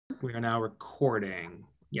We are now recording.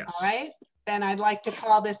 Yes. All right, then I'd like to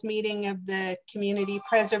call this meeting of the Community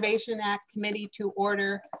Preservation Act Committee to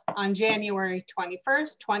order on January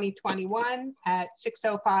 21st, 2021 at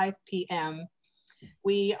 6:05 p.m.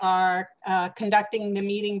 We are conducting the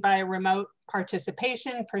meeting by remote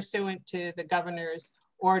participation pursuant to the governor's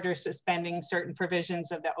order suspending certain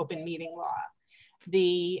provisions of the open meeting law.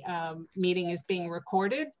 The meeting is being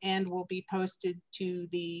recorded and will be posted to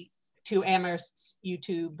Amherst's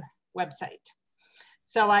YouTube website.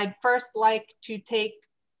 So I'd first like to take,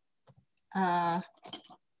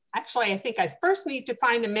 actually, I think I first need to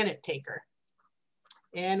find a minute taker.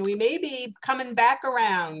 And we may be coming back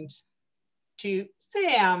around to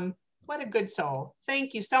Sam. What a good soul.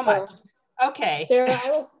 Thank you so much. Okay.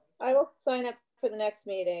 Sarah, I will sign up for the next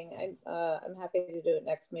meeting. I'm happy to do it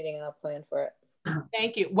next meeting and I'll plan for it.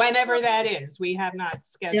 Thank you. Whenever that is, we have not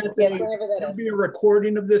scheduled. Yeah, whenever that There'll be a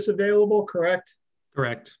recording of this available, correct?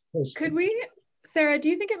 Correct. Could we, Sarah, do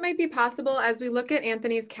you think it might be possible as we look at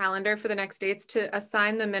Anthony's calendar for the next dates to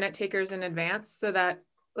assign the minute takers in advance so that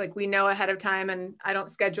like we know ahead of time and I don't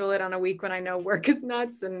schedule it on a week when I know work is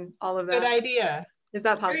nuts and all of that? Good idea. Is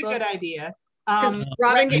that possible? Very good idea.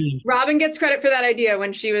 Robin gets credit for that idea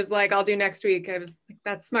when she was like, I'll do next week. I was like,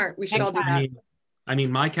 that's smart. We should all do that. I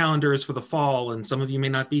mean, my calendar is for the fall and some of you may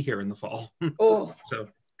not be here in the fall. Oh, so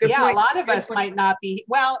yeah, point. A lot of us might not be.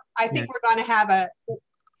 Well, I think we're going to have at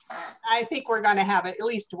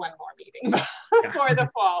least one more meeting for the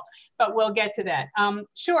fall, but we'll get to that.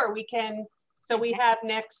 Sure, we can. So we have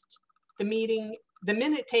next, the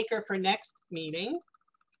minute taker for next meeting,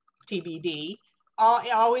 TBD,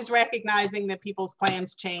 always recognizing that people's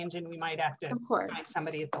plans change and we might have to find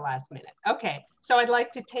somebody at the last minute. Okay, so I'd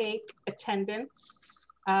like to take attendance.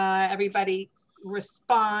 Everybody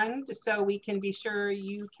respond so we can be sure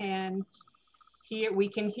we can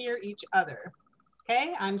hear each other.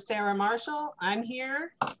 Okay, I'm Sarah Marshall, I'm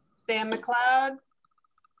here. Sam McLeod.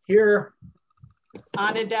 Here.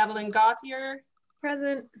 Anna Devlin Gauthier.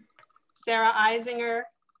 Present. Sarah Eisinger.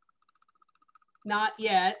 Not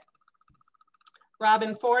yet.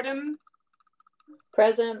 Robin Fordham.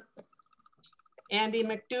 Present. Andy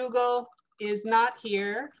McDougall is not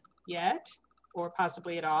here yet, or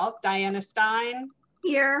possibly at all. Diana Stein.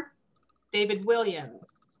 Here. David Williams.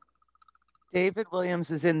 David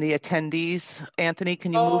Williams is in the attendees. Anthony,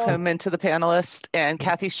 can you move him into the panelist? And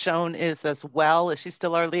Kathy Schoen is as well. Is she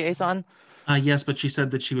still our liaison? Yes, but she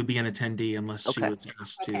said that she would be an attendee unless she was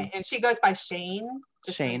asked to. Okay, and she goes by Shane.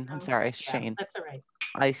 Shane, I'm sorry, yeah, Shane. That's all right.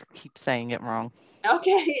 I keep saying it wrong.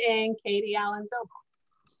 Okay, and Katie Allen Zobel.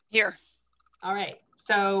 Here. All right,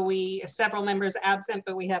 so several members absent,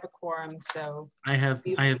 but we have a quorum, so. I have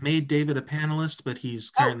made David a panelist, but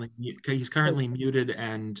he's currently muted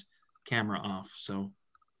and camera off. So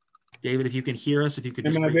David, if you can hear us, if you could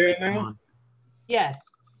just bring it on. Yes.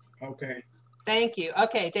 Okay. Thank you.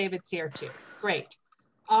 Okay, David's here too. Great.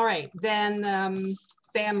 All right, then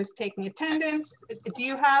Sam is taking attendance. Do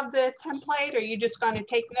you have the template or are you just going to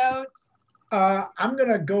take notes? I'm going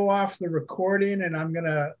to go off the recording and I'm going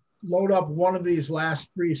to load up one of these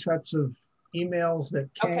last 3 sets of emails that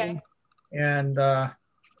came and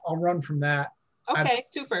I'll run from that. Okay,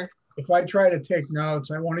 super. If I try to take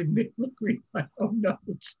notes, I won't even be able to read my own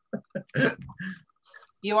notes.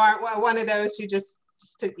 You aren't one of those who just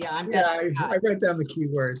I write down the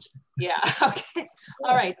keywords. Yeah, okay.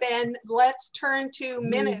 All right, then let's turn to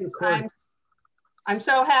minutes. I'm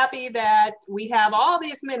so happy that we have all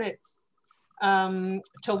these minutes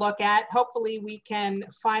to look at. Hopefully we can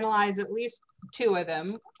finalize at least 2 of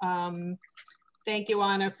them. Thank you,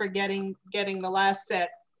 Anna, for getting the last set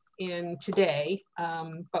in today,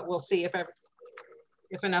 but we'll see if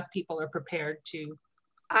enough people are prepared to.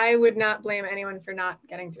 I would not blame anyone for not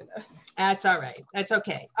getting through those. That's all right. That's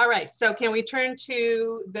okay. All right. So can we turn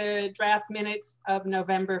to the draft minutes of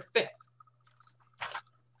November 5th?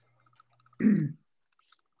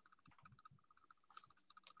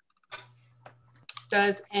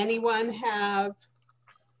 Does anyone have,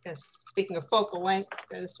 speaking of focal lengths,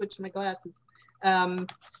 gotta switch my glasses,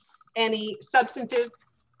 any substantive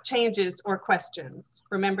changes or questions?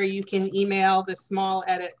 Remember, you can email the small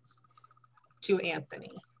edits to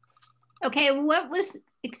Anthony. Okay,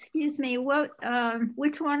 excuse me,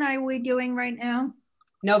 which one are we doing right now?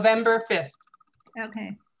 November 5th.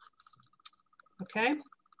 Okay. Okay.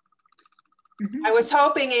 I was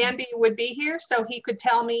hoping Andy would be here so he could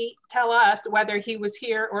tell us whether he was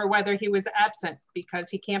here or whether he was absent,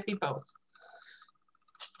 because he can't be both.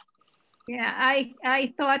 Yeah,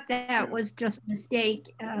 I thought that was just a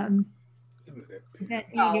mistake. One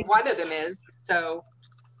of them is, so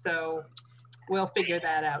we'll figure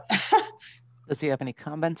that out. Does he have any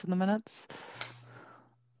comments in the minutes?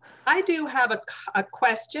 I do have a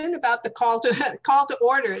question about the call to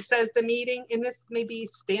order. It says the meeting, and this may be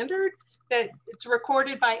standard, that it's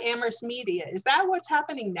recorded by Amherst Media. Is that what's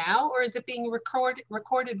happening now, or is it being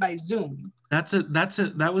recorded by Zoom?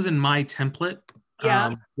 That was in my template.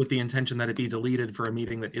 Yeah. With the intention that it be deleted for a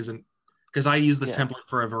meeting that isn't, because I use this template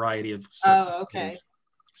for a variety of okay.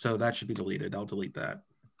 So that should be deleted. I'll delete that.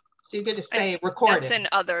 So you're going to say recorded. That's in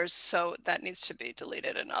others, so that needs to be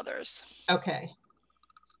deleted in others. Okay.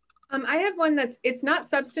 I have one it's not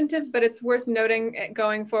substantive, but it's worth noting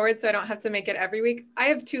going forward, so I don't have to make it every week. I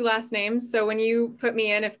have 2 last names, so when you put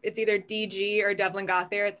me in, if it's either DG or Devlin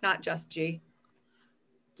Gothier, it's not just G.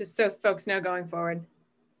 Just so folks know going forward.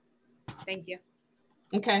 Thank you.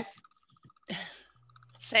 Okay.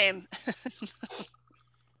 Same.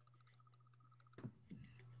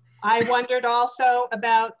 I wondered also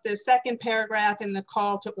about the second paragraph in the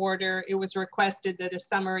call to order. It was requested that a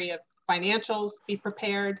summary of financials be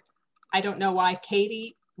prepared. I don't know why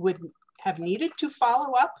Katie would have needed to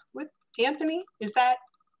follow up with Anthony. Is that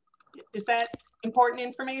important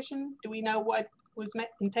information? Do we know what was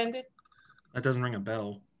intended? That doesn't ring a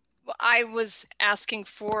bell. Well, I was asking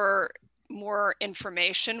for more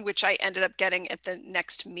information, which I ended up getting at the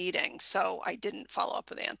next meeting. So I didn't follow up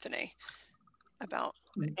with Anthony about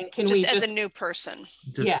and just as a new person.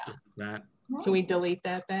 Yeah. That. Can we delete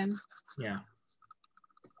that then? Yeah.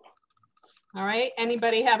 All right.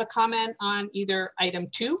 Anybody have a comment on either item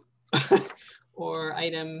 2 or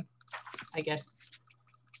item, I guess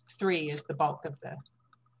 3 is the bulk of the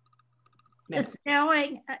The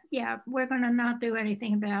spelling, yeah, we're going to not do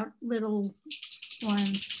anything about little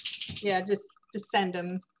ones. Yeah, just send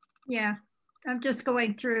them. Yeah, I'm just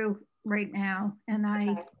going through right now, and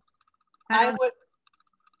I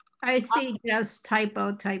see just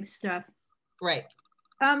typo type stuff. Right.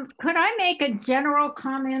 Could I make a general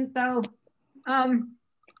comment though? And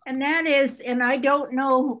that is, and I don't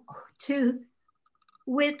know to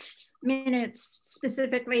which minutes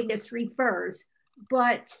specifically this refers,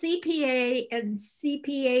 but CPA and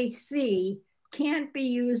CPAC can't be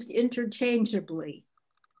used interchangeably.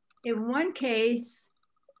 In one case,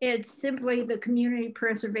 it's simply the Community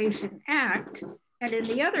Preservation Act, and in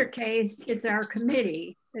the other case, it's our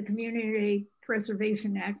committee, the Community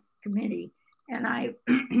Preservation Act Committee. And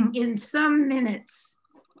in some minutes,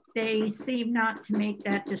 they seem not to make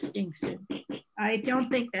that distinction. I don't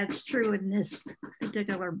think that's true in this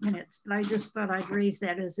particular minutes, but I just thought I'd raise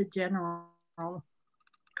that as a general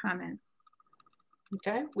comment.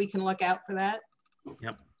 Okay, we can look out for that.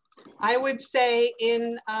 Yep. I would say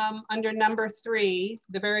in under number 3,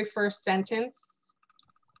 the very first sentence,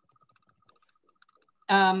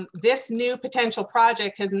 this new potential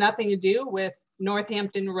project has nothing to do with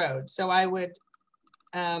Northampton Road. So I would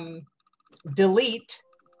delete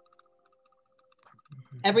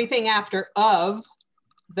everything after of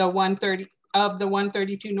the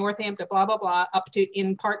 132 Northampton, blah, blah, blah, up to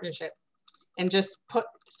in partnership, and just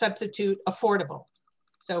substitute affordable.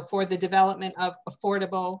 So for the development of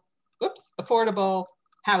affordable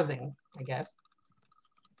housing, I guess,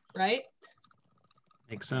 right?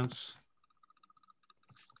 Makes sense.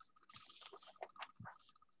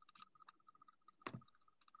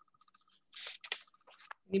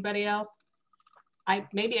 Anybody else?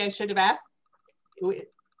 Maybe I should have asked,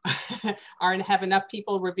 have enough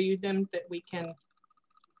people reviewed them that we can,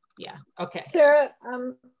 yeah, okay. Sarah,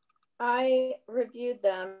 I reviewed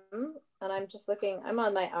them and I'm just looking, I'm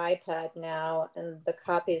on my iPad now, and the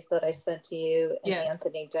copies that I sent to you and yes.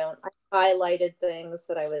 Anthony don't. I highlighted things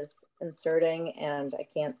that I was inserting and I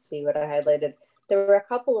can't see what I highlighted. There were a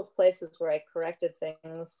couple of places where I corrected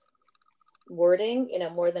things, wording,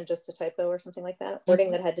 more than just a typo or something like that,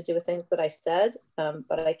 wording that had to do with things that I said,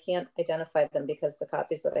 but I can't identify them because the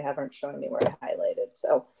copies that I have aren't showing me where I highlighted.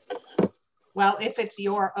 So, well, if it's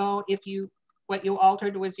your own, what you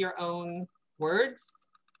altered was your own words,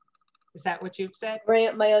 is that what you've said?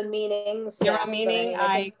 Right, my own meanings. Your own meaning.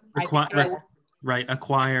 Right,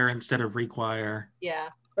 acquire instead of require. Yeah.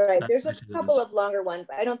 Right, there's a couple of longer ones.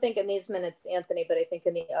 I don't think in these minutes, Anthony, but I think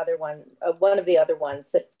in the other one, one of the other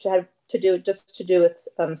ones that had to do with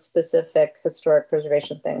specific historic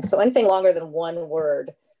preservation things. So anything longer than one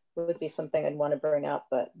word would be something I'd want to bring up,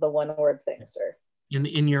 but the one word things are.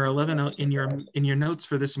 In your 11 in your notes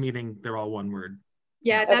for this meeting, they're all one word.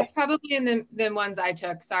 Yeah, that's probably in the ones I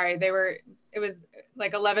took. Sorry, it was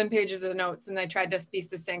like 11 pages of notes and I tried to be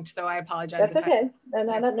succinct, so I apologize. That's okay. No,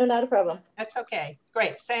 not a problem. That's okay.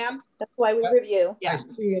 Great. Sam? That's why we review. Yeah. I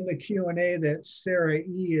see in the Q&A that Sarah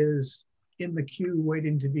E is in the queue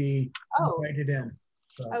waiting to be invited in.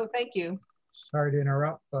 So. Oh, thank you. Sorry to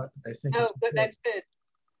interrupt, but I think. Oh, but that's good.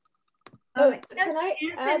 Oh, can I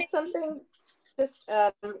add something? Just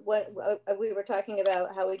what we were talking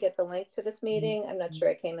about, how we get the link to this meeting. I'm not sure,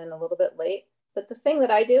 I came in a little bit late, but the thing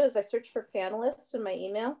that I do is I search for panelists in my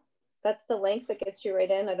email. That's the link that gets you right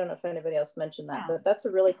in. I don't know if anybody else mentioned that, but that's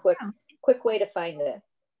a really quick way to find it.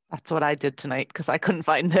 That's what I did tonight because I couldn't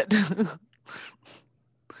find it.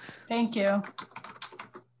 Thank you.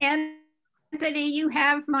 Anthony, you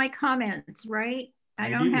have my comments, right? I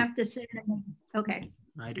don't have to send them. Okay.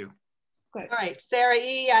 I do. Good. All right, Sarah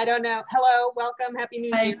E., I don't know. Hello, welcome, Happy New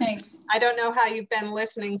Year. Hi, thanks. I don't know how you've been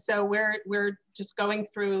listening, so we're just going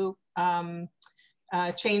through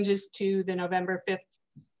changes to the November 5th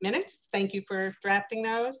minutes. Thank you for drafting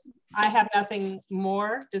those. I have nothing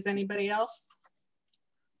more. Does anybody else?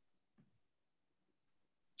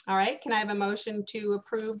 All right, can I have a motion to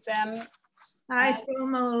approve them? I so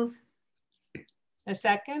move. A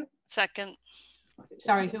second? Second.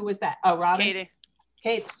 Sorry, who was that? Oh, Robin? Katie.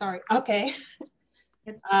 Kate, sorry. Okay.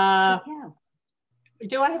 Do I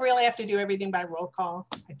really have to do everything by roll call?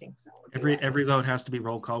 I think so. Every vote has to be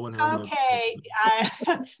roll call when we're okay.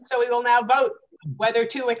 So we will now vote whether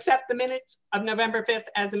to accept the minutes of November 5th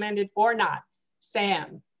as amended or not.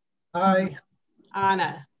 Sam. Aye.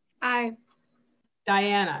 Anna. Aye.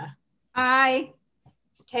 Diana. Aye.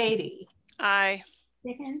 Katie. Aye.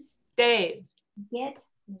 Dickens. Dave. Get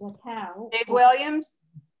the cow. Dave Williams.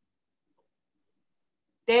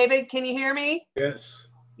 David, can you hear me? Yes.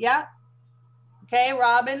 Yeah. Okay,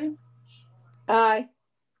 Robin. Aye.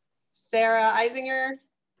 Sarah Eisinger.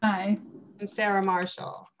 Aye. And Sarah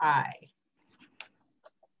Marshall. Aye.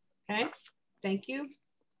 Okay, thank you.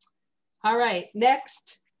 All right,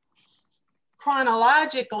 next,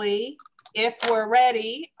 chronologically, if we're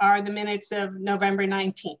ready, are the minutes of November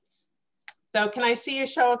 19th. So can I see a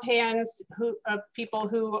show of hands of people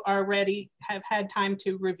who are ready, have had time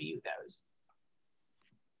to review those?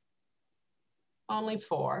 Only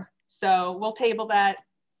 4. So we'll table that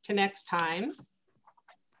to next time.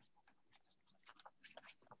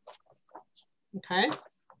 Okay.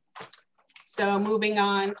 So moving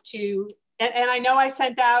on to, and I know I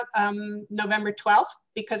sent out November 12th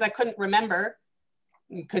because I couldn't remember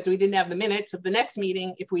because we didn't have the minutes of the next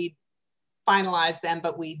meeting if we finalized them,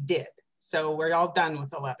 but we did. So we're all done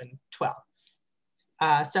with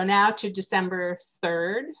 11/12. So now to December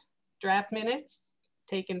 3rd draft minutes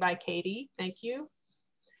taken by Katie. Thank you.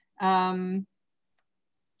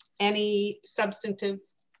 Any substantive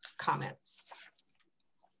comments?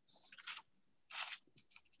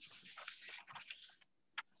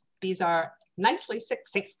 These are nicely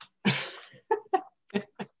succinct.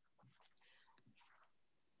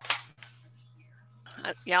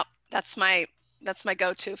 Yeah, that's my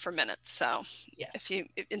go-to for minutes. So yes, if you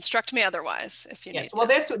instruct me otherwise, if you need. Well,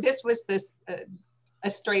 to. this was a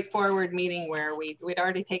straightforward meeting where we'd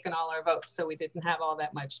already taken all our votes, so we didn't have all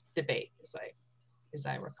that much debate, as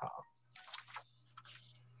I recall.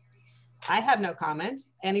 I have no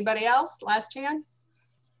comments. Anybody else? Last chance.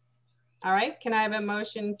 All right. Can I have a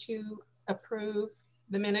motion to approve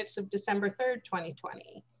the minutes of December 3rd,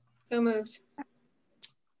 2020? So moved.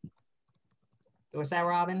 Was that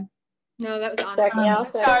Robin? No, that was Anna.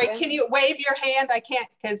 Sorry, can you wave your hand? I can't,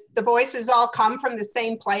 because the voices all come from the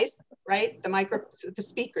same place, right? The microphone, the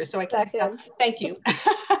speaker, so I can't tell. Thank you.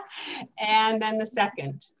 And then the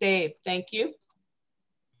second, Dave, thank you.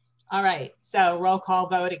 All right, so roll call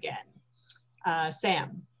vote again.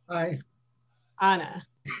 Sam. Aye. Anna.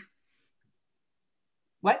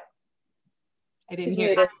 What? I didn't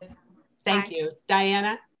hear you. Thank you.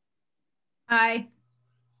 Diana. Aye.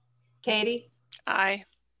 Katie. Aye.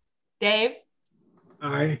 Dave.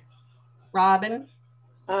 Aye. Robin.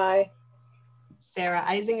 Aye. Sarah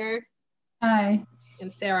Eisinger. Aye.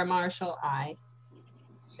 And Sarah Marshall, aye.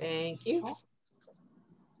 Thank you.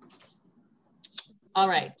 All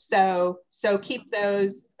right, so keep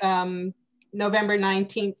those November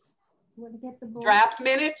 19th draft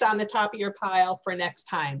minutes on the top of your pile for next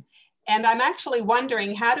time. And I'm actually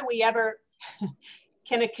wondering, how do we ever,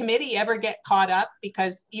 can a committee ever get caught up?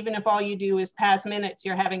 Because even if all you do is pass minutes,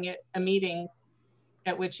 you're having a meeting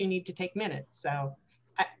at which you need to take minutes. So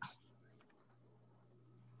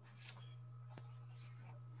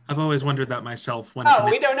I've always wondered that myself when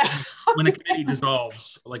we don't know. when a committee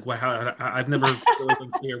dissolves, like how I've never really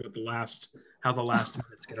been clear with how the last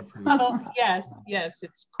minutes get approved. Yes,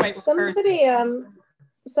 it's quite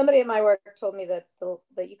somebody at my work told me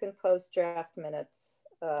that you can post draft minutes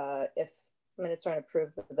if minutes aren't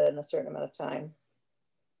approved within a certain amount of time.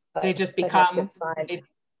 They just become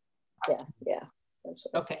yeah.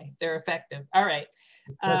 Okay, they're effective. All right.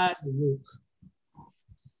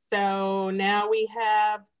 So now we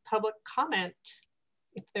have public comment.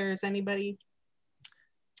 If there's anybody.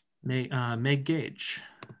 Meg Gage.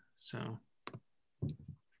 So.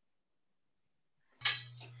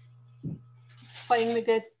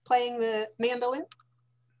 Playing the mandolin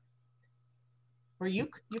or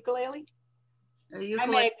ukulele? Hi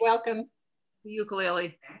Meg, welcome.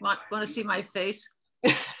 Ukulele. Want to see my face?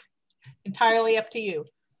 Entirely up to you.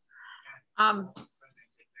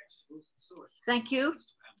 Thank you.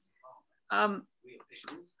 I'm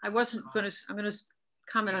going to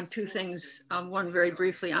comment on two things. One very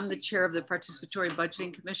briefly. I'm the chair of the Participatory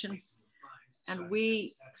Budgeting Commission, and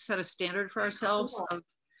we set a standard for ourselves of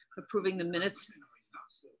approving the minutes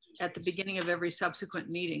at the beginning of every subsequent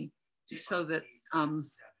meeting, so that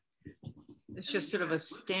it's just sort of a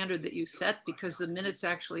standard that you set, because the minutes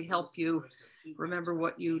actually help you remember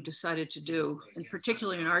what you decided to do. And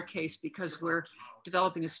particularly in our case, because we're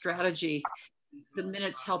developing a strategy, the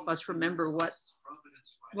minutes help us remember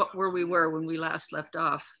where we were when we last left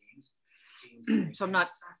off. So I'm not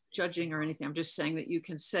judging or anything. I'm just saying that you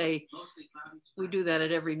can say, we do that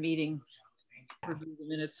at every meeting, review the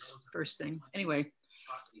minutes first thing. Anyway,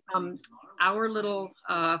 our little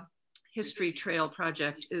history trail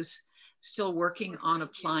project is still working on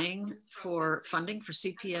applying for funding for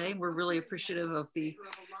CPA. We're really appreciative of the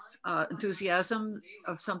enthusiasm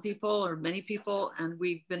of some people or many people. And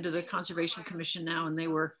we've been to the Conservation Commission now, and they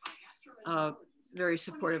were very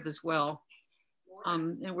supportive as well.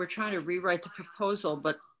 And we're trying to rewrite the proposal,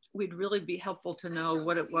 but we'd really be helpful to know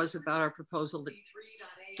what it was about our proposal that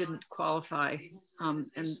didn't qualify. And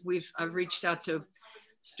I've reached out to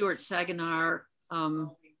Stuart Saginar,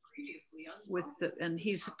 and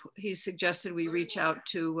he's suggested we reach out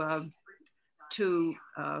to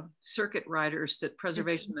circuit riders that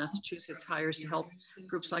Preservation Massachusetts hires to help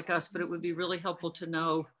groups like us. But it would be really helpful to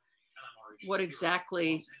know what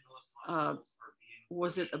exactly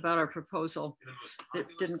was it about our proposal that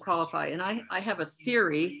didn't qualify. And I have a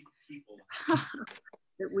theory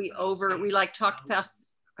that we like talked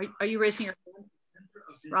past. Are you raising your hand,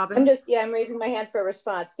 Robin? I'm raising my hand for a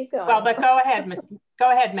response. Keep going. Well, but go ahead,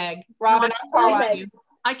 Meg. Robin, I'll call on you.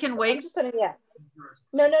 I can wait.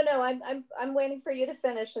 No. I'm waiting for you to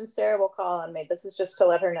finish, and Sarah will call on me. This is just to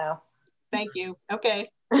let her know. Thank you. Okay.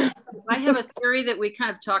 I have a theory that we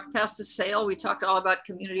kind of talked past the sale. We talked all about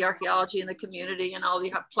community archaeology in the community and all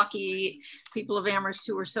the plucky people of Amherst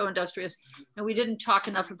who were so industrious. And we didn't talk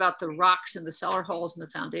enough about the rocks and the cellar holes and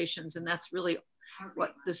the foundations. And that's really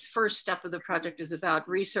what this first step of the project is about: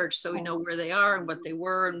 research, so we know where they are and what they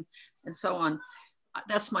were and so on.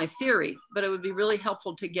 That's my theory, but it would be really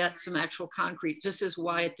helpful to get some actual concrete. This is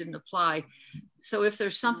why it didn't apply. So if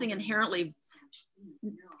there's something inherently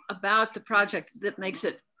about the project that makes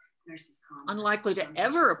it unlikely to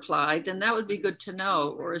ever apply, then that would be good to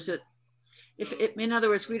know. Or is it, in other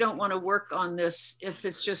words, we don't want to work on this if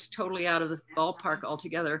it's just totally out of the ballpark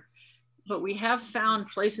altogether. But we have found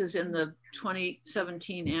places in the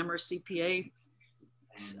 2017 Amherst CPA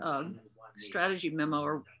strategy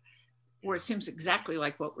memo where it seems exactly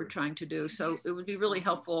like what we're trying to do. So it would be really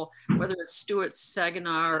helpful, whether it's Stuart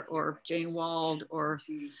Saginar or Jane Wald or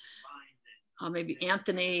maybe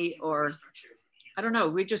Anthony, or I don't know,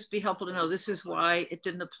 we'd just be helpful to know this is why it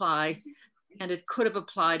didn't apply, and it could have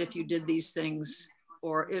applied if you did these things,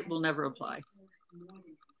 or it will never apply.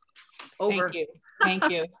 Over.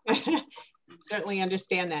 Thank you. Certainly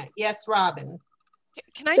understand that. Yes, Robin.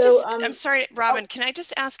 Can I just, I'm sorry, Robin, can I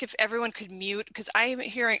just ask if everyone could mute? Because I'm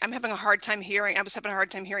having a hard time hearing, I was having a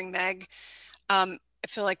hard time hearing Meg. I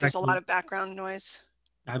feel like there's a lot of background noise.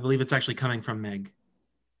 I believe it's actually coming from Meg.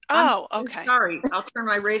 Oh, okay. Sorry, I'll turn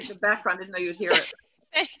my radio to the background. Didn't know you'd hear it.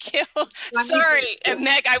 Thank you. Sorry,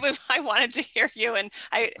 Meg. I wanted to hear you, and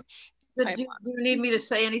do you need me to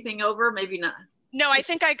say anything over? Maybe not. No, I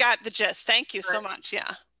think I got the gist. Thank you so much.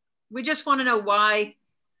 Yeah. We just want to know why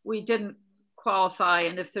we didn't qualify,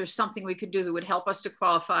 and if there's something we could do that would help us to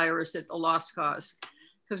qualify, or is it a lost cause?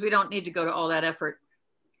 Because we don't need to go to all that effort.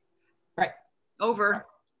 Right. Over.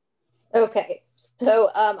 Okay,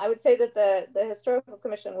 so I would say that the Historical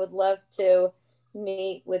Commission would love to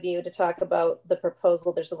meet with you to talk about the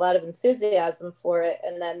proposal. There's a lot of enthusiasm for it,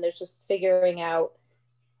 and then there's just figuring out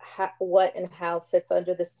what and how fits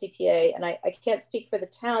under the CPA. And I can't speak for the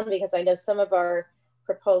town, because I know some of our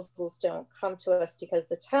proposals don't come to us because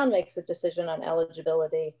the town makes a decision on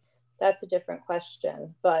eligibility. That's a different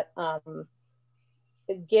question. But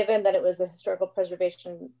given that it was a historical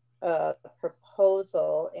preservation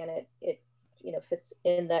proposal, and it fits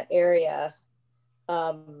in that area,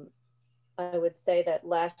 I'm I would say that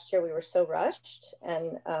last year we were so rushed,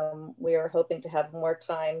 and we are hoping to have more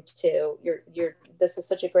time to, this is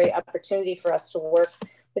such a great opportunity for us to work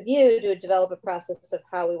with you to develop a process of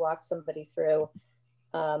how we walk somebody through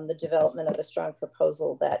the development of a strong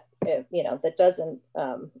proposal that, that doesn't,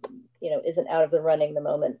 isn't out of the running the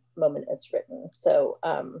moment it's written. So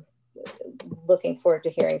looking forward to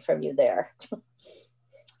hearing from you there.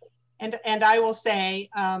 And I will say,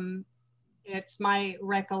 it's my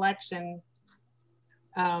recollection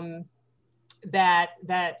that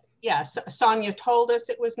yes, Sonia told us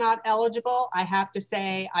it was not eligible. I have to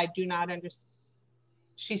say, I do not understand.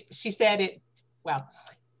 She said it, well,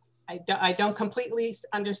 I don't completely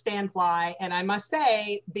understand why. And I must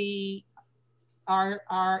say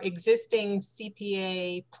our existing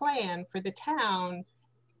CPA plan for the town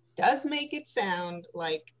does make it sound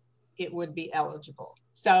like it would be eligible.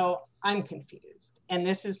 So I'm confused. And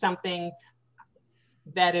this is something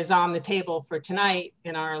that is on the table for tonight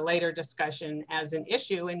in our later discussion as an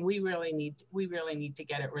issue. And we really need to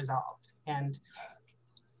get it resolved. And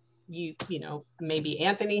maybe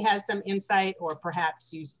Anthony has some insight, or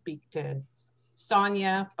perhaps you speak to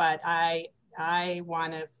Sonia, but I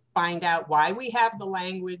want to find out why we have the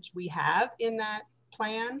language we have in that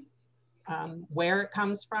plan, where it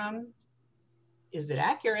comes from, is it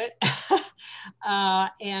accurate?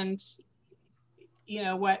 And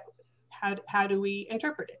how do we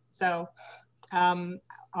interpret it? So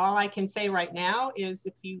all I can say right now is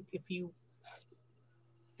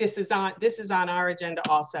this is on our agenda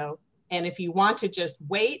also. And if you want to just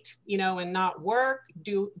wait, and not work,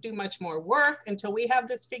 do much more work until we have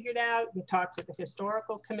this figured out and talk to the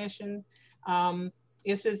historical commission.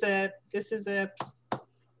 This is a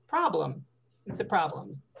problem. It's a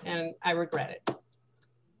problem, and I regret it.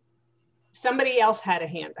 Somebody else had a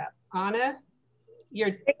hand up. Anna,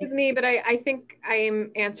 it was me, but I think I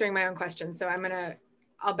am answering my own question, so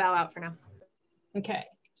I'll bow out for now. Okay,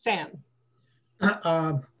 Sam.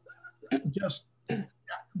 Just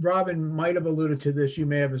Robin might have alluded to this. You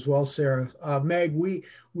may have as well, Sarah. Meg, we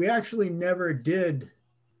actually never did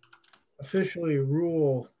officially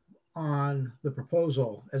rule on the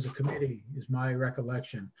proposal as a committee, is my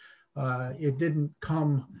recollection. It didn't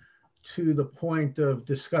come to the point of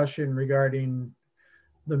discussion regarding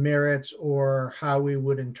the merits or how we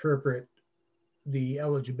would interpret the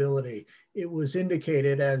eligibility. It was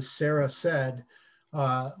indicated, as Sarah said,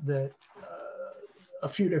 that a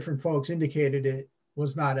few different folks indicated it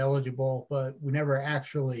was not eligible, but we never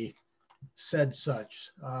actually said such.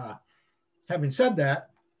 Having said that,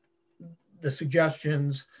 the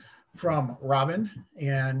suggestions from Robin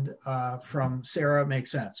and from Sarah make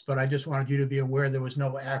sense, but I just wanted you to be aware there was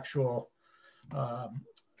no actual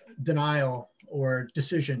denial or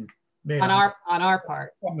decision made on our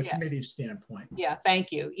part from the committee's standpoint. Yeah,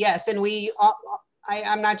 thank you. Yes, and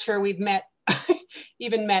I'm not sure we've met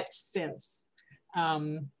even met since.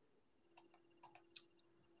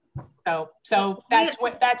 So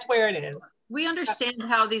that's where it is. We understand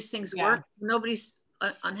how these things work. Nobody's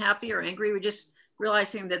unhappy or angry. We're just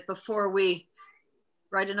realizing that before we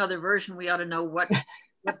write another version, we ought to know what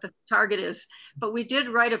the target is. But we did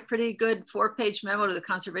write a pretty good 4-page memo to the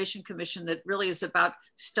Conservation Commission that really is about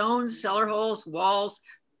stones, cellar holes, walls,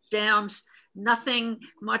 dams, nothing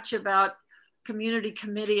much about community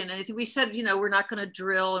committee and anything. We said, we're not going to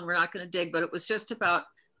drill and we're not going to dig, but it was just about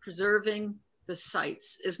preserving the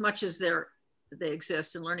sites as much as they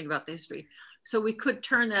exist and learning about the history. So we could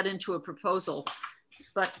turn that into a proposal.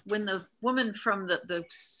 But when the woman from the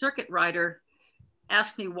circuit rider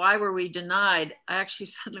asked me why were we denied, I actually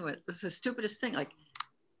suddenly went, this is the stupidest thing. Like,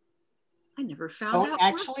 I never found out.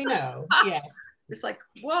 Actually, no. Yes. It's like,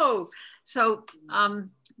 whoa. So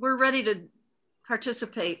we're ready to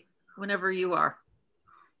participate whenever you are.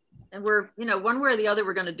 And we're, one way or the other,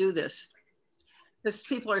 we're going to do this. Because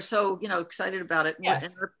people are so, excited about it. Yes.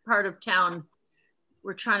 And we're part of town.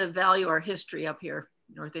 We're trying to value our history up here,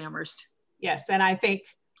 North Amherst. Yes, and I think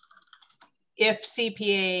if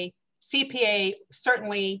CPA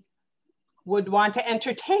certainly would want to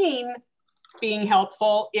entertain being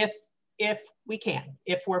helpful if we can,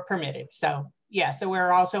 if we're permitted. So yeah, so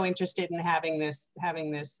we're also interested in having this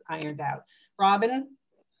ironed out. Robin?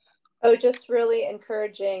 Oh, just really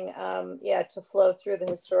encouraging, to flow through the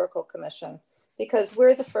Historical Commission, because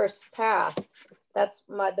we're the first pass. That's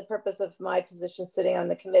the purpose of my position sitting on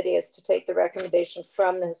the committee, is to take the recommendation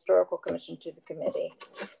from the Historical Commission to the committee.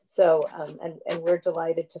 So, and we're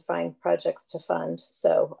delighted to find projects to fund.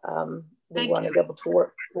 So we want to be able to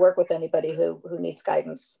work with anybody who needs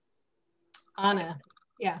guidance. Anna,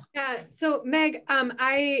 Yeah. Yeah. So Meg,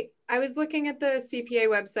 I was looking at the CPA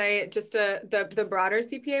website, just the broader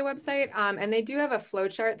CPA website, and they do have a flow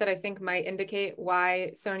chart that I think might indicate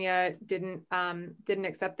why Sonia didn't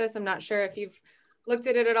accept this. I'm not sure if you've looked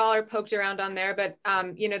at it at all or poked around on there, but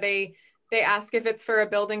you know, they ask if it's for a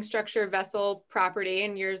building, structure, vessel, property,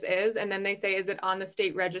 and yours is, and then they say, is it on the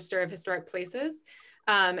State Register of Historic Places,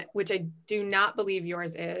 which I do not believe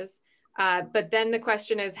yours is. But then the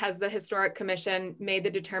question is, has the Historic Commission made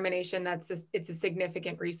the determination that it's a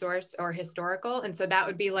significant resource or historical? And so that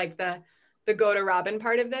would be like the go to Robin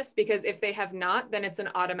part of this, because if they have not, then it's an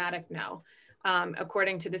automatic no,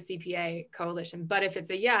 according to the CPA coalition. But if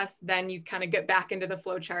it's a yes, then you kind of get back into the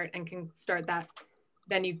flow chart and can start that,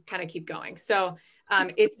 then you kind of keep going. So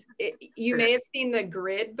you may have seen the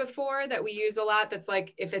grid before that we use a lot. That's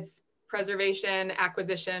like, if it's preservation,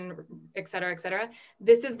 acquisition, et cetera, et cetera.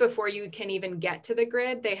 This is before you can even get to the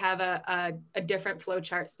grid. They have a different flow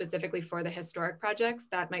chart specifically for the historic projects.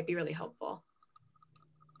 That might be really helpful.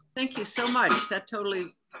 Thank you so much. That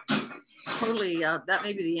totally, that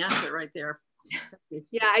may be the answer right there.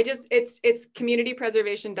 Yeah, it's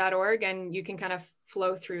communitypreservation.org, and you can kind of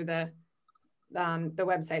flow through the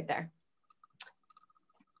website there.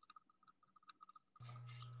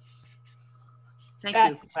 Thank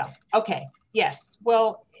you. Well, okay, yes.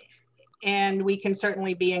 Well, and we can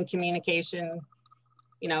certainly be in communication,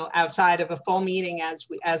 you know, outside of a full meeting as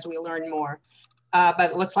we learn more.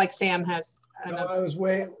 But it looks like Sam has. No, I was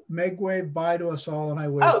Meg waved bye to us all, and I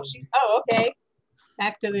waved. Oh, okay.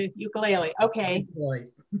 Back to the ukulele. Okay. Right.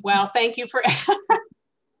 Well, thank you for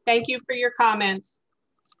thank you for your comments.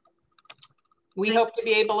 We hope to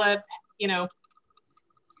be able to, you know,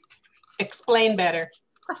 explain better.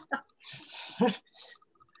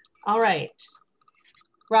 All right,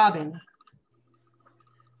 Robin.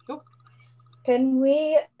 Oop. Can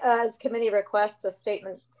we, as committee, request a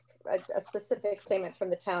statement, a specific statement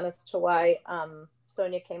from the town as to why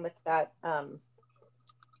Sonia came with that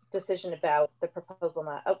decision about the proposal?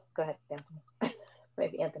 Not. Oh, go ahead, Anthony.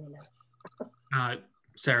 Maybe Anthony knows.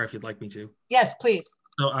 Sarah, if you'd like me to. Yes, please.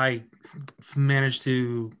 So we managed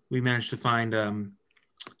to find the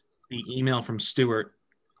email from Stuart.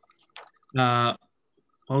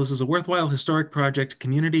 While this is a worthwhile historic project,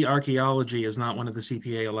 community archaeology is not one of the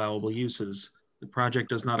CPA allowable uses. The project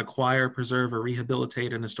does not acquire, preserve, or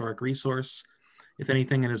rehabilitate an historic resource. If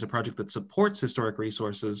anything, it is a project that supports historic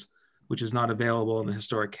resources, which is not available in the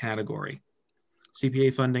historic category.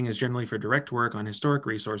 CPA funding is generally for direct work on historic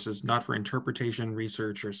resources, not for interpretation,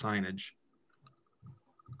 research, or signage.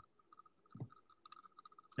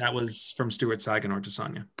 That was from Stuart Saganor to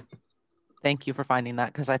Sonia. Thank you for finding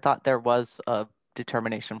that, because I thought there was a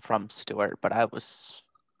determination from Stuart, but I was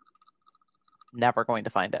never going to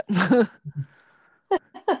find it.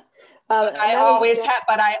 I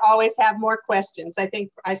always have more questions. I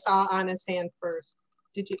think I saw Anna's hand first.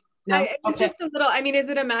 Did you? No. It's just a little. I mean, is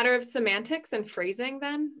it a matter of semantics and phrasing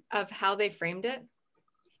then of how they framed it?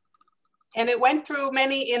 And it went through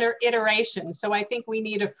many iterations, so I think we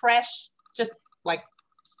need a fresh. Just like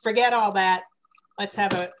forget all that. Let's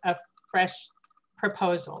have a fresh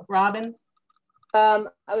proposal. Robin.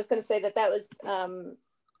 I was going to say that was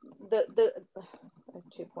the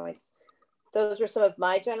 2 points. Those were some of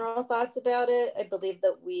my general thoughts about it. I believe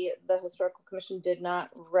that the Historical Commission did not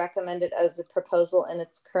recommend it as a proposal in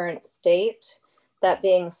its current state. That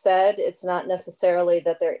being said, it's not necessarily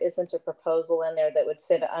that there isn't a proposal in there that would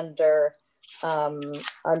fit under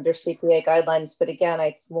CPA guidelines. But again,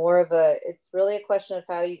 it's really a question of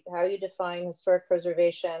how you define historic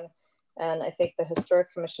preservation. And I think the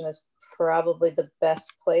Historic Commission is probably the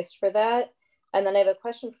best place for that. And then I have a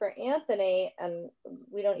question for Anthony, and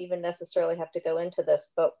we don't even necessarily have to go into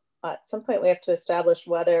this, but at some point we have to establish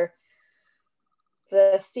whether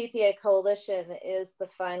the CPA coalition is the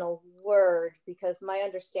final word, because my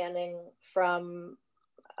understanding from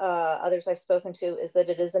others I've spoken to is that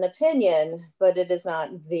it is an opinion, but it is not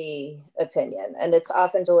the opinion. And it's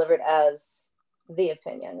often delivered as the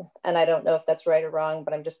opinion. And I don't know if that's right or wrong,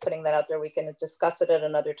 but I'm just putting that out there. We can discuss it at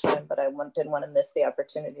another time, but I didn't want to miss the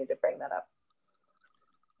opportunity to bring that up.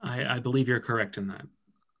 I believe you're correct in that.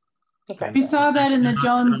 Okay. We saw that in the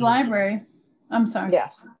Jones Library. I'm sorry.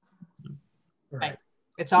 Yes. Right.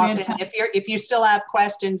 It's often, if you still have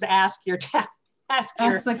questions, ask your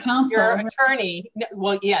the council. Your attorney.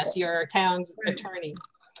 Well, yes, your town's attorney.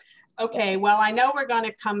 Okay, well, I know we're going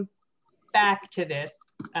to come back to this,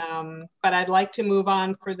 but I'd like to move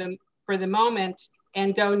on for the moment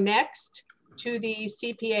and go next to the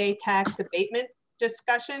CPA tax abatement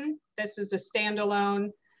discussion. This is a standalone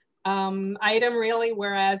item, really,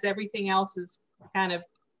 whereas everything else is kind of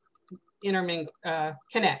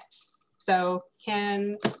connects. So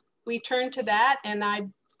can we turn to that? And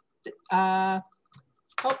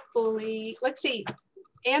hopefully, let's see,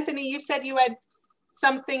 Anthony, you said you had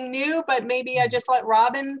something new, but maybe I just let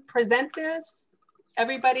Robin present this.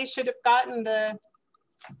 Everybody should have gotten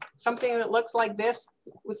something that looks like this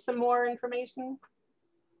with some more information.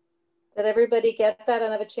 Did everybody get that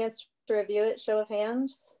and have a chance to review it? Show of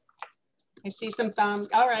hands. I see some thumbs.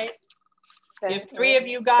 All right. Okay. If 3 of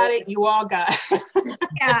you got it, you all got it.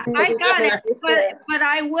 Yeah, I got it, but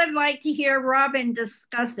I would like to hear Robin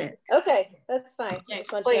discuss it. Okay, that's fine. Okay,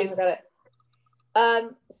 please. Got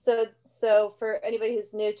it. So for anybody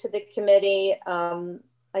who's new to the committee,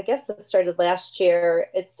 I guess this started last year.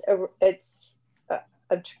 I'm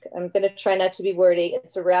going to try not to be wordy.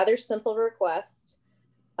 It's a rather simple request.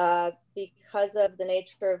 Because of the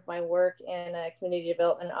nature of my work in a community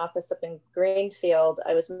development office up in Greenfield,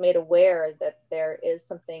 I was made aware that there is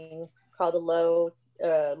something called a low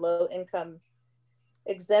income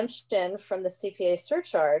exemption from the CPA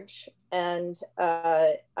surcharge. And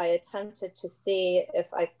I attempted to see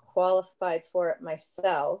if I qualified for it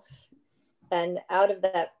myself. And out of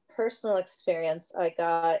that personal experience, I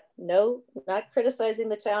got not criticizing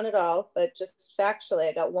the town at all, but just factually,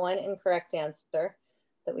 I got one incorrect answer,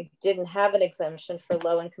 that we didn't have an exemption for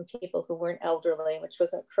low-income people who weren't elderly, which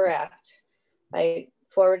wasn't correct. I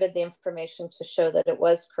forwarded the information to show that it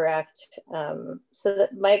was correct. So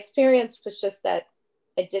that my experience was just that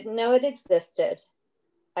I didn't know it existed.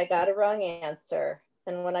 I got a wrong answer.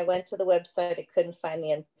 And when I went to the website, I couldn't find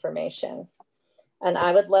the information. And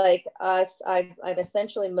I would like us, I'm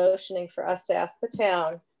essentially motioning for us to ask the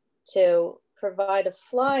town to provide a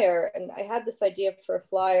flyer. And I had this idea for a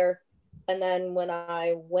flyer. And then when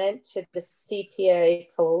I went to the CPA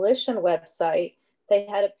Coalition website, they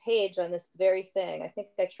had a page on this very thing. I think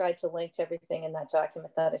I tried to link to everything in that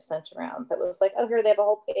document that I sent around that was like, oh, here they have a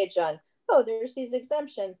whole page on, oh, there's these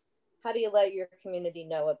exemptions. How do you let your community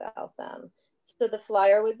know about them? So the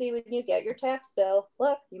flyer would be when you get your tax bill,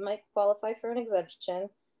 look, you might qualify for an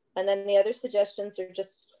exemption. And then the other suggestions are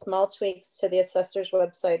just small tweaks to the assessor's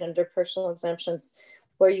website under personal exemptions,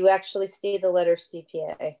 where you actually see the letter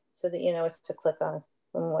CPA so that you know what to click on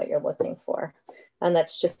and what you're looking for. And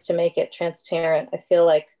that's just to make it transparent. I feel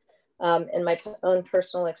like in my own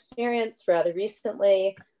personal experience rather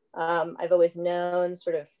recently, I've always known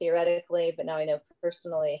sort of theoretically, but now I know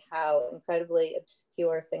personally how incredibly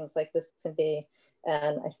obscure things like this can be.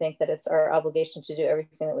 And I think that it's our obligation to do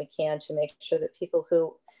everything that we can to make sure that people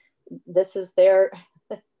who, this is their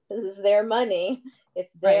money,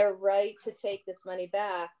 it's their right to take this money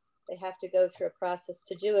back. They have to go through a process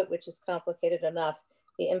to do it, which is complicated enough.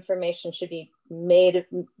 The information should be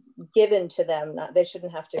given to them. They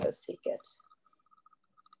shouldn't have to go seek it.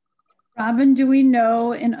 Robin, do we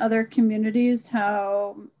know in other communities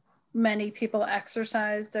how many people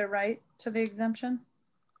exercise their right to the exemption?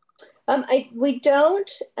 We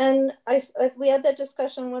don't, and we had that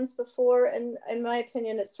discussion once before, and in my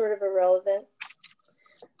opinion, it's sort of irrelevant.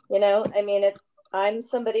 You know, I mean, I'm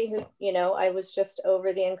somebody who, you know, I was just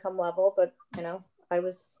over the income level, but, you know,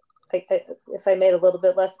 if I made a little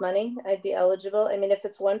bit less money, I'd be eligible. I mean, if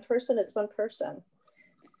it's one person, it's one person.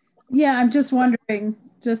 Yeah, I'm just wondering,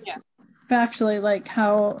 factually, like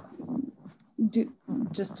how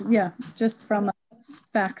just from a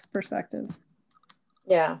facts perspective.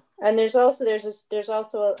 Yeah, and there's also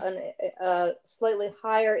a slightly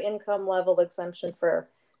higher income level exemption for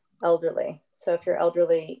elderly. So if you're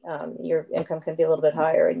elderly, your income can be a little bit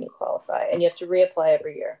higher and you qualify, and you have to reapply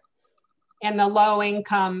every year. And the low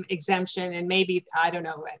income exemption, and maybe, I don't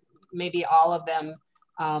know, maybe all of them,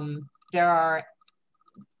 there are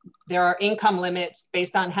income limits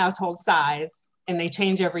based on household size, and they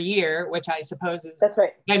change every year, which I suppose is, that's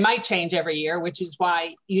right. They might change every year, which is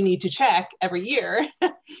why you need to check every year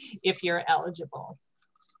if you're eligible.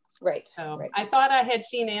 Right. So right. I thought I had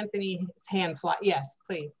seen Anthony's hand fly. Yes,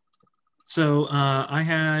 please. So I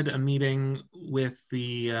had a meeting with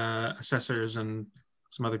the assessors and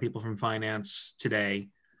some other people from finance today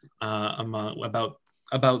about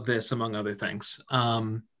this, among other things.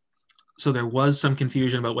 So there was some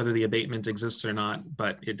confusion about whether the abatement exists or not,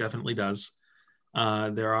 but it definitely does.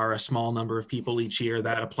 There are a small number of people each year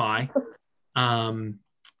that apply.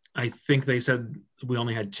 I think they said we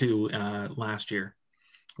only had 2 last year,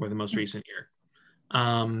 or the most recent year.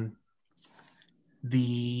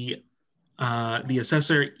 The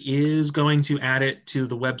assessor is going to add it to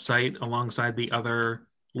the website alongside the other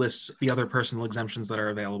lists, the other personal exemptions that are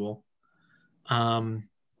available.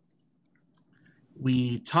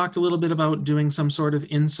 We talked a little bit about doing some sort of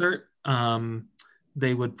insert.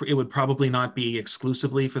 it would probably not be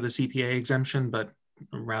exclusively for the CPA exemption, but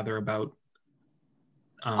rather about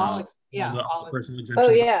all personal exemptions.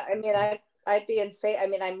 Oh yeah, I mean, I'd be in favor. I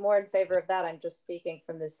mean, I'm more in favor of that. I'm just speaking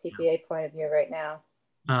from the CPA point of view right now.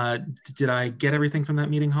 Did I get everything from that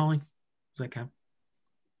meeting, Holly? Does that count?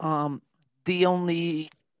 The only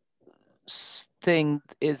thing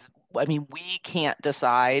is, I mean, we can't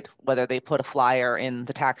decide whether they put a flyer in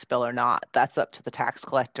the tax bill or not. That's up to the tax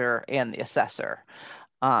collector and the assessor.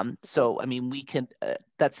 So, I mean, we can,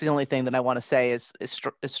 that's the only thing that I want to say is as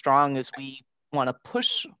strong as we want to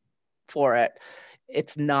push for it,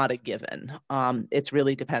 it's not a given. It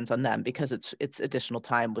really depends on them because it's additional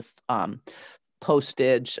time with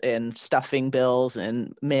postage and stuffing bills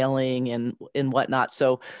and mailing and whatnot.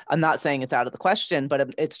 So I'm not saying it's out of the question,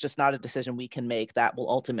 but it's just not a decision we can make. That will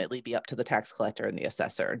ultimately be up to the tax collector and the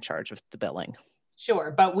assessor in charge of the billing. Sure,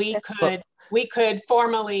 but we could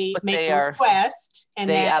formally make a request, and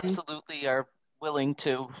they absolutely are willing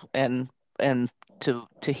to and to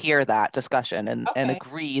hear that discussion and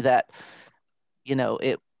agree that, you know,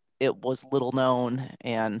 it was little known,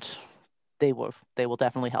 and they will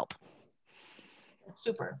definitely help.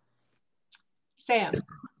 Super. Sam.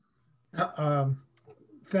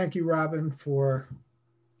 Thank you, Robin, for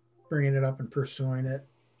bringing it up and pursuing it.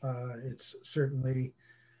 It's certainly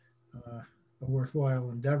a worthwhile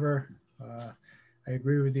endeavor. I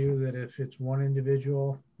agree with you that if it's one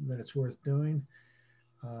individual, that it's worth doing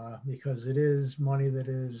because it is money that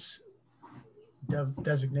is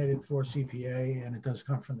designated for CPA and it does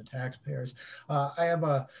come from the taxpayers. I have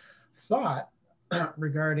a thought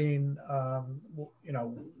regarding, you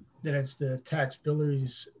know, that it's the tax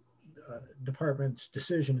billers department's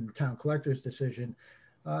decision and the town collector's decision.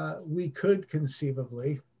 We could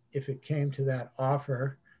conceivably, if it came to that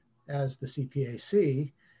offer as the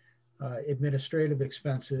CPAC, administrative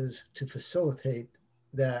expenses to facilitate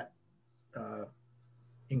that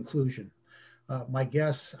inclusion. My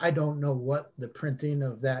guess, I don't know what the printing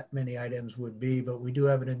of that many items would be, but we do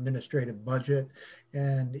have an administrative budget.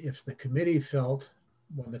 And if the committee felt,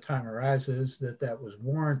 when the time arises, that that was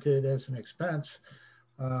warranted as an expense,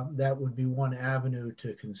 that would be one avenue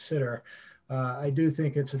to consider. I do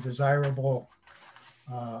think it's a desirable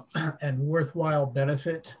and worthwhile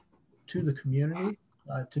benefit to the community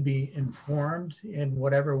to be informed in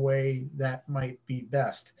whatever way that might be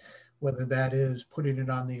best. Whether that is putting it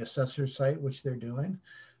on the assessor's site, which they're doing,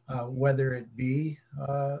 whether it be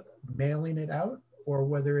mailing it out, or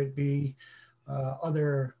whether it be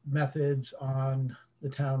other methods on the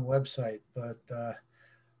town website. But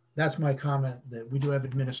that's my comment, that we do have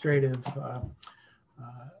administrative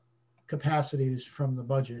capacities from the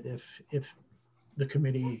budget if the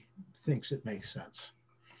committee thinks it makes sense.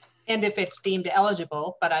 And if it's deemed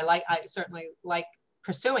eligible, but I certainly like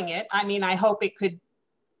pursuing it. I mean, I hope it could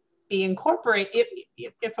be incorporated.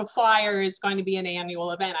 If a flyer is going to be an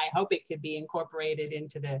annual event, I hope it could be incorporated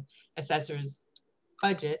into the assessor's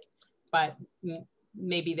budget, but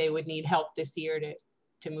maybe they would need help this year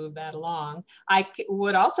to move that along. I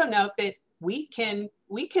would also note that we can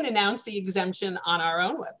announce the exemption on our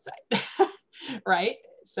own website, right?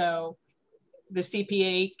 So the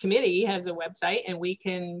CPA committee has a website, and we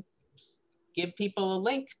can give people a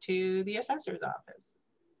link to the assessor's office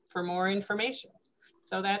for more information.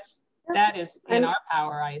 So that is in our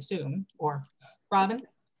power, I assume. Or Robin?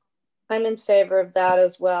 I'm in favor of that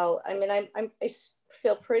as well. I mean, I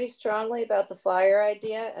feel pretty strongly about the flyer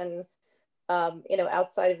idea, and you know,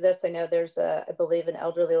 outside of this, I know there's I believe an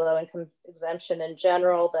elderly low-income exemption in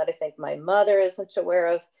general that I think my mother isn't aware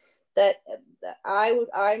of. That I'm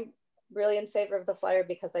really in favor of the flyer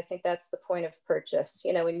because I think that's the point of purchase.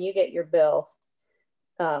 You know, when you get your bill,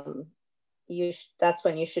 that's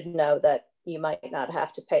when you should know that you might not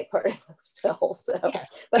have to pay part of this bill. So, yes.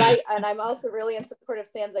 But I'm also really in support of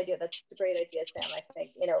Sam's idea. That's a great idea, Sam. I think,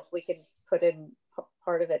 you know, if we could put in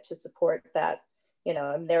part of it to support that, you know,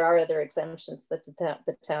 and there are other exemptions that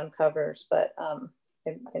the town covers, but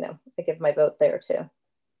you know, I give my vote there too.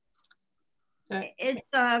 It's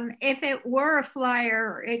if it were a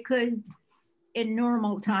flyer, it could, in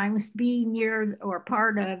normal times, be near or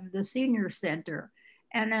part of the senior center,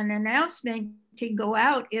 and an announcement can go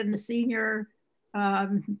out in the senior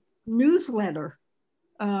newsletter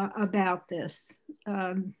about this.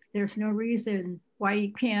 There's no reason why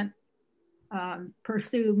you can't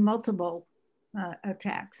pursue multiple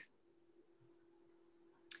attacks.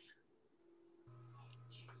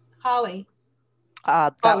 Holly.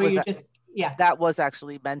 That was Yeah. That was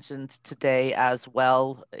actually mentioned today as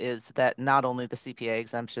well, is that not only the CPA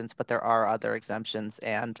exemptions, but there are other exemptions.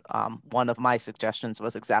 And one of my suggestions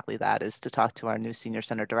was exactly that, is to talk to our new senior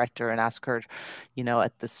center director and ask her, you know,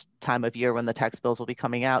 at this time of year when the tax bills will be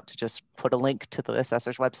coming out, to just put a link to the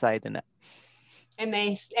assessor's website in it. And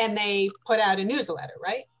they put out a newsletter,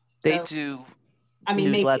 right? They So, do. I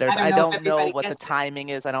mean, newsletters. maybe, I don't know everybody what the gets it. timing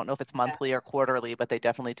is. I don't know if it's monthly or quarterly, but they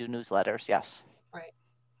definitely do newsletters. Yes. Right.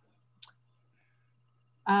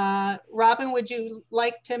 Robin, would you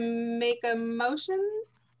like to make a motion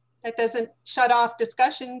that doesn't shut off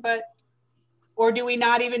discussion, but, or do we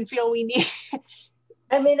not even feel we need?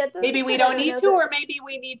 I mean, maybe we don't need to, or maybe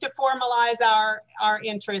we need to formalize our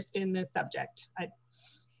interest in this subject.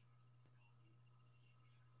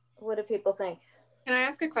 What do people think? Can I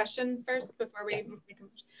ask a question first before we?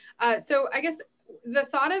 Yes. So I guess the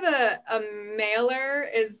thought of a mailer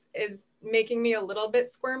is making me a little bit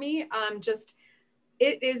squirmy. Just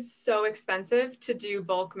it is so expensive to do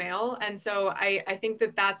bulk mail, and so I think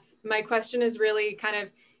that's my question is really kind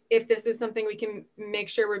of if this is something we can make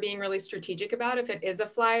sure we're being really strategic about. If it is a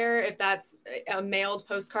flyer, if that's a mailed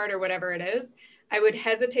postcard or whatever it is, I would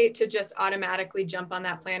hesitate to just automatically jump on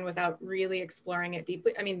that plan without really exploring it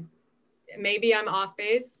deeply. I mean, maybe I'm off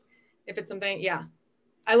base. If it's something, yeah.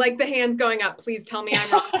 I like the hands going up. Please tell me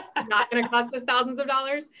I'm wrong. It's not going to cost us thousands of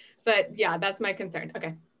dollars, but yeah, that's my concern.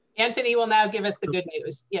 Okay. Anthony will now give us the good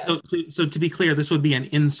news. Yes. So to be clear, this would be an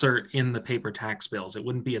insert in the paper tax bills. It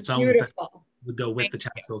wouldn't be its own thing. It would go with the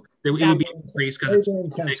tax bill. It would be an increase because it's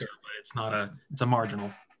bigger, but it's not it's a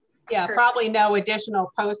marginal. Yeah, probably no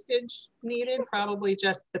additional postage needed, probably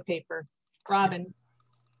just the paper. Robin.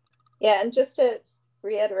 Yeah, and just to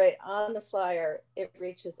reiterate, on the flyer, it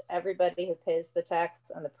reaches everybody who pays the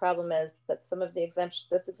tax. And the problem is that some of the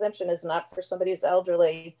this exemption is not for somebody who's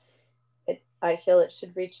elderly. I feel it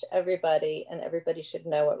should reach everybody, and everybody should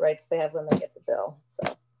know what rights they have when they get the bill. So,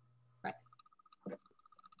 right.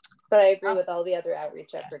 But I agree with all the other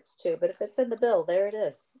outreach efforts too. But if it's in the bill, there it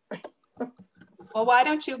is. Well, why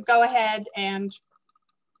don't you go ahead and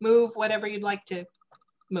move whatever you'd like to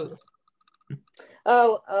move?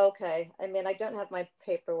 Oh, okay. I mean, I don't have my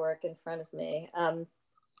paperwork in front of me.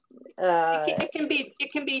 It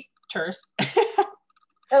can be terse.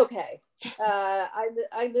 Okay.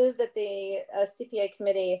 I move that the CPA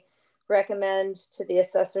committee recommend to the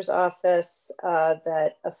assessor's office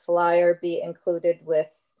that a flyer be included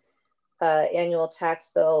with annual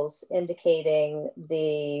tax bills indicating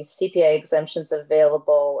the CPA exemptions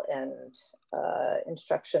available and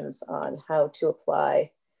instructions on how to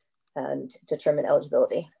apply and determine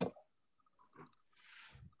eligibility.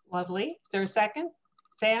 Lovely. Is there a second?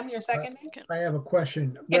 Sam, you're seconding? I have a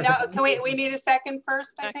question. Can we need a second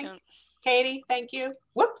first, I think? Katie, thank you.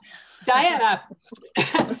 Whoops. Diana.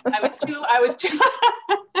 I was too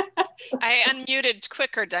I unmuted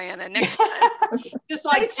quicker, Diana, next time. Just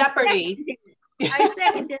like Jeopardy. I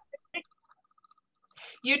seconded it.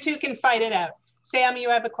 You two can fight it out. Sam, you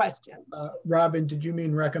have a question. Robin, did you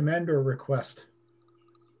mean recommend or request?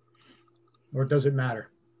 Or does it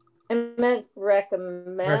matter? I meant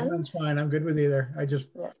recommend. Recommend's fine. I'm good with either. I just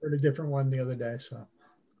heard a different one the other day, so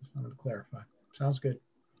just wanted to clarify. Sounds good.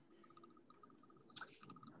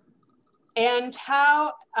 And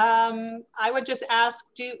how, I would just ask,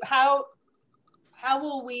 how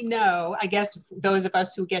will we know? I guess those of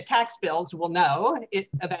us who get tax bills will know it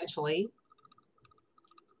eventually.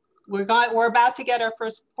 We're about to get our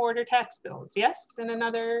first quarter tax bills. Yes, in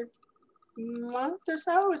another month or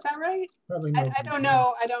so. Is that right? Probably. I don't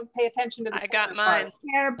know. I don't pay attention to the. I got mine.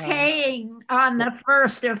 They're paying on the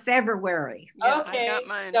 1st of February. Yeah, okay. I got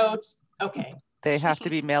mine. So it's okay. They have to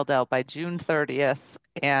be mailed out by June 30th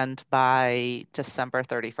and by December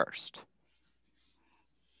 31st.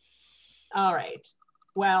 All right.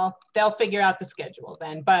 Well, they'll figure out the schedule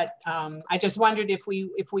then. But I just wondered if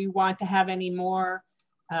we want to have any more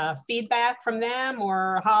feedback from them,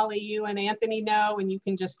 or Holly, you and Anthony know, and you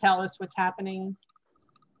can just tell us what's happening.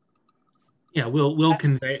 Yeah, we'll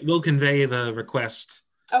convey the request.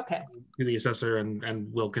 Okay. To the assessor,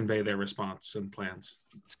 and we'll convey their response and plans.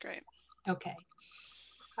 That's great. Okay.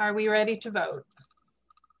 Are we ready to vote?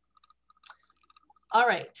 All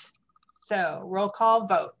right. So roll call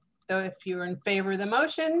vote. So if you're in favor of the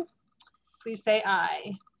motion, please say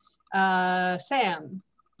aye. Sam.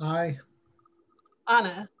 Aye.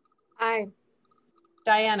 Anna. Aye.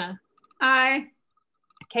 Diana. Aye.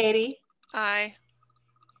 Katie. Aye.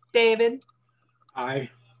 David. Aye.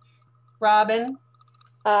 Robin.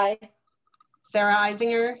 Aye. Sarah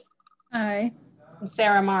Eisinger. Aye. And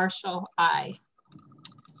Sarah Marshall. Aye.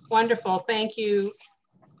 Wonderful. Thank you,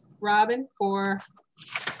 Robin, for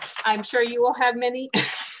I'm sure you will have many,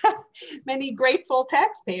 many grateful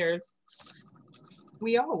taxpayers.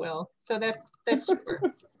 We all will. So that's super.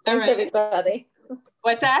 Thanks, everybody.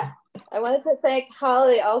 What's that? I wanted to thank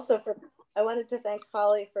Holly also for,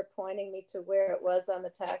 for pointing me to where it was on the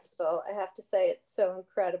tax bill. I have to say it's so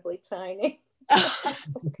incredibly tiny.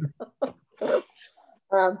 But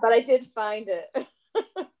I did find it.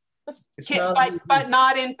 But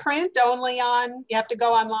not in print, only on, you have to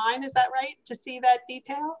go online, is that right, to see that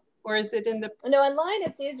detail? Or is it in the? No, online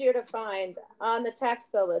it's easier to find. On the tax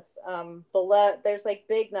bill, it's below, there's like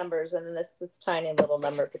big numbers and then this tiny little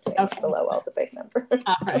number between below all the big numbers.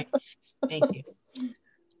 All right, thank you.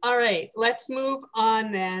 All right, let's move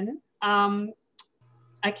on then.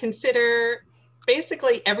 I consider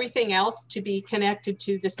basically everything else to be connected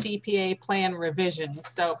to the CPA plan revisions.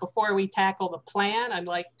 So before we tackle the plan, I'd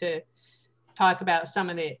like to talk about some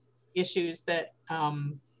of the issues that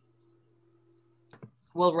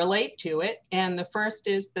will relate to it. And the first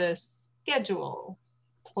is the schedule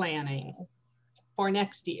planning for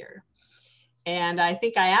next year. And I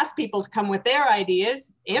think I asked people to come with their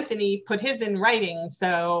ideas. Anthony put his in writing,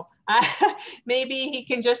 so maybe he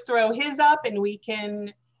can just throw his up and we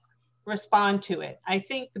can respond to it. I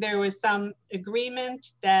think there was some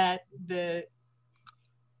agreement that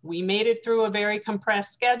we made it through a very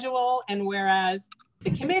compressed schedule, and whereas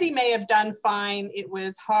the committee may have done fine, it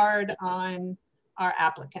was hard on our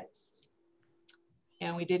applicants.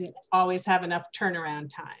 And we didn't always have enough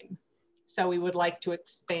turnaround time. So we would like to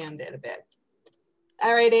expand it a bit.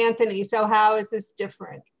 All right, Anthony, so how is this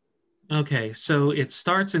different? Okay, so it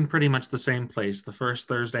starts in pretty much the same place, the first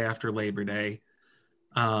Thursday after Labor Day.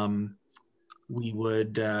 We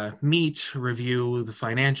would meet, review the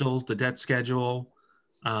financials, the debt schedule,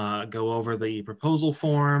 go over the proposal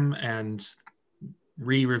form, and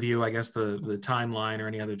re-review, I guess, the timeline or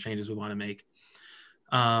any other changes we want to make.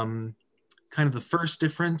 Kind of the first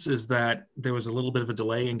difference is that there was a little bit of a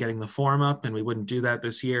delay in getting the form up, and we wouldn't do that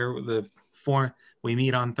this year. The form, we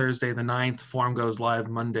meet on Thursday the 9th, form goes live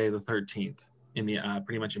Monday the 13th,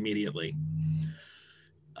 pretty much immediately.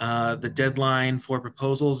 The deadline for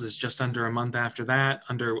proposals is just under a month after that,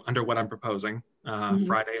 under what I'm proposing,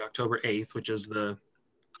 Friday, October 8th, which is the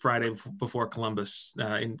Friday before Columbus,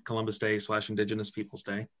 in Columbus Day / Indigenous Peoples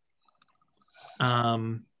Day.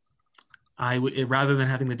 Rather than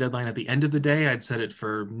having the deadline at the end of the day, I'd set it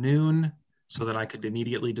for noon so that I could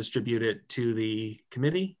immediately distribute it to the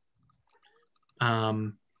committee.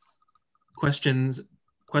 Questions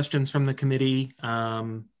from the committee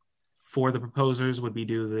for the proposers would be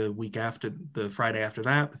due the week after, the Friday after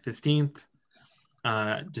that, the 15th.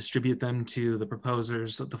 Distribute them to the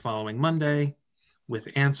proposers the following Monday, with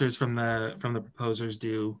answers from the proposers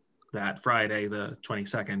due that Friday, the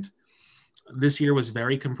 22nd. This year was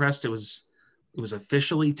very compressed. It was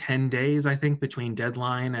officially 10 days, I think, between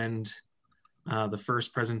deadline and the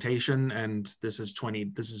first presentation, and this is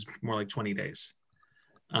more like 20 days.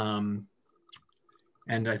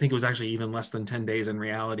 And I think it was actually even less than 10 days in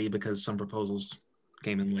reality because some proposals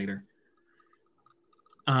came in later.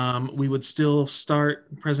 We would still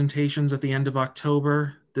start presentations at the end of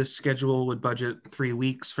October. This schedule would budget 3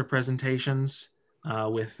 weeks for presentations,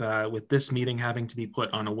 with this meeting having to be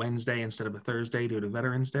put on a Wednesday instead of a Thursday due to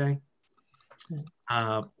Veterans Day.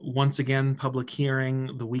 Once again, public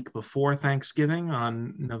hearing the week before Thanksgiving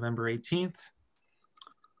on November 18th.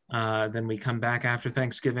 Then we come back after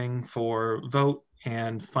Thanksgiving for vote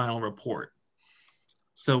and final report.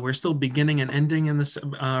 So we're still beginning and ending in this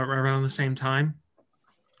around the same time,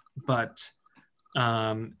 but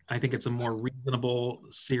I think it's a more reasonable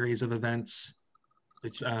series of events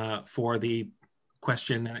which, for the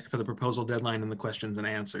proposal deadline and the questions and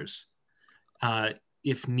answers.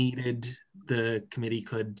 If needed, the committee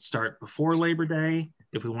could start before Labor Day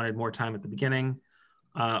if we wanted more time at the beginning,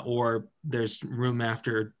 or there's room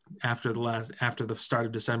after the start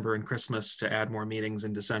of December and Christmas to add more meetings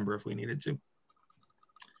in December if we needed to.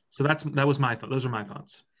 So those are my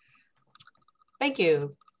thoughts. Thank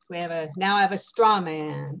you. Now I have a straw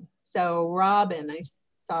man. So Robin, I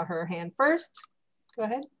saw her hand first. Go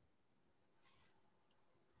ahead.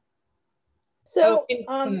 So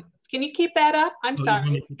can you keep that up? I'm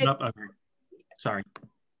sorry. Keep it up? Okay. Sorry.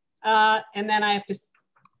 And then I have to,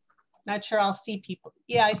 not sure I'll see people.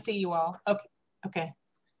 Yeah, I see you all. Okay. Okay.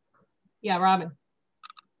 Yeah, Robin.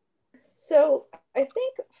 So I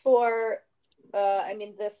think for,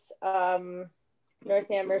 this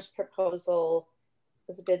North Amherst proposal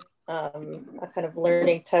was a bit a kind of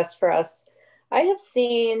learning test for us. I have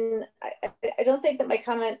seen, I don't think that my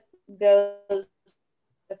comment goes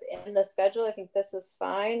within the schedule. I think this is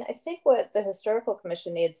fine. I think what the Historical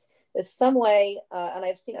Commission needs is some way, and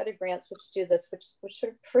I've seen other grants which do this, which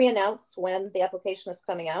sort of pre-announce when the application is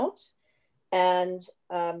coming out and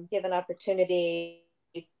give an opportunity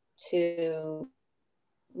to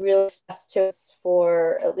really test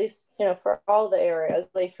for at least, you know, for all the areas,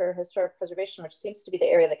 like for historic preservation, which seems to be the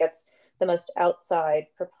area that gets the most outside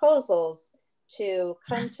proposals, to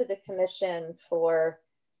come to the commission for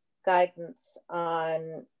guidance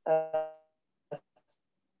on a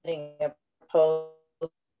proposal.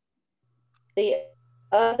 The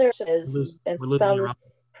other is in some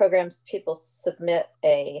programs, people submit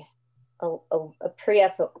a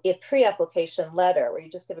pre-application letter where you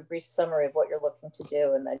just give a brief summary of what you're looking to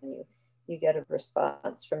do, and then you get a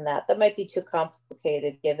response from that. That might be too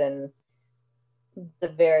complicated given the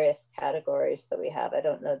various categories that we have. I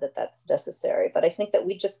don't know that that's necessary, but I think that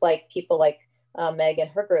we just like people like Meg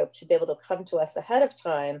and her group to be able to come to us ahead of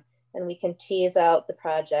time, and we can tease out the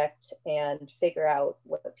project and figure out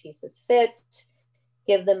what the pieces fit,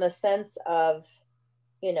 give them a sense of,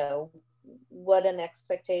 you know, what an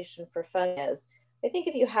expectation for funding is. I think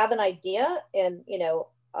if you have an idea in, you know,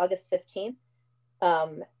 August 15th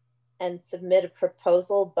and submit a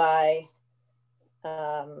proposal by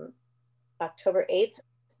October 8th,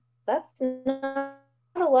 that's not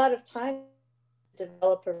a lot of time to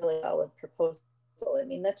develop a really solid proposal. I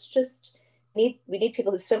mean, that's just, we need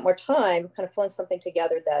people who spent more time kind of pulling something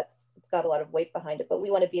together it's got a lot of weight behind it, but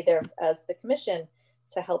we want to be there as the commission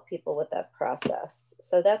to help people with that process.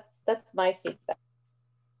 So that's my feedback.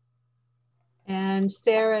 And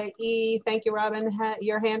Sarah E., thank you, Robin.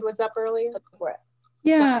 Your hand was up earlier.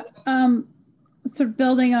 Yeah, sort of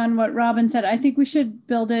building on what Robin said, I think we should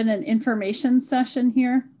build in an information session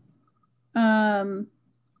here.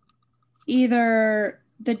 Either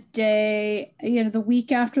the day, you know, the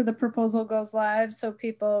week after the proposal goes live, so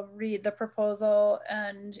people read the proposal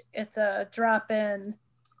and it's a drop-in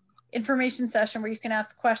information session where you can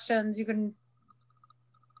ask questions, you can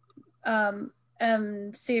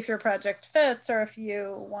and see if your project fits or if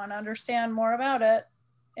you want to understand more about it.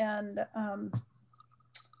 And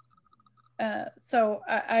so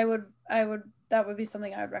I would that would be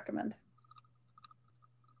something I would recommend.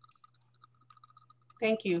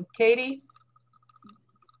 Thank you. Katie?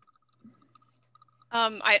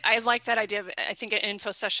 I like that idea. I think an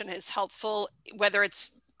info session is helpful, whether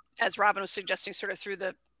it's, as Robin was suggesting, sort of through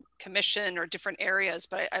the commission or different areas,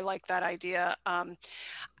 but I like that idea. And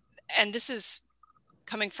this is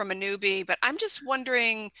coming from a newbie, but I'm just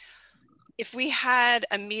wondering if we had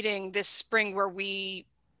a meeting this spring where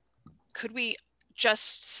could we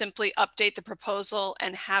just simply update the proposal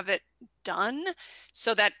and have it done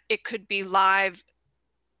so that it could be live,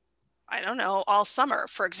 I don't know, all summer,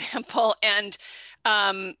 for example, and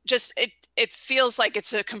just it feels like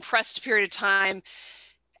it's a compressed period of time,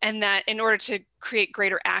 and that in order to create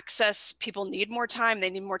greater access, people need more time. They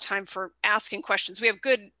need more time for asking questions. We have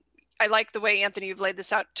I like the way, Anthony, you've laid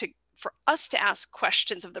this out for us to ask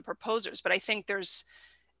questions of the proposers, but I think there's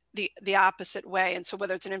the opposite way. And so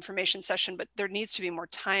whether it's an information session, but there needs to be more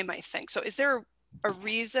time, I think. So is there a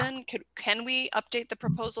reason? Can we update the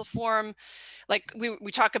proposal form? Like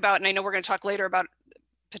we talk about, and I know we're going to talk later about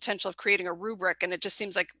potential of creating a rubric, and it just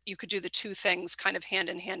seems like you could do the two things kind of hand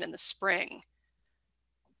in hand in the spring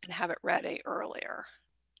and have it ready earlier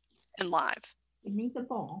and live. You need the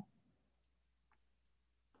ball.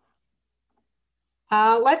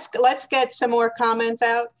 Let's get some more comments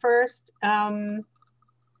out first. Anna,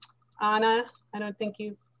 I don't think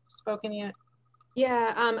you've spoken yet.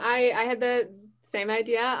 Yeah, I had the same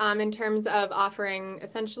idea in terms of offering,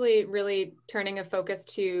 essentially really turning a focus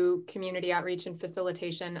to community outreach and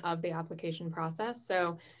facilitation of the application process.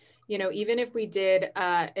 So, you know, even if we did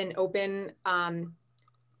an open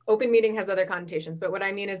meeting has other connotations, but what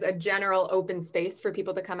I mean is a general open space for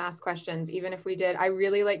people to come ask questions. Even if we did, I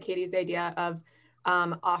really like Katie's idea of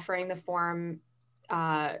offering the form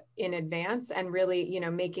in advance and really, you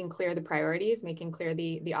know, making clear the priorities, making clear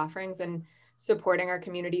the offerings, and supporting our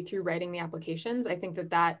community through writing the applications. I think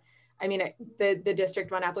I mean, the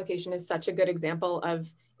District 1 application is such a good example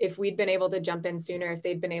of, if we'd been able to jump in sooner, if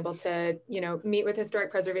they'd been able to, you know, meet with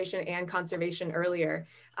historic preservation and conservation earlier,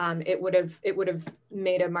 it would have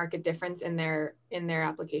made a marked difference in their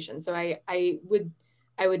application. So I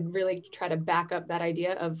would really try to back up that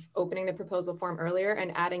idea of opening the proposal form earlier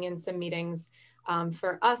and adding in some meetings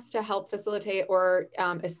for us to help facilitate, or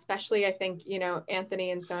especially, I think, you know, Anthony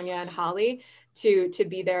and Sonia and Holly to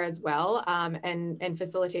be there as well, and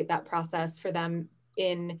facilitate that process for them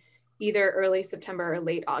in either early September or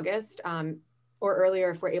late August, or earlier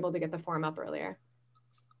if we're able to get the form up earlier.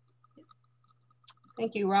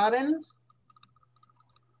 Thank you, Robin.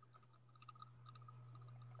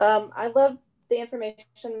 I love the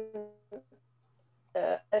information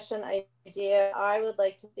session idea. I would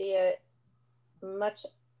like to see it much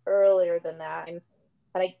earlier than that. And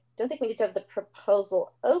I don't think we need to have the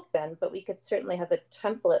proposal open, but we could certainly have a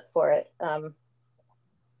template for it,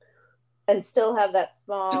 and still have that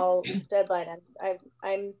small deadline. And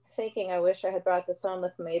I'm thinking, I wish I had brought this home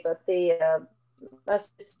with me, but the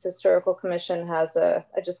Massachusetts Historical Commission has I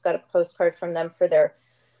just got a postcard from them for their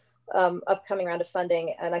upcoming round of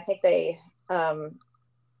funding. And I think they,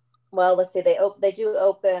 well, let's see, they do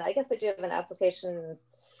open, I guess they do have an application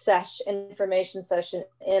information session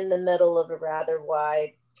in the middle of a rather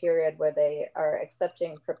wide period where they are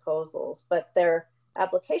accepting proposals, but their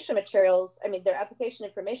application materials, I mean, their application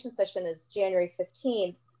information session is January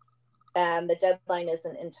 15th, and the deadline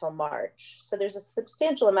isn't until March. So there's a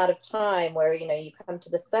substantial amount of time where, you know, you come to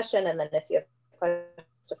the session, and then if you have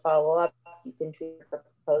questions to follow up, you can tweet your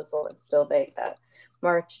proposal and still make that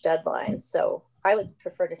March deadline. So I would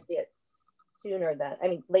prefer to see it sooner than, I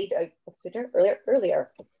mean, later, sooner,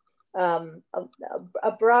 earlier.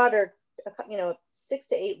 A broader, you know, 6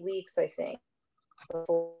 to 8 weeks, I think,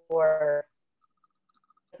 before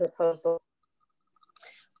the proposal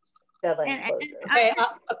deadline closes. Okay,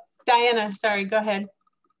 Diana, sorry, go ahead.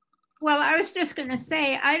 Well, I was just going to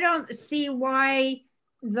say, I don't see why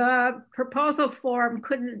the proposal form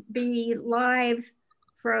couldn't be live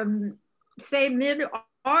from, say,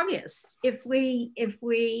 mid-August. If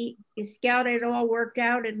we scouted it all worked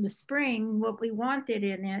out in the spring, what we wanted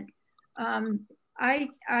in it.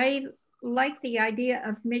 I like the idea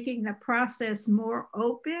of making the process more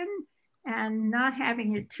open and not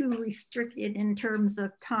having it too restricted in terms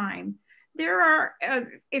of time. There are,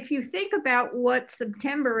 if you think about what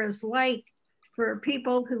September is like for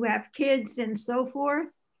people who have kids and so forth,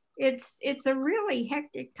 it's a really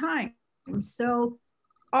hectic time. So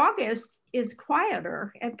August is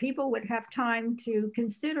quieter and people would have time to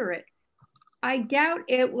consider it. I doubt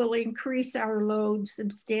it will increase our load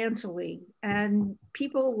substantially, and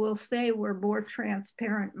people will say we're more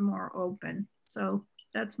transparent and more open. So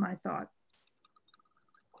that's my thought.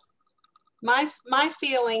 My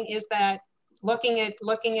feeling is that looking at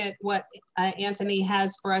what Anthony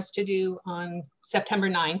has for us to do on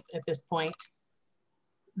September 9th at this point,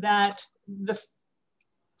 that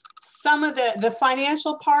some of the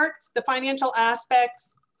financial parts, the financial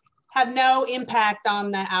aspects have no impact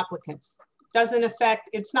on the applicants. Doesn't affect,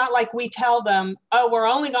 it's not like we tell them, oh, we're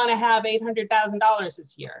only gonna have $800,000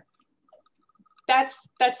 this year. That's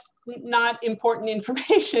not important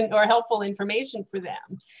information or helpful information for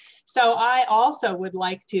them. So I also would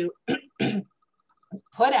like to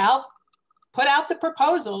put out the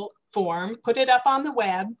proposal form, put it up on the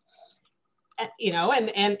web, you know,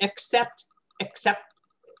 and accept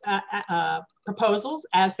proposals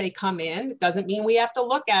as they come in. It doesn't mean we have to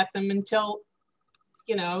look at them until,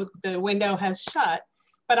 you know, the window has shut,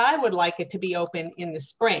 but I would like it to be open in the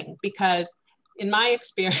spring, because in my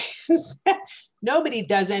experience, nobody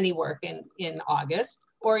does any work in August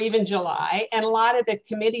or even July. And a lot of the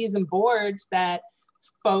committees and boards that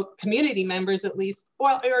community members at least,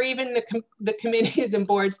 or even the committees and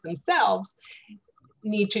boards themselves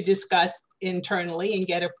need to discuss internally and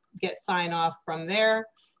get sign off from their,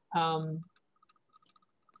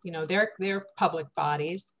 you know, their public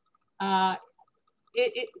bodies.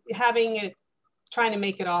 Trying to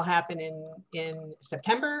make it all happen in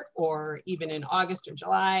September or even in August or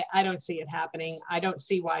July, I don't see it happening. I don't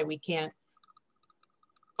see why we can't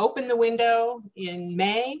open the window in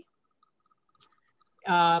May,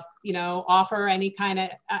 you know, offer any kind of,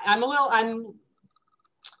 I'm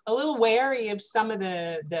a little wary of some of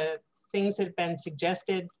the things that have been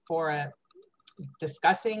suggested for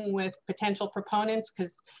discussing with potential proponents,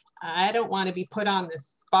 because I don't want to be put on the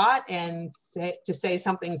spot and say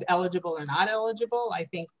something's eligible or not eligible. I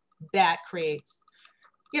think that creates,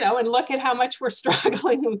 you know, and look at how much we're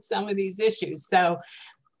struggling with some of these issues. So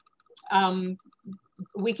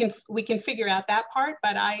we can figure out that part,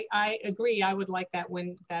 but I agree. I would like that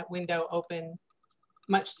window open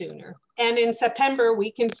much sooner. And in September,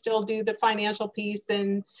 we can still do the financial piece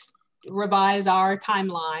and revise our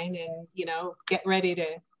timeline and, you know, get ready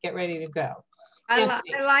to go. I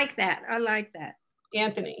like that. I like that.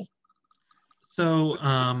 Anthony. So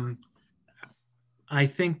I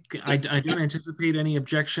think I don't anticipate any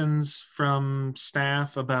objections from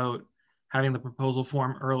staff about having the proposal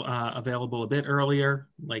form available a bit earlier,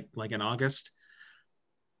 like in August.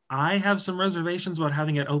 I have some reservations about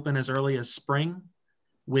having it open as early as spring,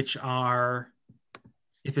 which are,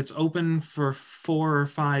 if it's open for 4 or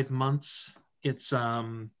 5 months, it's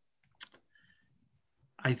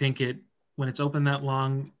I think when it's open that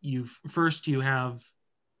long, you have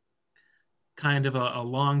kind of a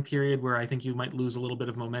long period where I think you might lose a little bit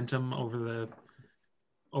of momentum over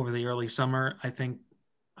the early summer. I think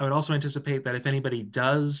I would also anticipate that if anybody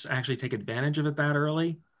does actually take advantage of it that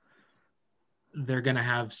early, they're going to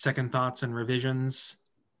have second thoughts and revisions,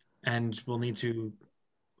 and will need to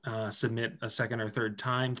submit a second or third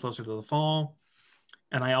time closer to the fall.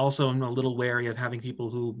 And I also am a little wary of having people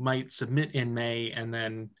who might submit in May and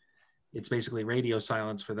then it's basically radio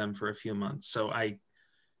silence for them for a few months. So I'm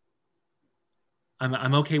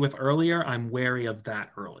okay with earlier. I'm wary of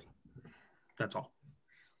that early. That's all.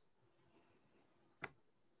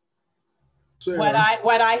 What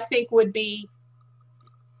I think would be,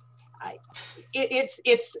 I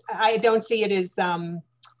don't see it as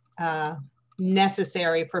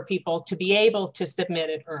necessary for people to be able to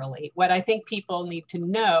submit it early. What I think people need to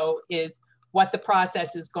know is what the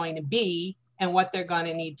process is going to be and what they're going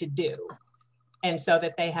to need to do. And so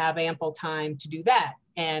that they have ample time to do that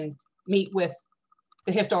and meet with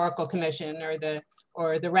the historical commission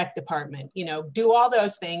or the rec department, you know, do all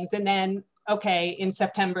those things. And then, okay, in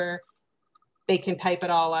September, they can type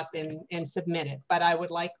it all up and submit it. But I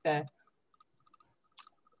would like the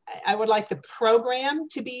program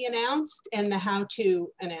to be announced and the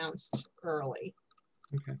how-to announced early.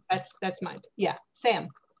 Okay. That's my, yeah, Sam.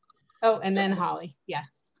 Oh, and then Holly, yeah.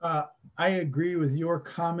 I agree with your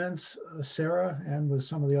comments, Sarah, and with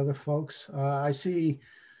some of the other folks. I see,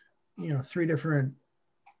 you know, 3 different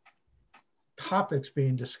topics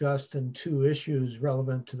being discussed and 2 issues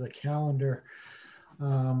relevant to the calendar.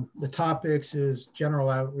 The topics is general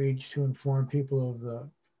outreach to inform people of the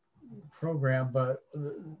program, but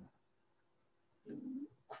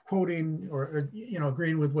quoting or you know,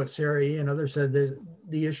 agreeing with what Sarah E. and others said,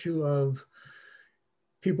 the issue of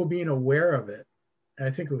people being aware of it. I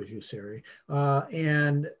think it was you, Sarah.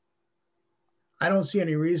 And I don't see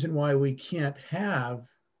any reason why we can't have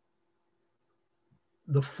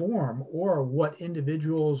the form or what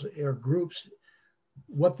individuals or groups,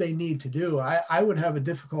 what they need to do. I would have a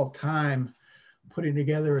difficult time putting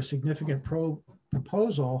together a significant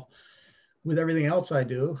proposal with everything else I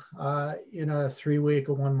do in a 3-week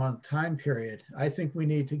or 1-month time period. I think we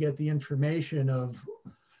need to get the information of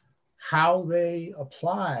how they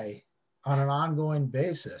apply on an ongoing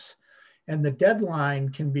basis. And the deadline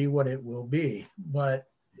can be what it will be, but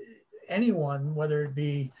anyone, whether it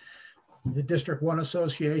be the District 1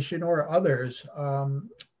 Association or others,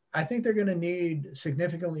 I think they're going to need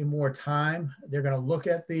significantly more time. They're going to look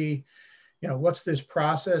at the, you know, what's this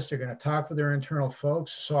process? They're going to talk with their internal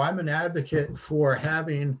folks. So I'm an advocate for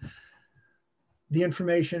having the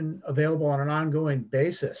information available on an ongoing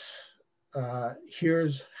basis.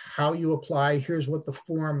 Here's how you apply. Here's what the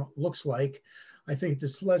form looks like. I think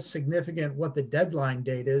it's less significant what the deadline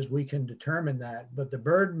date is. We can determine that. But the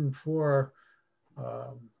burden for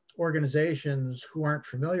organizations who aren't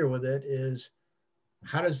familiar with it is,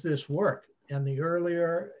 how does this work? And the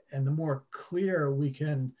earlier and the more clear we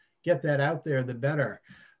can get that out there, the better.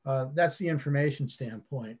 That's the information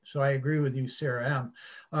standpoint. So I agree with you, Sarah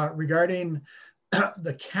M. Regarding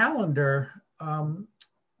the calendar,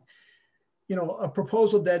 you know, a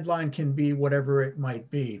proposal deadline can be whatever it might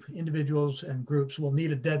be. Individuals and groups will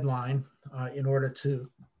need a deadline in order to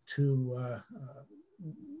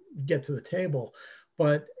get to the table.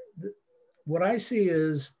 But what I see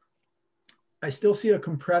is, I still see a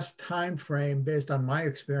compressed time frame based on my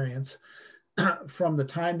experience from the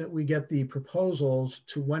time that we get the proposals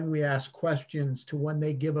to when we ask questions to when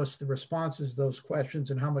they give us the responses to those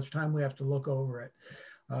questions and how much time we have to look over it.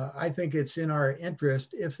 I think it's in our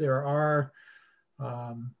interest, if there are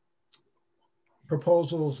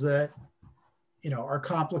proposals that, you know, are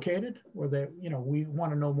complicated or that, you know, we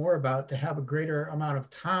want to know more about, to have a greater amount of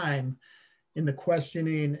time in the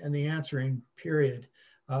questioning and the answering period.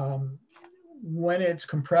 When it's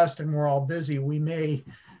compressed and we're all busy, we may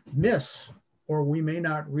miss or we may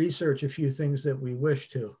not research a few things that we wish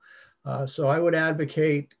to. So I would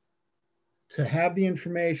advocate to have the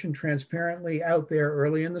information transparently out there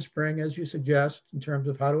early in the spring, as you suggest, in terms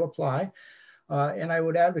of how to apply. And I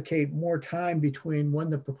would advocate more time between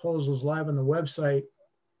when the proposal is live on the website.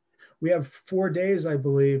 We have 4 days, I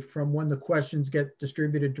believe, from when the questions get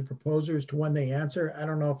distributed to proposers to when they answer. I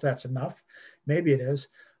don't know if that's enough. Maybe it is.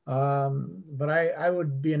 But I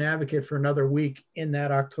would be an advocate for another week in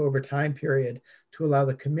that October time period to allow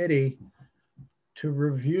the committee to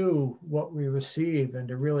review what we receive and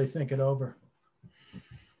to really think it over.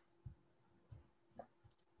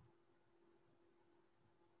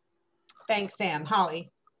 Thanks, Sam.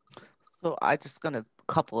 Holly. So I just going to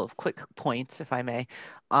couple of quick points, if I may.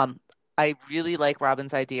 I really like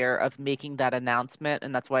Robin's idea of making that announcement.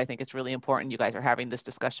 And that's why I think it's really important you guys are having this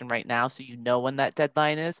discussion right now, so you know when that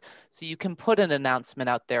deadline is. So you can put an announcement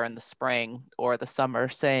out there in the spring or the summer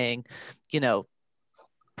saying, you know,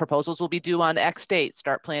 proposals will be due on X date,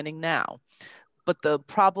 start planning now. But the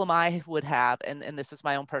problem I would have, and this is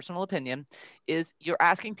my own personal opinion, is you're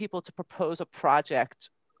asking people to propose a project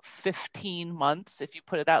 15 months if you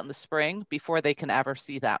put it out in the spring before they can ever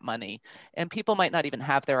see that money. And people might not even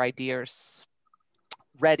have their ideas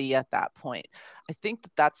ready at that point. I think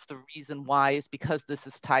that that's the reason why, is because this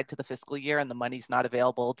is tied to the fiscal year and the money's not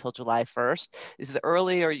available until July 1st, is the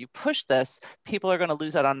earlier you push this, people are going to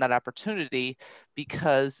lose out on that opportunity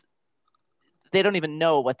because they don't even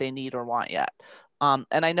know what they need or want yet.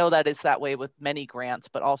 And I know that is that way with many grants,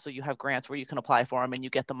 but also you have grants where you can apply for them and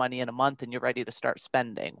you get the money in a month and you're ready to start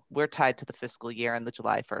spending. We're tied to the fiscal year and the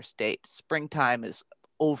July 1st date. Springtime is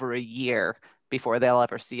over a year before they'll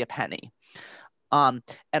ever see a penny. And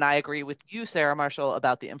I agree with you, Sarah Marshall,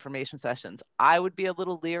 about the information sessions. I would be a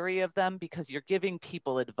little leery of them because you're giving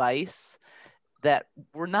people advice that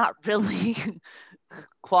we're not really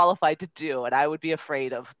qualified to do. And I would be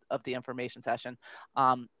afraid of the information session.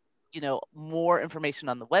 You know, more information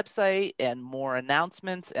on the website and more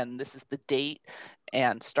announcements, and this is the date,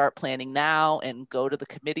 and start planning now, and go to the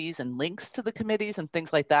committees and links to the committees and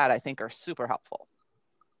things like that, I think are super helpful.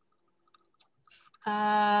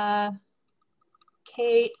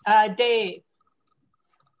 Kate, Dave.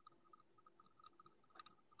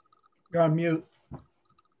 You're on mute.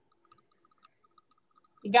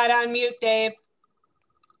 You got to unmute, Dave.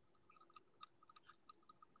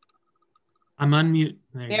 I'm unmute.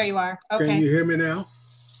 There you are. Okay. Can you hear me now?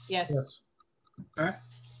 Yes. Yes. All right.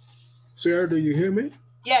 Sarah, do you hear me?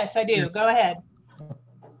 Yes, I do. Yes. Go ahead.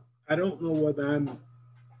 I don't know whether I'm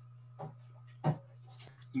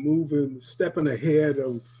stepping ahead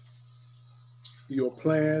of your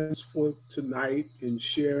plans for tonight in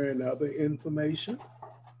sharing other information,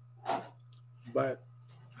 but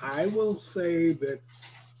I will say that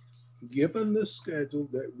given the schedule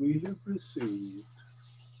that we have received,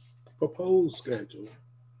 proposed schedule,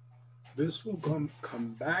 this will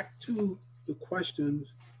come back to the questions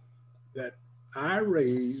that I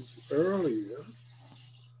raised earlier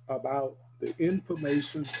about the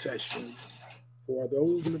information session for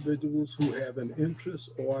those individuals who have an interest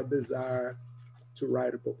or desire to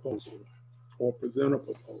write a proposal or present a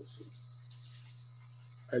proposal.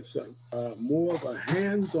 It's more of a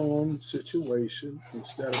hands-on situation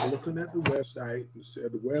instead of looking at the website and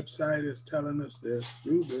said the website is telling us this,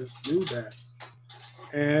 do that.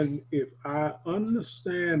 And if I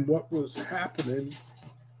understand what was happening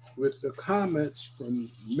with the comments from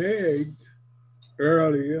Meg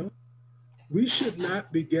earlier, we should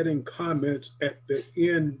not be getting comments at the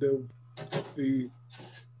end of the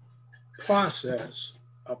process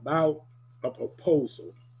about a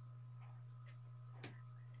proposal.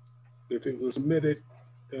 If it was submitted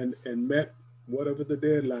and met whatever the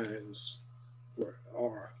deadlines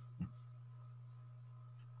are.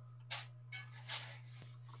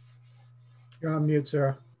 You're on mute,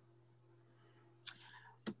 Sarah.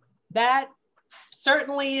 That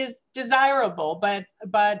certainly is desirable, but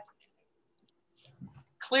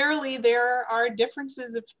clearly there are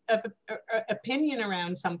differences of opinion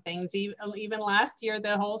around some things. Even last year,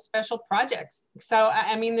 the whole special projects. So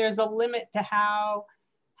I mean, there's a limit to how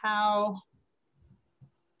I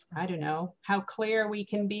don't know, how clear we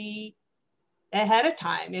can be ahead of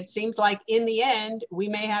time. It seems like in the end, we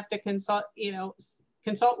may have to consult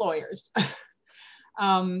lawyers.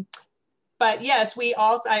 But yes,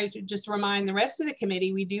 I just remind the rest of the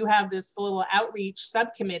committee, we do have this little outreach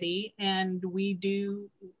subcommittee, and we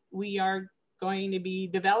are going to be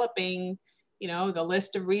developing, the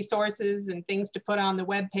list of resources and things to put on the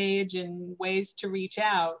webpage and ways to reach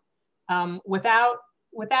out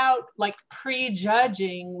without like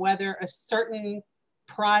prejudging whether a certain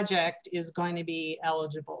project is going to be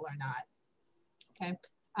eligible or not. Okay,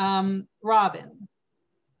 Robin.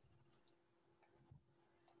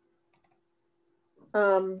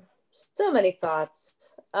 So many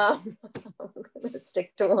thoughts. I'm gonna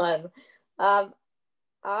stick to one.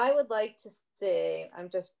 I would like to see, I'm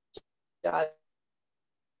just jotting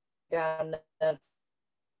down notes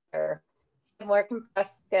here. More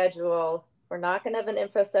compressed schedule. We're not going to have an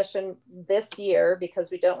info session this year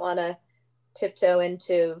because we don't want to tiptoe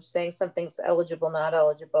into saying something's eligible, not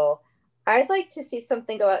eligible. I'd like to see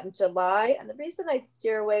something go out in July. And the reason I'd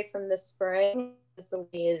steer away from the spring is the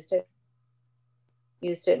way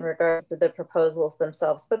used it in regard to the proposals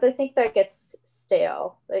themselves. But I think that gets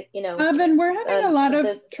stale. Robin, we're having a lot of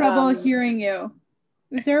trouble hearing you.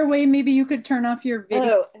 Is there a way maybe you could turn off your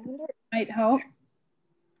video? Oh, might help.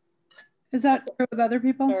 Is that true with other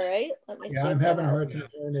people? All right, let me see. Yeah, I'm if having that a hard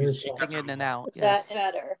helps. time hearing it as well. Speaking in and out. Is Yes. that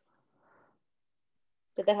better?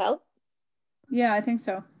 Did that help? Yeah, I think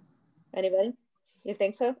so. Anybody? You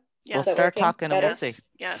think so? Yes. We'll Is that start working talking and we'll better? see.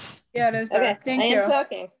 Yes. Yeah, it is better. Okay, Thank I you. am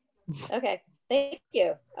talking. Okay, thank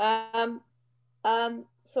you.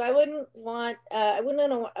 So I wouldn't want an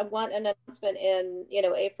announcement in, you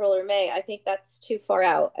know, April or May. I think that's too far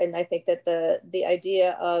out, and I think that the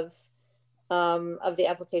idea of the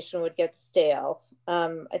application would get stale.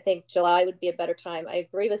 I think July would be a better time. I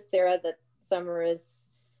agree with Sarah that summer is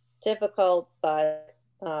difficult, but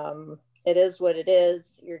it is what it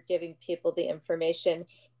is. You're giving people the information.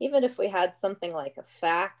 Even if we had something like a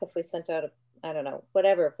FAQ, if we sent out I don't know,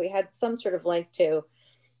 whatever, if we had some sort of link to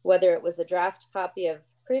whether it was a draft copy of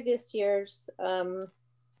previous year's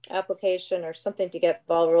application or something to get the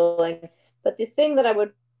ball rolling. But the thing that I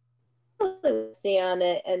would see on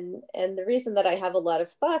it, and the reason that I have a lot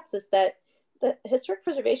of thoughts, is that the historic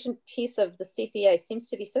preservation piece of the CPA seems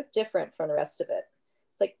to be so different from the rest of it.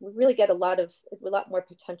 It's like we really get a lot more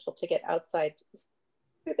potential to get outside. Is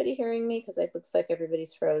everybody hearing me? Because it looks like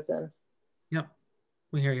everybody's frozen. Yep,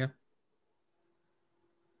 we hear you.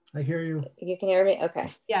 I hear you. You can hear me?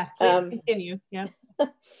 Okay. Yeah, please continue. Yeah.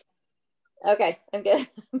 Okay, I'm good.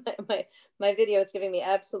 my video is giving me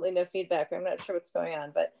absolutely no feedback. I'm not sure what's going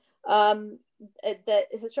on, but the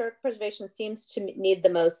historic preservation seems to need the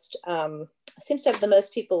most, seems to have the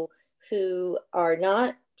most people who are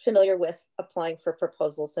not familiar with applying for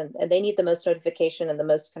proposals, and they need the most notification and the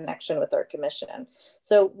most connection with our commission.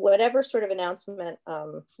 So whatever sort of announcement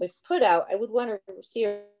we've put out, I would want to see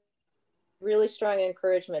a really strong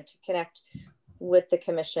encouragement to connect with the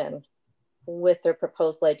commission with their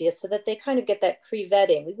proposal ideas, so that they kind of get that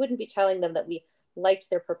pre-vetting. We wouldn't be telling them that we liked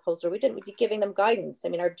their proposal. We'd be giving them guidance. I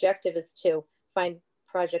mean, our objective is to find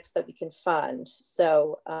projects that we can fund.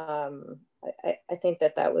 So I think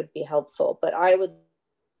that would be helpful, but I would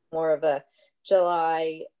more of a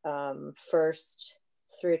July 1st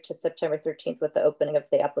through to September 13th with the opening of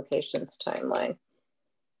the applications timeline.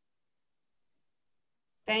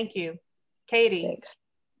 Thank you. Katie. Thanks.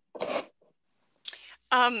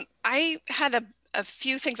 I had a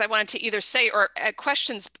few things I wanted to either say or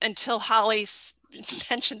questions until Holly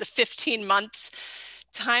mentioned the 15 months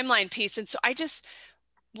timeline piece. And so I just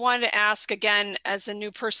wanted to ask again, as a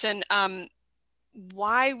new person,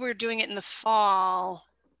 why we're doing it in the fall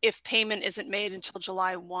if payment isn't made until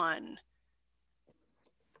July 1.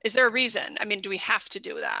 Is there a reason? I mean, do we have to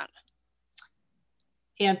do that?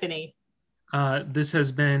 Anthony. This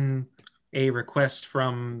has been a request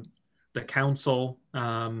from the council,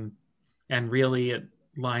 and really it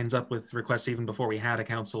lines up with requests even before we had a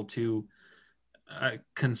council to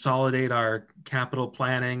consolidate our capital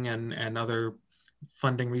planning and other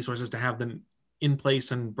funding resources, to have them in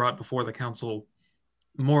place and brought before the council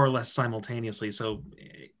more or less simultaneously. So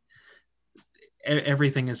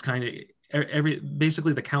everything is kind of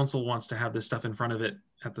basically the council wants to have this stuff in front of it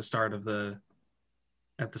at the start of the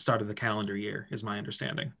calendar year, is my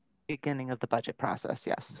understanding. Beginning of the budget process,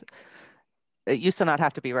 yes. It used to not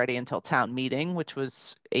have to be ready until town meeting, which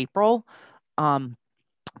was April,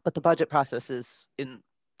 but the budget process is in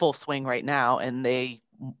full swing right now, and they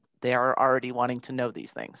are already wanting to know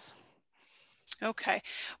these things. Okay,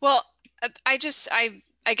 well, I guess I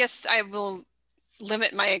will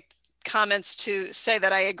limit my comments to say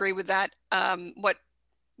that I agree with that.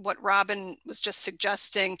 What Robin was just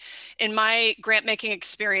suggesting. In my grant making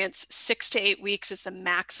experience, 6 to 8 weeks is the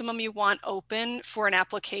maximum you want open for an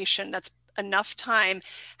application. That's enough time.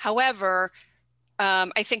 However,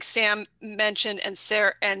 I think Sam mentioned and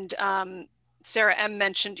Sarah M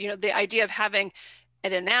mentioned, you know, the idea of having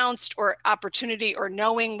it announced or opportunity or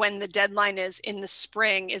knowing when the deadline is in the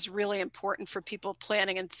spring is really important for people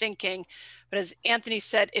planning and thinking. But as Anthony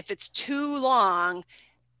said, if it's too long,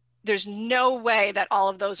 there's no way that all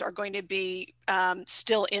of those are going to be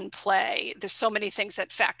still in play. There's so many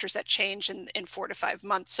factors that change in 4 to 5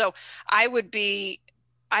 months. So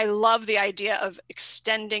I love the idea of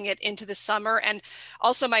extending it into the summer. And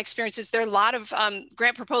also my experience is there are a lot of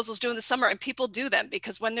grant proposals due in the summer, and people do them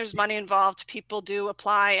because when there's money involved, people do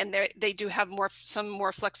apply, and they do have some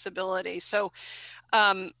more flexibility. So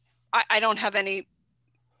I don't have any,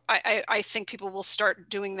 I think people will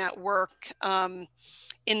start doing that work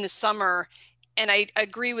in the summer. And I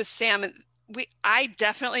agree with Sam. I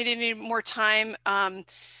definitely need more time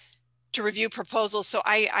to review proposals. So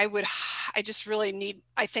I just really need,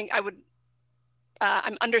 I think I would,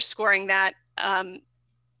 I'm underscoring that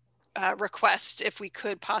request if we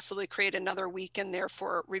could possibly create another week in there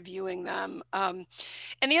for reviewing them. And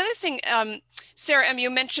the other thing, Sarah, you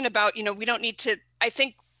mentioned about, we don't need to, I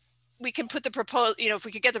think we can put the proposal, if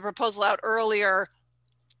we could get the proposal out earlier,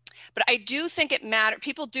 but I do think it matters.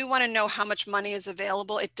 People do want to know how much money is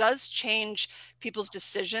available. It does change people's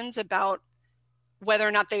decisions about whether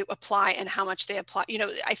or not they apply and how much they apply.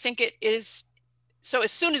 I think it is, so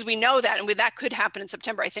as soon as we know that, and that could happen in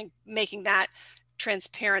September, I think making that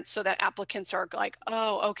transparent so that applicants are like,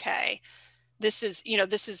 oh, okay, this is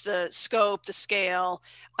the scope, the scale.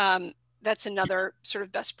 That's another sort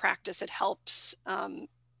of best practice. It helps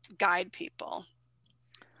guide people.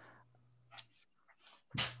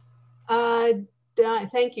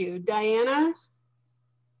 Thank you. Diana?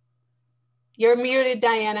 You're muted,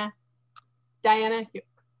 Diana. Diana?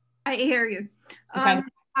 I hear you. Okay.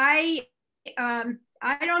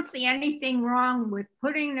 I don't see anything wrong with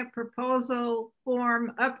putting the proposal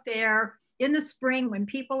form up there in the spring when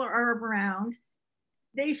people are around.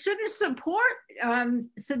 They shouldn't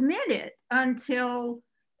submit it until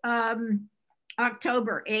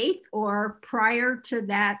October 8th or prior to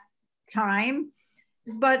that time.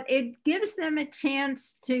 But it gives them a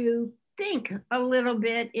chance to think a little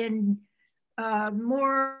bit in a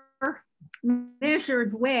more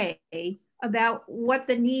measured way about what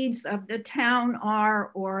the needs of the town are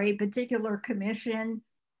or a particular commission.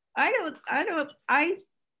 I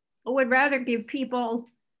would rather give people,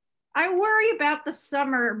 I worry about the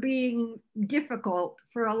summer being difficult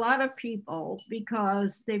for a lot of people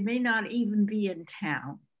because they may not even be in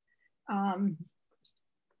town.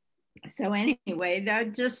 So anyway,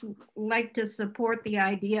 I'd just like to support the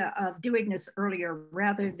idea of doing this earlier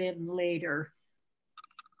rather than later.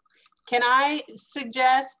 Can I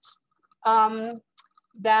suggest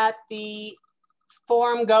that the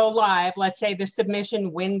form go live, let's say the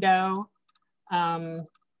submission window, that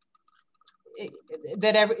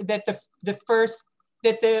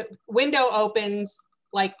the window opens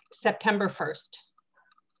like September 1st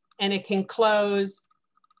and it can close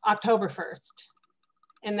October 1st.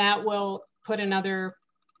 And that will put another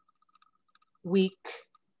week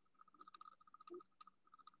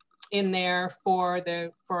in there for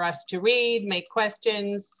us to read, make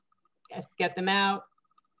questions, get them out.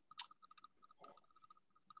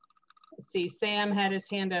 Let's see, Sam had his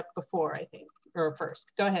hand up before, I think, or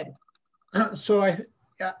first. Go ahead. So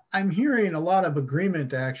I'm hearing a lot of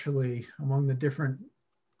agreement actually among the different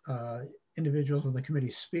individuals on the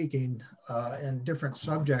committee speaking and different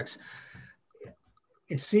subjects.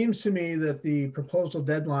 It seems to me that the proposal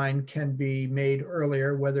deadline can be made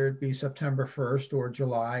earlier, whether it be September 1st or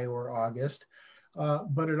July or August.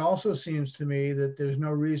 But it also seems to me that there's no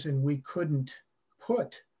reason we couldn't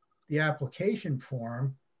put the application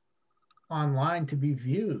form online to be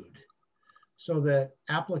viewed so that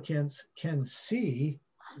applicants can see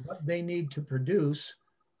what they need to produce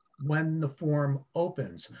when the form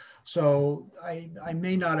opens. So I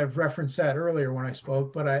may not have referenced that earlier when I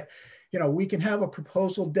spoke, but we can have a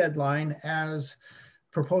proposal deadline as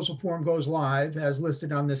proposal form goes live as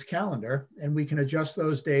listed on this calendar, and we can adjust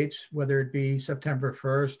those dates, whether it be September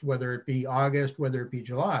 1st, whether it be August, whether it be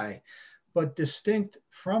July. But distinct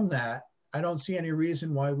from that, I don't see any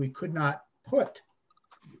reason why we could not put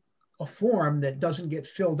a form that doesn't get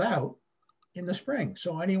filled out in the spring.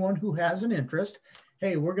 So anyone who has an interest,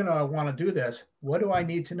 hey, we're gonna wanna do this. What do I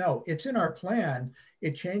need to know? It's in our plan.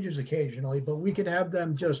 It changes occasionally, but we could have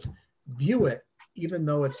them just view it, even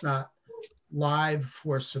though it's not live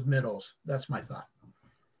for submittals. That's my thought.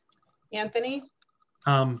 Anthony?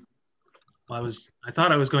 Well, I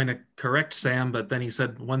thought I was going to correct Sam, but then he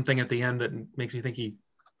said one thing at the end that makes me think he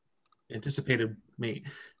anticipated me.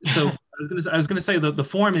 So I was going to say that the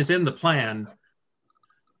form is in the plan,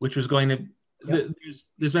 which was going to, yep.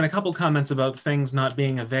 There's been a couple comments about things not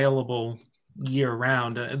being available year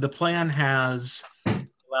round. The plan has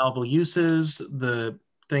allowable uses, the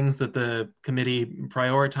things that the committee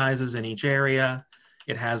prioritizes in each area.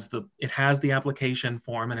 It has the application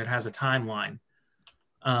form and it has a timeline.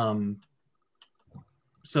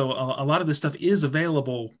 So a lot of this stuff is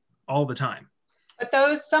available all the time.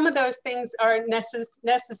 But some of those things are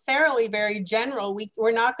necessarily very general.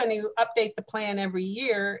 We're not going to update the plan every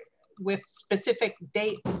year with specific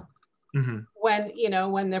dates when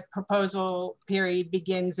the proposal period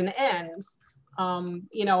begins and ends.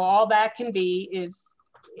 All that can be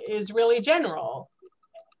is really general.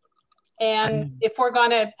 And if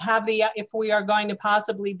we are going to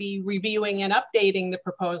possibly be reviewing and updating the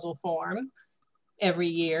proposal form every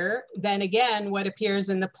year, then again, what appears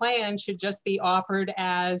in the plan should just be offered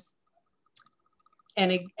as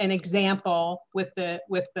an example with the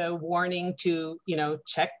warning to,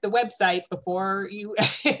 check the website before you,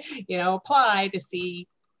 apply to see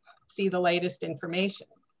the latest information.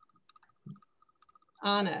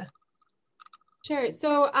 Anna. Sure.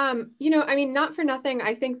 So, you know, I mean, not for nothing.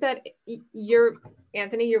 I think that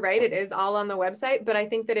Anthony, you're right. It is all on the website, but I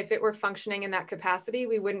think that if it were functioning in that capacity,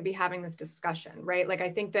 we wouldn't be having this discussion, right? Like, I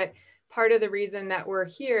think that part of the reason that we're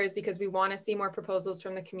here is because we want to see more proposals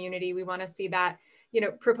from the community. We want to see that, you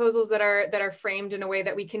know, proposals that are framed in a way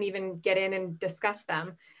that we can even get in and discuss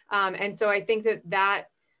them. And so I think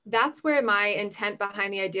that's where my intent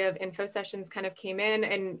behind the idea of info sessions kind of came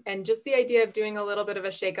in, and just the idea of doing a little bit of a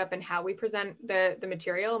shakeup in how we present the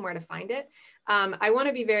material and where to find it. I want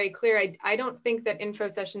to be very clear. I don't think that info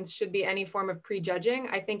sessions should be any form of prejudging.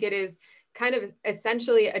 I think it is kind of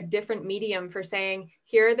essentially a different medium for saying,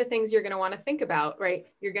 here are the things you're going to want to think about, right?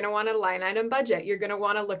 You're going to want a line item budget. You're going to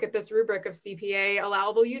want to look at this rubric of CPA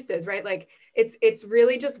allowable uses, right? Like it's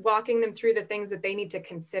really just walking them through the things that they need to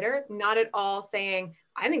consider, not at all saying,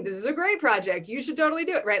 I think this is a great project, you should totally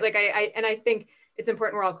do it, right? Like I think it's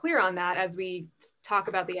important we're all clear on that as we talk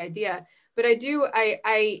about the idea. But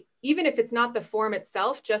I even if it's not the form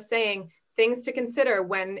itself, just saying things to consider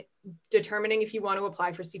when determining if you want to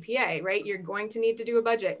apply for CPA, right? You're going to need to do a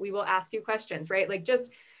budget. We will ask you questions, right? Like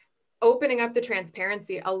just opening up the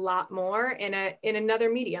transparency a lot more in another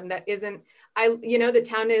medium that isn't, you know, the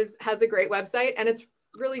town has a great website and it's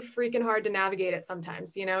really freaking hard to navigate it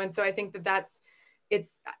sometimes, you know? And so I think that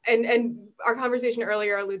and our conversation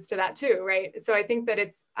earlier alludes to that too, right? So I think that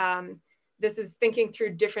this is thinking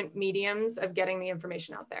through different mediums of getting the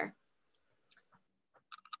information out there.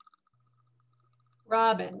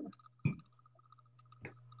 Robin.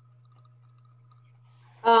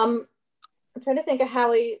 I'm trying to think of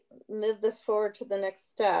how we move this forward to the next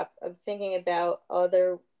step. I'm thinking about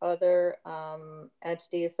other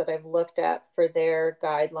entities that I've looked at for their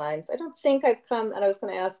guidelines. I don't think I've come, and I was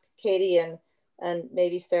going to ask Katie and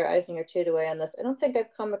maybe Sarah Eisinger too to weigh on this. I don't think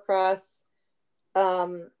I've come across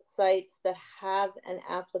sites that have an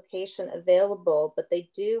application available, but they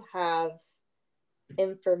do have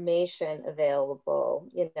information available,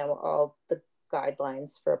 you know, all the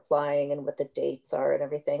guidelines for applying and what the dates are and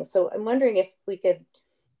everything. So I'm wondering if we could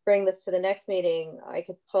bring this to the next meeting. I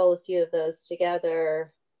could pull a few of those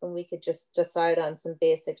together and we could just decide on some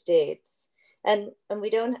basic dates. And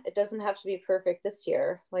it doesn't have to be perfect this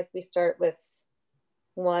year. Like we start with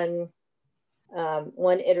one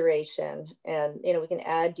iteration, and you know, we can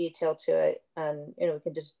add detail to it, and you know, we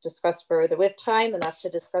can just discuss further. We have time enough to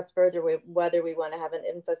discuss further whether we want to have an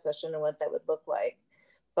info session and what that would look like.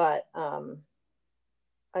 But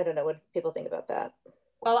I don't know, what do people think about that?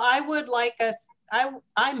 Well, I would like us,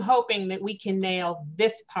 I'm hoping that we can nail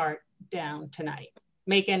this part down tonight,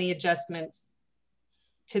 make any adjustments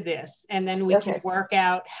to this, and then we can work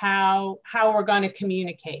out how we're going to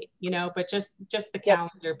communicate, you know, but just the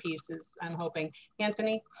calendar pieces, I'm hoping.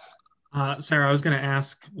 Anthony? Sarah, I was going to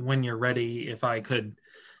ask when you're ready if I could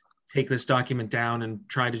take this document down and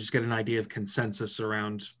try to just get an idea of consensus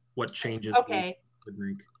around what changes we would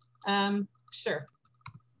make. Sure.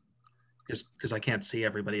 Just because I can't see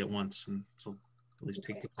everybody at once, and so at least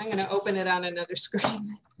take. I'm going to open it on another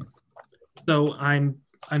screen. So I'm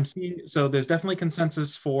seeing, so there's definitely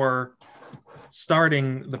consensus for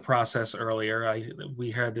starting the process earlier.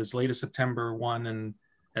 We had as late as September 1 and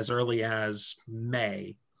as early as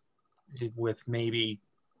May, with maybe,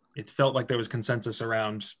 it felt like there was consensus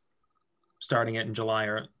around starting it in July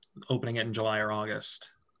or opening it in July or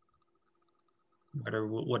August.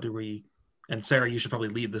 What do we, and Sarah, you should probably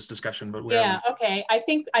lead this discussion, but okay. I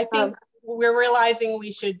think we're realizing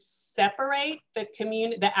we should separate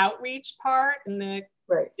the outreach part and the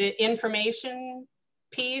information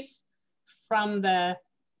piece from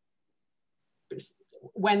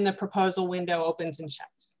when the proposal window opens and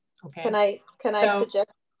shuts. Okay. Can I suggest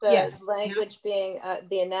the language being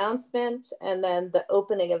the announcement and then the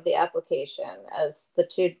opening of the application as the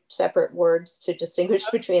two separate words to distinguish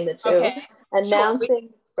between the two? Okay. Announcing,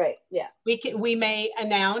 we may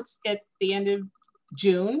announce at the end of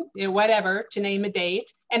June, whatever, to name a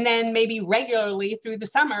date, and then maybe regularly through the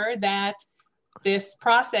summer that this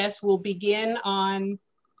process will begin on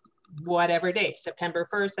whatever date, September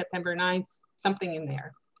 1st, September 9th, something in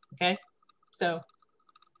there. Okay. So,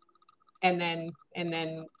 and then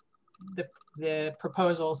the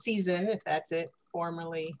proposal season, if that's it,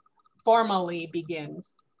 formally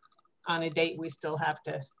begins on a date we still have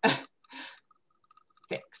to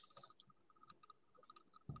fix.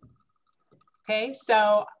 Okay,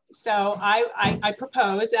 so I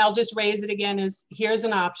propose, I'll just raise it again as here's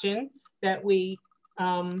an option that we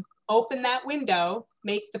open that window,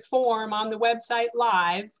 make the form on the website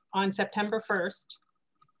live on September 1st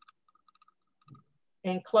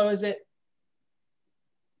and close it.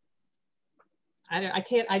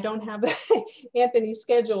 I don't have Anthony's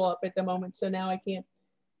schedule up at the moment, so now I can't.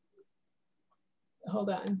 Hold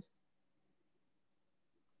on.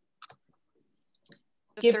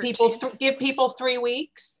 Give people 3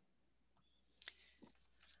 weeks.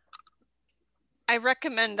 I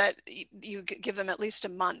recommend that you give them at least a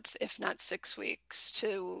month, if not 6 weeks,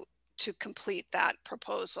 to complete that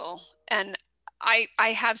proposal. And I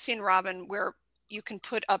have seen, Robin, where you can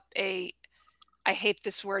put up a, I hate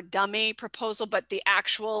this word, dummy proposal, but the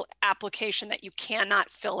actual application that you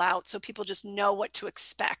cannot fill out, so people just know what to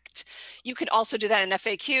expect. You could also do that in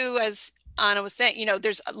FAQ, as Anna was saying. You know,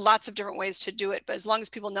 there's lots of different ways to do it, but as long as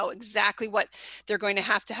people know exactly what they're going to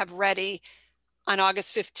have ready on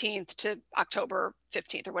August 15th to October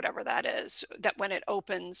 15th, or whatever that is, that when it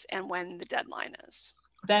opens and when the deadline is.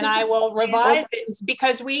 Then I will revise it,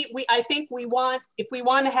 because I think if we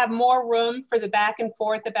want to have more room for the back and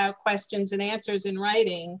forth about questions and answers in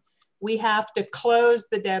writing, we have to close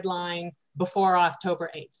the deadline before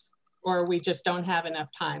October 8th, or we just don't have enough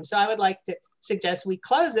time. So I would like to suggest we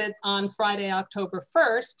close it on Friday, October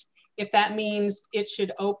 1st. If that means it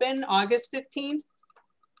should open August 15th,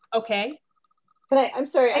 okay. But I'm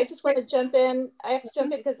sorry, I just want to jump in. I have to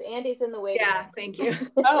jump in because Andy's in the waiting room. Yeah, thank you.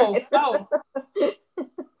 Oh.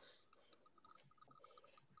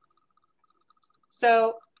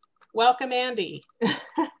 So, welcome, Andy. I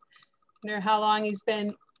wonder how long he's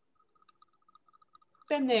been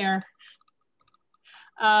there.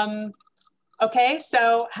 Okay,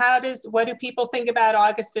 so what do people think about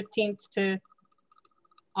August 15th to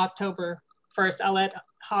October 1st? I'll let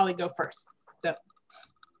Holly go first. So.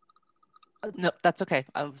 No, that's okay.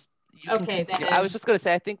 Okay, then. I was just going to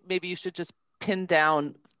say, I think maybe you should just pin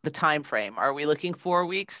down the time frame. Are we looking 4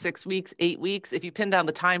 weeks, 6 weeks, 8 weeks? If you pin down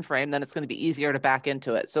the time frame, then it's going to be easier to back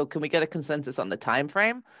into it. So can we get a consensus on the time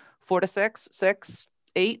frame? 4 to 6, 6,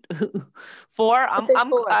 8, 4?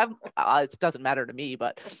 It doesn't matter to me,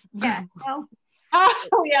 but yeah. Well,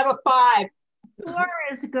 we have a 5. 4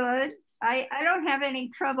 is good. I don't have any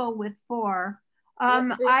trouble with 4.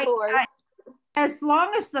 As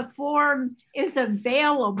long as the form is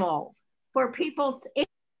available for people, it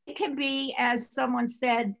can be, as someone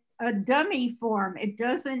said, a dummy form.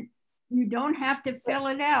 You don't have to fill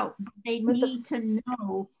it out. They need to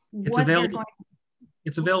know what they're going to do.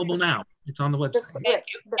 It's available now. It's on the website.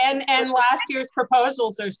 And last year's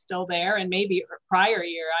proposals are still there, and maybe prior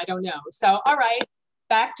year, I don't know. So, all right,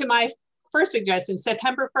 back to my first suggestion,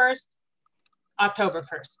 September 1st, October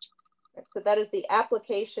 1st. So that is the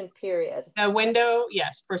application period. The window,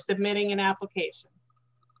 yes, for submitting an application.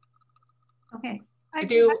 Okay. I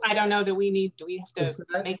don't know that do we have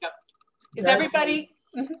to make up? Is everybody?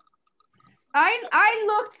 Mm-hmm. I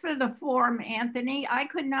looked for the form, Anthony. I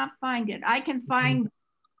could not find it. I can find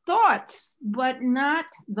thoughts, but not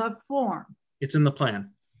the form. It's in the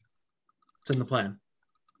plan. It's in the plan.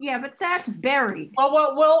 Yeah, but that's buried.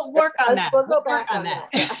 Well, we'll work on that. We'll go back on that.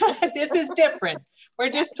 This is different. We're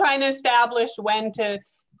just trying to establish when to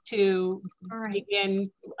begin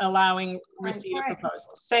allowing receipt of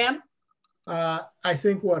proposals. Sam? I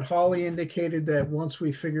think what Holly indicated, that once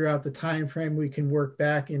we figure out the time frame, we can work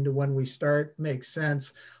back into when we start, makes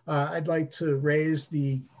sense. I'd like to raise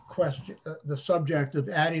the question, the subject of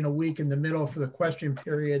adding a week in the middle for the question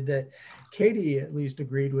period that Katie at least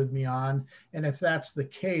agreed with me on. And if that's the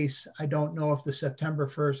case, I don't know if the September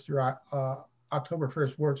 1st through October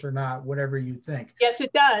 1st works or not, whatever you think. Yes,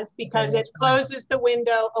 it does, because it closes the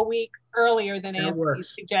window a week earlier than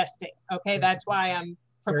Anthony's suggesting. Okay, that's why I'm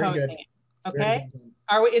proposing it. Okay,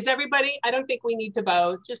 is everybody? I don't think we need to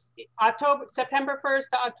vote. Just September 1st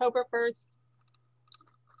to October 1st.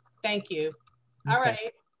 Thank you. All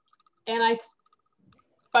right,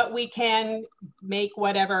 but we can make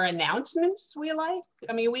whatever announcements we like.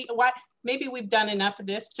 I mean, maybe we've done enough of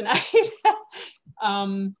this tonight.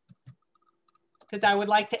 Because I would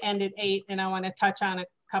like to end at 8, and I want to touch on a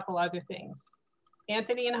couple other things.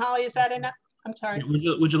 Anthony and Holly, is that enough? I'm sorry.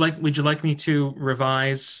 Would you like me to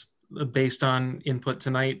revise based on input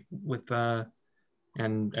tonight with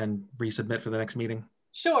and resubmit for the next meeting?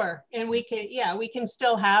 Sure, and we can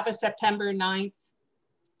still have a September 9th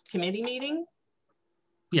committee meeting.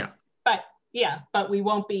 Yeah. But we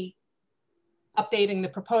won't be updating the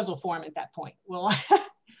proposal form at that point. We'll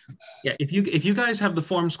yeah, if you guys have the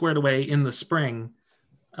form squared away in the spring,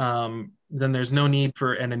 then there's no need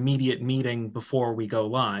for an immediate meeting before we go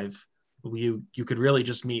live. You could really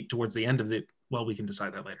just meet towards the end of it. Well, we can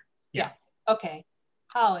decide that later. Yeah. Okay.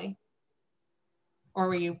 Holly, or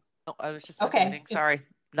were you? Oh, I was just okay. Sorry,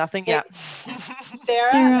 nothing yet.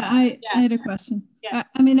 Sarah, I had a question. Yeah.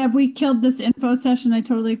 I mean, have we killed this info session? I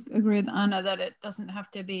totally agree with Anna that it doesn't have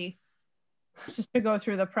to be just to go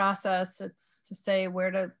through the process. It's to say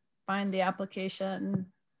where to find the application.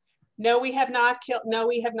 No, we have not killed. No,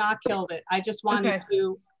 we have not killed it. I just wanted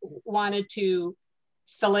to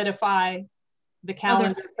solidify the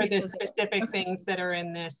calendar for the specific things that are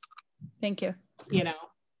in this. Thank you. You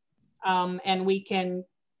know, and we can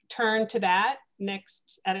turn to that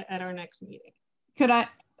next at our next meeting. Could I?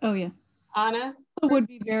 Oh yeah. Anna? Would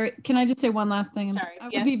be very, can I just say one last thing? Sorry, I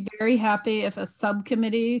would be very happy if a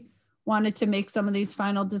subcommittee wanted to make some of these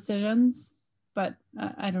final decisions, but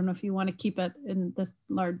I don't know if you want to keep it in this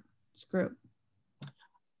large group.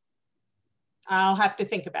 I'll have to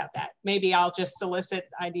think about that. Maybe I'll just solicit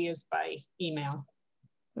ideas by email.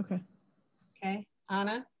 Okay. Okay,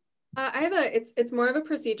 Anna? I have it's more of a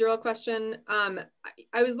procedural question.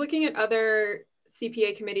 I was looking at other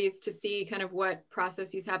CPA committees to see kind of what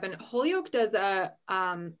processes happen. Holyoke does a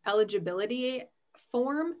eligibility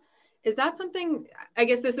form. Is that something, I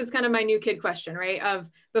guess this is kind of my new kid question, right? Of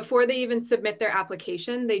before they even submit their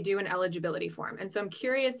application, they do an eligibility form. And so I'm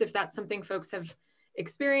curious if that's something folks have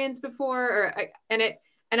experienced before, or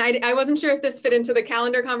I wasn't sure if this fit into the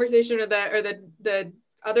calendar conversation or the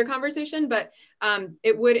other conversation, but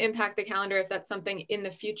it would impact the calendar if that's something in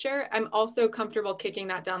the future. I'm also comfortable kicking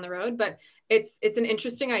that down the road, but it's an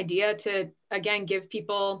interesting idea to, again, give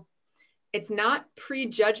people, it's not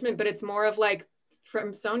prejudgment, but it's more of like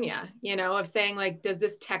from Sonia, you know, of saying like, does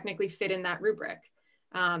this technically fit in that rubric?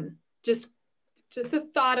 Just a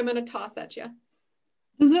thought I'm going to toss at you.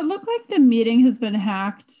 Does it look like the meeting has been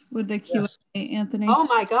hacked with the Q&A, yes. Anthony? Oh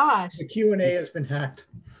my gosh. The Q&A has been hacked.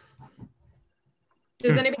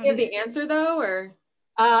 Does anybody have the answer though, or?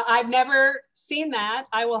 I've never seen that.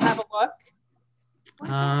 I will have a look.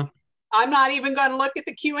 I'm not even going to look at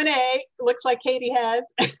the Q&A. Looks like Katie has.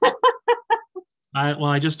 Well,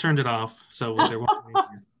 I just turned it off, so there won't be.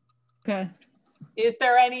 Okay. Is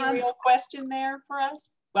there any real question there for us?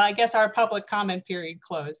 Well, I guess our public comment period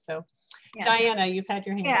closed. So, yeah. Diana, you've had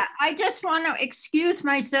your hand up. I just want to excuse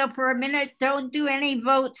myself for a minute. Don't do any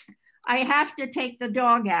votes. I have to take the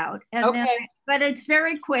dog out. And okay. Then, but it's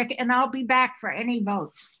very quick, and I'll be back for any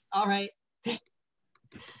votes. All right.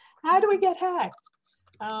 How do we get hacked?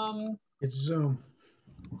 It's Zoom.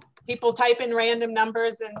 People type in random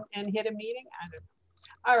numbers and hit a meeting? I don't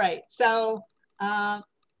know. All right. So,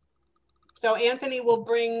 so Anthony will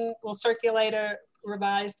circulate a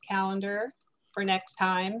revised calendar for next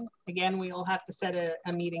time. Again, we will have to set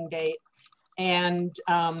a meeting date. And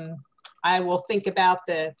I will think about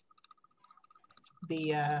the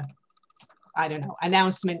I don't know,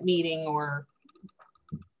 announcement meeting, or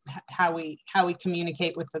how we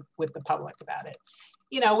communicate with the public about it.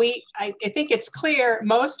 You know, I think it's clear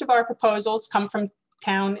most of our proposals come from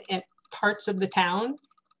town and parts of the town,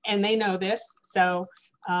 and they know this. So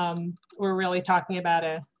we're really talking about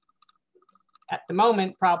at the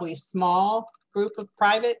moment, probably small group of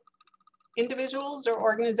private individuals or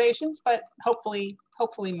organizations, but hopefully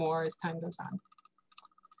more as time goes on.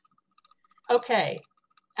 Okay,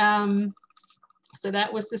 so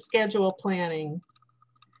that was the schedule planning.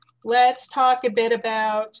 Let's talk a bit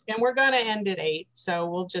about, and we're going to end at 8, so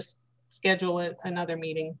we'll just schedule another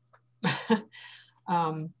meeting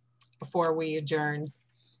before we adjourn.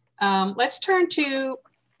 Let's turn to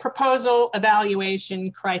proposal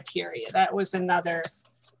evaluation criteria. That was another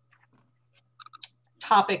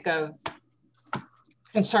topic of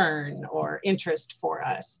concern or interest for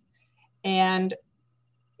us. And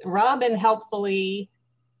Robin helpfully,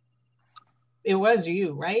 it was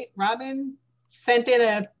you, right? Robin sent in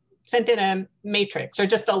a matrix, or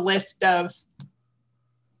just a list of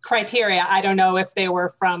criteria. I don't know if they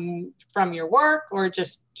were from your work, or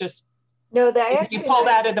just no, that you pulled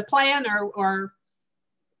out of the plan, or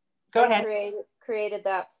go ahead. Created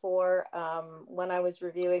that for when I was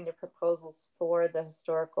reviewing the proposals for the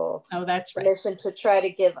historical commission, to try to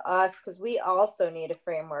give us, because we also need a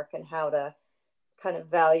framework and how to kind of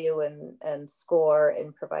value and score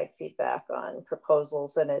and provide feedback on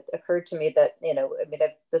proposals. And it occurred to me that, you know, I mean,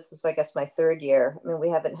 this is, I guess, my 3rd year. I mean, we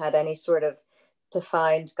haven't had any sort of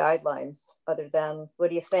defined guidelines other than, what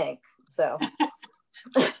do you think? So.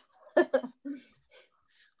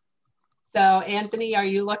 So Anthony, are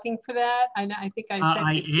you looking for that? I think I said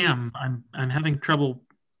I am. I'm having trouble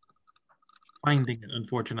finding it,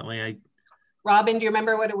 unfortunately. Robin, do you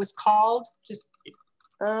remember what it was called? Just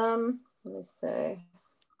let me see.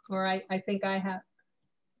 Or I think I have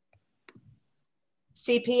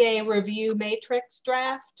CPA review matrix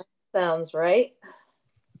draft. Sounds right.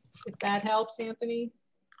 If that helps, Anthony.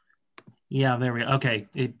 Yeah, there we go. Okay,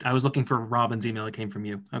 I was looking for Robin's email. It came from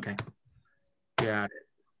you. Okay, got it.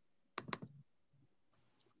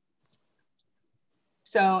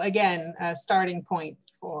 So again, a starting point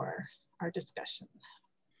for our discussion.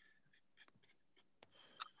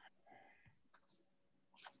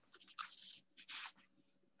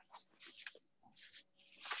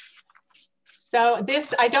 So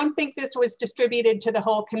this, I don't think this was distributed to the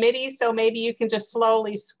whole committee, so maybe you can just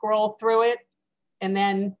slowly scroll through it and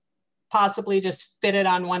then possibly just fit it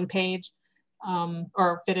on one page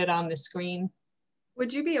or fit it on the screen.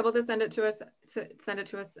 Would you be able to send it to us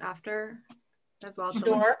after as well?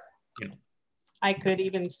 Sure. Yeah. I could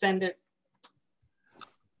even send it.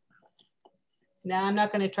 No, I'm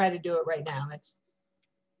not going to try to do it right now.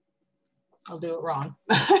 I'll do it wrong.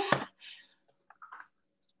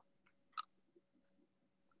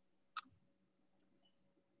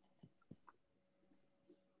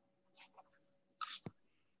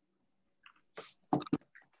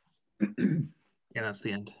 Yeah, that's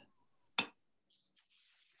the end.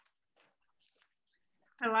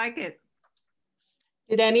 I like it.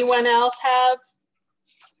 Did anyone else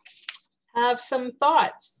have some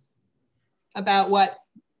thoughts about what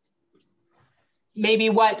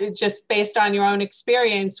just based on your own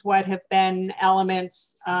experience, what have been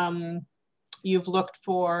elements you've looked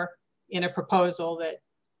for in a proposal that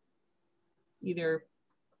either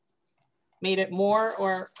made it more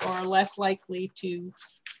or less likely to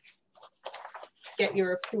get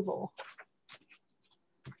your approval?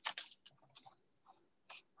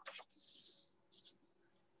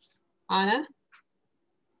 Anna?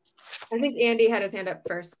 I think Andy had his hand up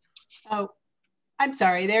first. Oh, I'm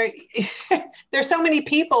sorry. There's so many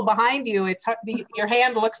people behind you. It's hard, your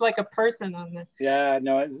hand looks like a person on the. Yeah,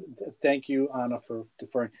 no, thank you, Anna, for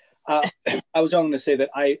deferring. I was only going to say that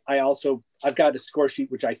I've got a score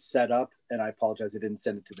sheet which I set up, and I apologize I didn't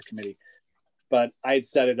send it to the committee, but I had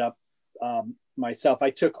set it up myself. I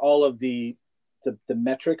took all of the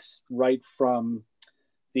metrics right from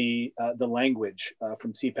the language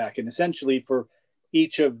from CPAC, and essentially for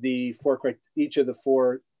each of the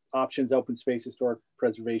four options: open space, historic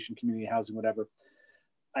preservation, community housing, whatever.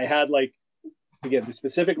 I had, like, again, the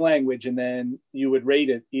specific language, and then you would rate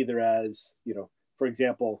it either as, you know, for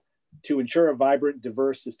example, to ensure a vibrant,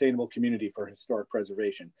 diverse, sustainable community for historic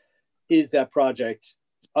preservation. Is that project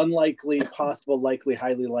unlikely, possible, likely,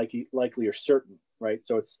 highly likely, or certain, right?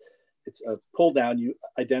 So it's a pull down. You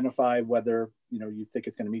identify whether, you know, you think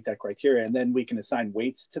it's going to meet that criteria, and then we can assign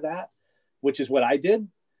weights to that, which is what I did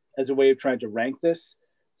as a way of trying to rank this.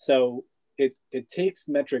 So it takes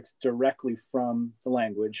metrics directly from the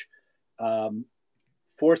language,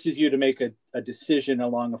 forces you to make a decision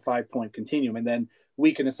along a 5-point continuum, and then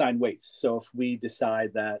we can assign weights. So if we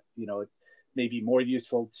decide that, you know, it may be more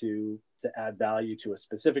useful to add value to a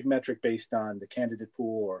specific metric based on the candidate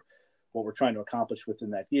pool or what we're trying to accomplish within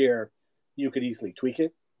that year, you could easily tweak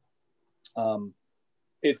it.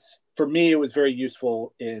 For me, it was very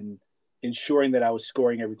useful in ensuring that I was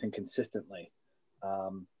scoring everything consistently.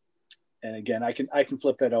 And again, I can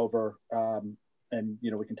flip that over, and,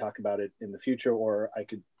 you know, we can talk about it in the future, or I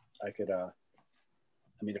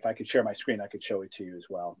mean, if I could share my screen, I could show it to you as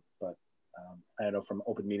well. But I don't know from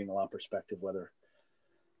open meeting law perspective whether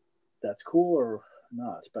that's cool or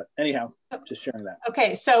not. But anyhow, just sharing that.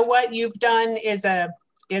 Okay, so what you've done is a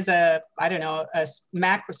I don't know,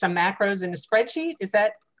 some macros in a spreadsheet. Is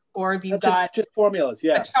that, or have you got just formulas?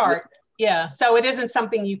 Yeah, a chart? Yeah. So it isn't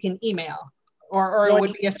something you can email, or no, it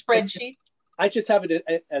would be a spreadsheet. I just have it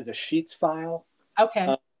as a Sheets file.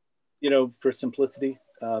 Okay. You know, for simplicity.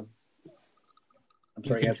 I'm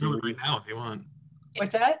sorry, you can show it right now if you want.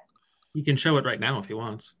 What's that? You can show it right now if you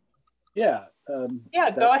want. Yeah.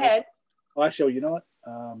 Yeah, go ahead. Oh, actually, you know what?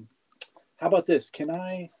 How about this? Can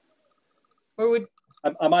I? Or would?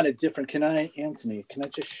 I'm on a different. Anthony? Can I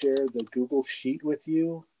just share the Google Sheet with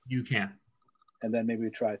you? You can. And then maybe we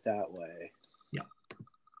try it that way. Yeah.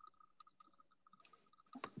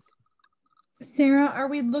 Sarah, are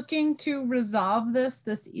we looking to resolve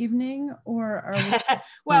this evening, or are we?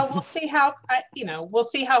 Well, we'll see how, we'll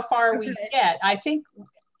see how far we get. I think,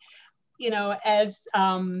 you know, as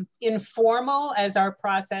informal as our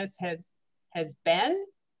process has been,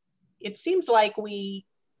 it seems like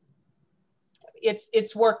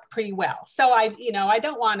it's worked pretty well. So I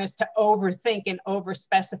don't want us to overthink and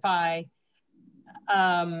overspecify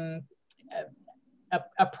a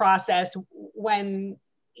process when,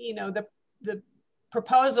 you know, the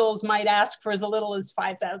proposals might ask for as little as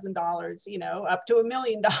 $5,000, you know, up to $1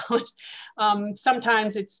 million.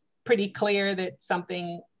 Sometimes it's pretty clear that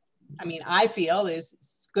something, I mean, I feel is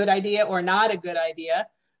a good idea or not a good idea.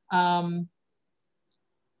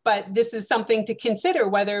 But this is something to consider,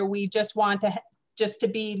 whether we just want to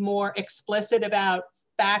be more explicit about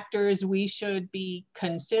factors we should be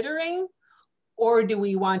considering, Or do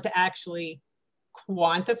we want to actually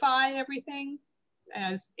quantify everything,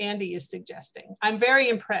 as Andy is suggesting? I'm very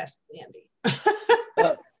impressed, Andy.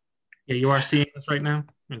 Yeah, you are seeing this right now?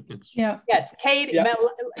 Yeah. Yes, Katie, Yeah.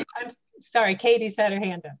 I'm sorry, Katie's had her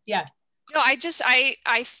hand up. Yeah. No, I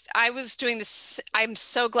was doing this. I'm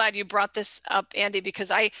so glad you brought this up, Andy, because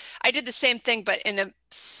I did the same thing, but in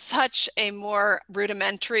such a more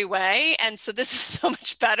rudimentary way. And so this is so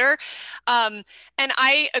much better. And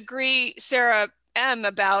I agree, Sarah M,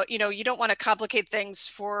 about, you don't want to complicate things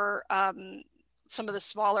for some of the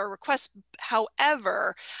smaller requests.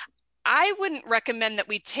 However, I wouldn't recommend that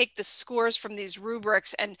we take the scores from these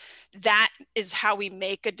rubrics and that is how we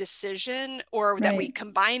make a decision, or that we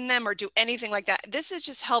combine them or do anything like that. This is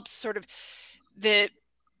just helps sort of the,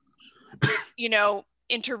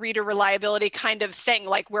 inter-reader reliability kind of thing,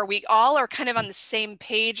 like where we all are kind of on the same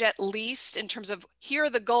page, at least in terms of here are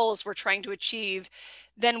the goals we're trying to achieve.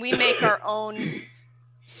 Then we make our own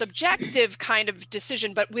subjective kind of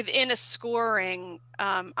decision, but within a scoring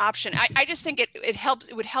option. I just think it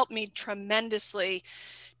would help me tremendously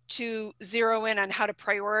to zero in on how to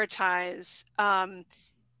prioritize and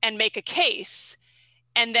make a case.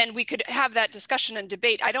 And then we could have that discussion and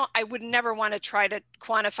debate. I would never want to try to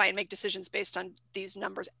quantify and make decisions based on these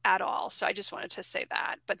numbers at all. So I just wanted to say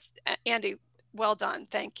that. But Andy, well done.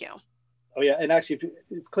 Thank you. Oh yeah, and actually, if you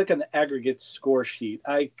click on the aggregate score sheet,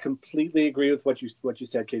 I completely agree with what you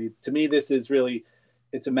said, Katie. To me, this is really,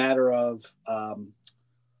 it's a matter of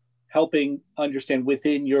helping understand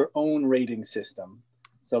within your own rating system.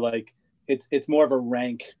 So like, it's more of a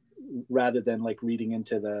rank rather than like reading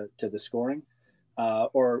into the scoring,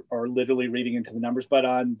 or literally reading into the numbers. But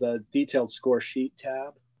on the detailed score sheet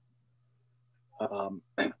tab,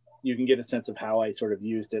 you can get a sense of how I sort of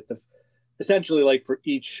used it. Essentially, like for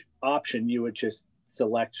each option, you would just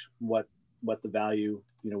select what the value,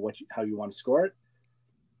 how you want to score it.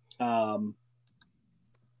 And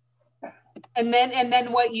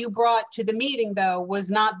then what you brought to the meeting though was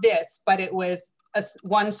not this, but it was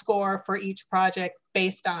one score for each project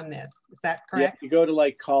based on this. Is that correct? Yeah, you go to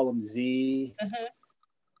like column Z. Mm-hmm.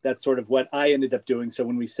 That's sort of what I ended up doing. So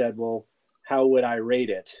when we said, well, how would I rate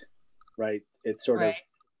it? Right. It's sort of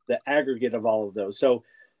the aggregate of all of those. So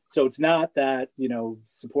it's not that,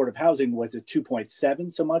 supportive housing was a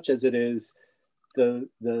 2.7 so much as it is the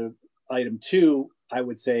item 2, I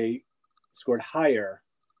would say, scored higher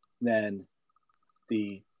than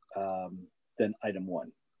the than item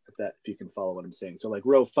 1, if you can follow what I'm saying. So like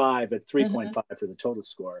row 5 at 3.5 for the total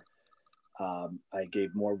score, I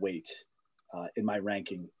gave more weight in my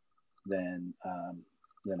ranking than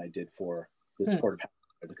I did for the supportive housing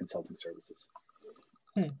or the consulting services.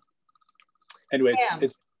 Anyway,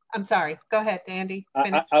 I'm sorry. Go ahead, Andy.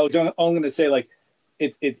 I was only going to say, like,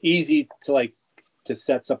 it's easy to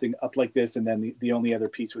set something up like this, and then the only other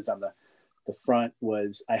piece was on the front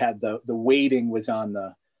was I had the weighting was on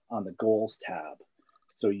the goals tab,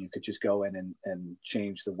 so you could just go in and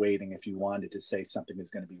change the weighting if you wanted to say something is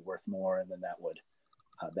going to be worth more, and then that would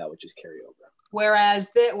just carry over. Whereas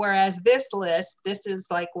this list, this is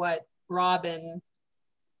like what Robin.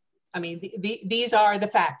 I mean, these are the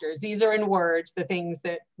factors. These are in words, the things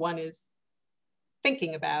that one is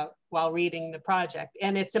thinking about while reading the project.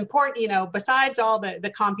 And it's important, besides all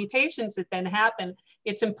the computations that then happen,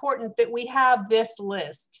 it's important that we have this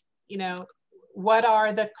list. What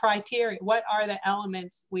are the criteria? What are the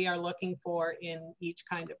elements we are looking for in each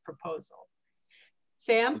kind of proposal?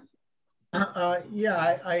 Sam?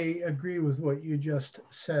 Yeah, I agree with what you just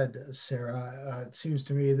said, Sarah. It seems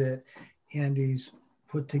to me that Andy's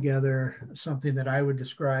put together something that I would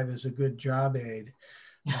describe as a good job aid.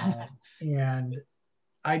 And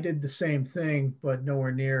I did the same thing, but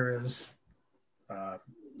nowhere near as,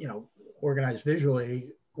 organized visually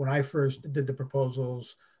when I first did the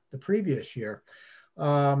proposals the previous year.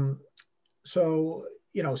 So,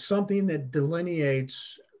 something that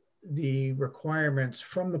delineates the requirements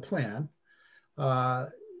from the plan,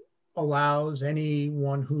 allows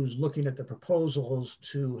anyone who's looking at the proposals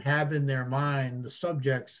to have in their mind the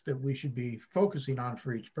subjects that we should be focusing on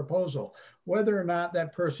for each proposal. Whether or not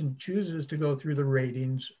that person chooses to go through the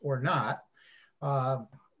ratings or not,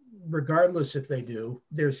 regardless if they do,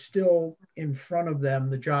 there's still in front of them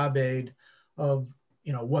the job aid of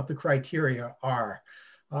what the criteria are.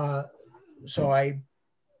 So I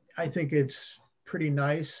think it's pretty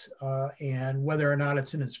nice, and whether or not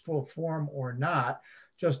it's in its full form or not,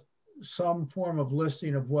 just some form of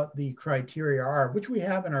listing of what the criteria are, which we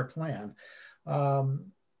have in our plan,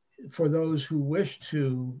 for those who wish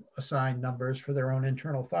to assign numbers for their own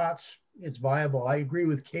internal thoughts. It's viable. I agree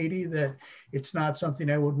with Katie that it's not something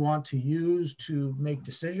I would want to use to make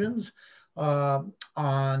decisions,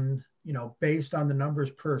 on, you know, based on the numbers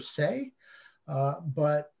per se,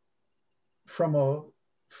 but from a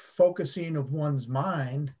focusing of one's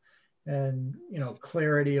mind and, you know,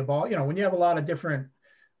 clarity of all, you know, when you have a lot of different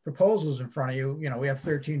proposals in front of you, you know, we have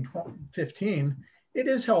 13, 15, it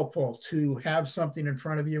is helpful to have something in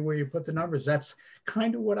front of you where you put the numbers. That's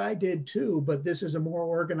kind of what I did too, but this is a more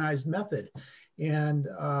organized method. And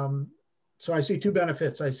so I see two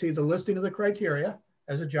benefits. I see the listing of the criteria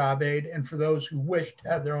as a job aid, and for those who wish to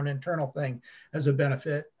have their own internal thing as a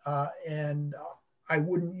benefit. And I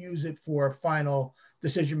wouldn't use it for final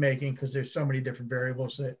decision making because there's so many different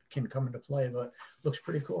variables that can come into play, but looks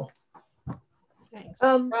pretty cool. Thanks.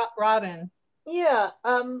 Robin. Yeah.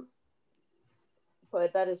 Boy,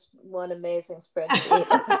 that is one amazing spreadsheet.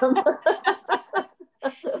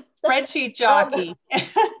 Spreadsheet jockey.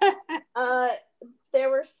 There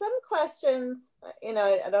were some questions, you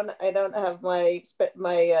know, I don't have my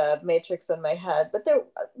matrix in my head, but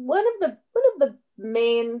one of the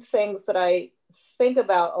main things that I think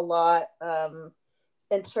about a lot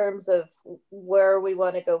in terms of where we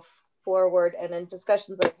want to go forward, and in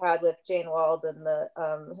discussions I've had with Jane Wald and the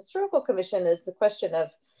Historical Commission, is the question of,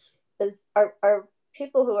 are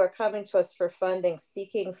people who are coming to us for funding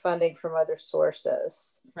seeking funding from other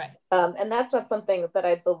sources? Right. And that's not something that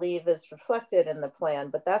I believe is reflected in the plan,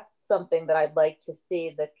 but that's something that I'd like to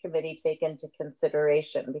see the committee take into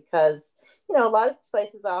consideration, because, you know, a lot of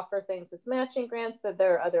places offer things as matching grants, that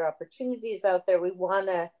there are other opportunities out there.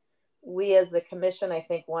 We as a commission, I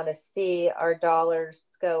think, want to see our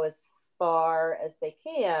dollars go as far as they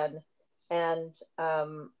can. And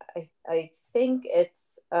I think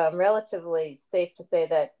it's relatively safe to say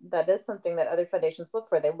that that is something that other foundations look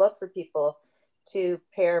for. They look for people to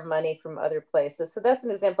pair money from other places. So that's an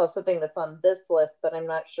example of something that's on this list that I'm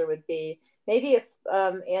not sure would be, maybe if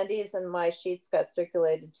Andy's and my sheets got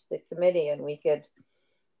circulated to the committee, and we could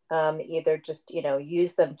either just, you know,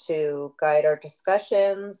 use them to guide our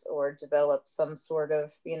discussions or develop some sort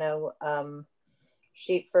of, you know,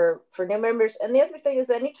 sheet for new members. And the other thing is,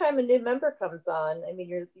 anytime a new member comes on, I mean,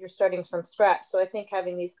 you're starting from scratch. So I think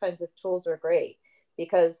having these kinds of tools are great,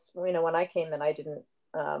 because, you know, when I came in, I didn't,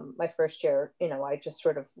 my first year, you know, I just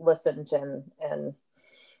sort of listened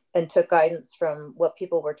and took guidance from what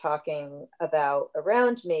people were talking about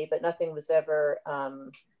around me, but nothing was ever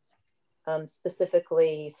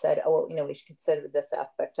specifically said, oh, well, you know, we should consider this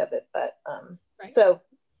aspect of it. But right. So.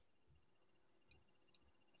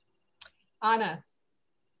 Anna.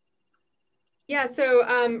 Yeah, so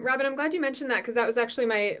Robin, I'm glad you mentioned that, because that was actually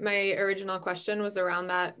my original question, was around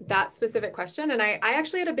that specific question. And I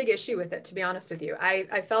actually had a big issue with it, to be honest with you.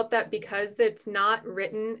 I felt that because it's not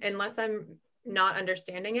written, unless I'm not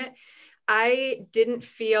understanding it, I didn't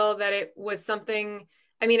feel that it was something,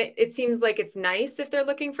 I mean, it seems like it's nice if they're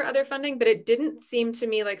looking for other funding, but it didn't seem to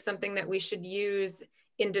me like something that we should use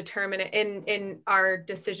in our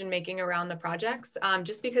decision making around the projects,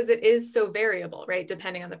 just because it is so variable, right?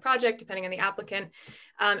 Depending on the project, depending on the applicant,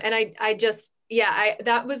 and I just, yeah,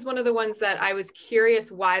 that was one of the ones that I was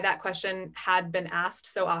curious why that question had been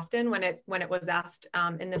asked so often when it was asked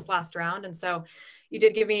in this last round, and so you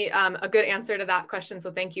did give me a good answer to that question,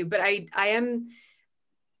 so thank you. But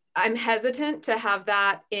I'm hesitant to have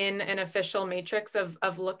that in an official matrix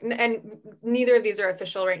of look, and neither of these are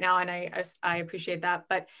official right now, and I appreciate that,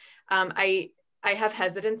 but I have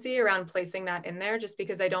hesitancy around placing that in there, just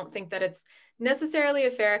because I don't think that it's necessarily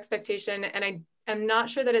a fair expectation, and I am not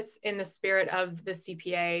sure that it's in the spirit of the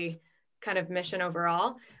CPA kind of mission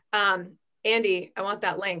overall. Andy, I want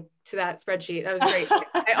that link to that spreadsheet. That was great.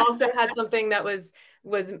 I also had something that was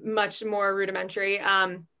much more rudimentary.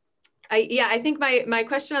 I think my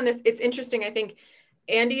question on this, it's interesting. I think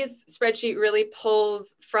Andy's spreadsheet really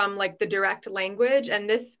pulls from like the direct language, and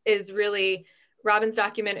this is really, Robin's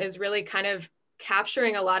document is really kind of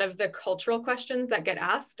capturing a lot of the cultural questions that get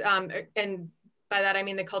asked. And by that, I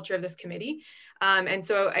mean the culture of this committee. And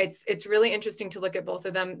so it's really interesting to look at both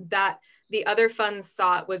of them. That the other funds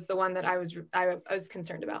sought was the one that I was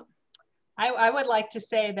concerned about. I would like to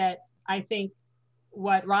say that I think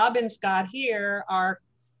what Robin's got here are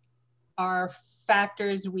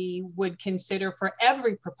factors we would consider for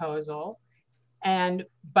every proposal.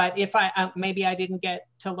 But if maybe I didn't get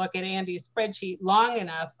to look at Andy's spreadsheet long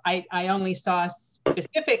enough, I only saw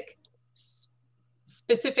specific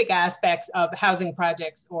aspects of housing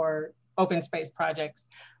projects or open space projects.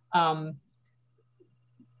 But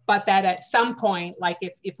that at some point, like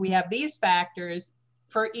if we have these factors,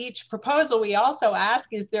 for each proposal, we also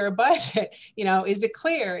ask, is there a budget? You know, is it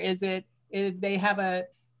clear? Is they have a,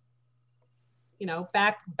 you know,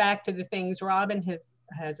 back to the things Robin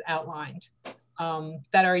has outlined.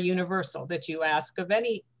 that are universal that you ask of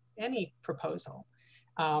any proposal.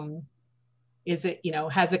 Is it, you know,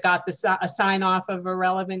 has it got a sign off of a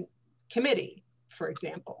relevant committee, for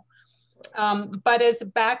example? But as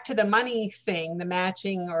back to the money thing, the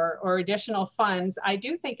matching or additional funds, I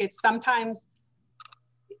do think it's sometimes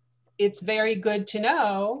it's very good to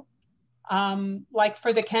know, like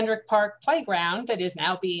for the Kendrick Park playground that is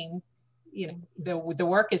now being, you know, the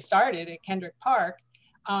work is started at Kendrick Park.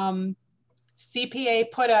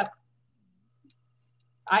 CPA put up,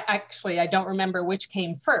 I don't remember which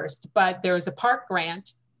came first, but there was a park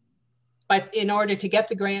grant. But in order to get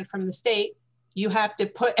the grant from the state, you have to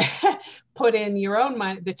put in your own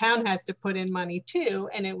money. The town has to put in money too,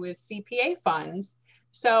 and it was CPA funds.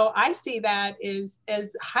 So I see that as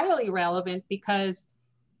highly relevant because,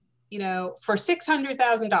 you know, for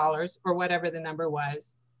 $600,000 or whatever the number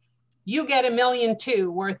was, you get $1.2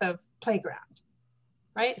 million worth of playground,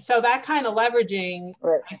 right? So that kind of leveraging,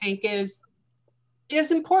 right, I think is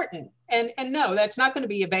important. And no, that's not going to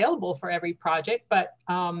be available for every project, but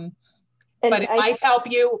it might help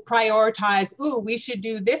you prioritize, ooh, we should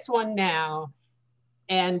do this one now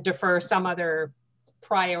and defer some other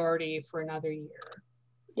priority for another year.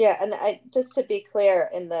 Yeah, and just to be clear,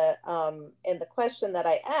 in the question that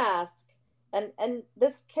I asked, and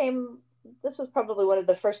this was probably one of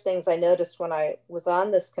the first things I noticed when I was on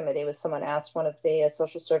this committee, was someone asked one of the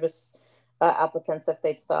social service applicants if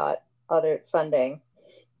they'd sought other funding.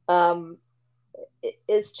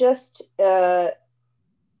 It's just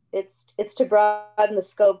it's to broaden the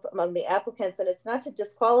scope among the applicants, and it's not to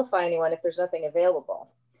disqualify anyone if there's nothing available.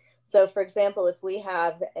 So, for example, if we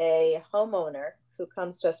have a homeowner who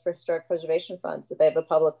comes to us for historic preservation funds, if they have a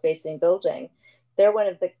public-facing building, they're one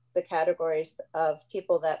of the categories of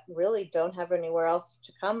people that really don't have anywhere else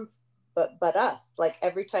to come but us. Like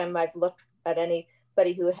every time I've looked at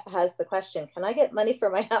anybody who has the question, can I get money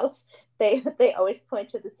for my house? They always point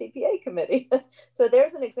to the CPA committee. So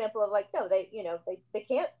there's an example of like, no, they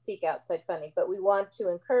can't seek outside funding, but we want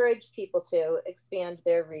to encourage people to expand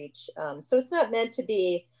their reach. So it's not meant to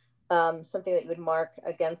be something that you would mark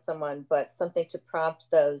against someone, but something to prompt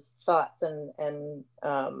those thoughts and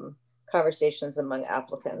conversations among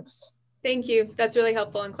applicants. Thank you. That's really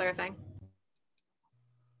helpful and clarifying.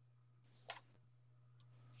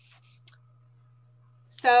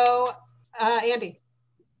 So, Andy,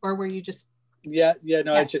 or were you just? No, yeah.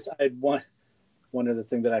 I had one other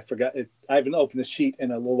thing that I forgot. I haven't opened the sheet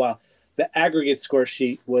in a little while. The aggregate score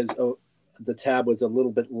sheet was, the tab was a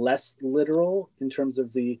little bit less literal in terms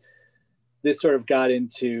of this sort of got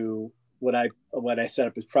into what I set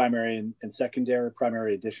up as primary and secondary,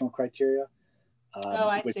 primary additional criteria.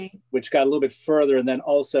 I see. Which got a little bit further, and then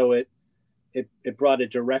also it brought a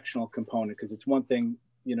directional component, because it's one thing,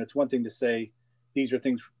 it's one thing to say these are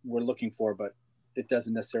things we're looking for, but it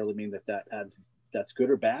doesn't necessarily mean that's good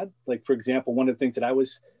or bad. Like, for example, one of the things that I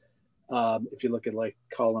was, if you look at like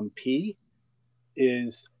column P,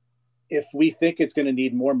 is if we think it's going to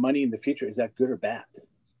need more money in the future, is that good or bad?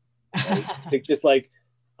 Right? It's just like,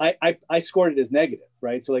 I scored it as negative,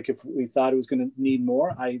 right? So like if we thought it was going to need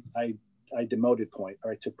more, I demoted point,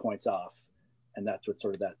 or I took points off, and that's what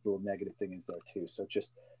sort of that little negative thing is there too. So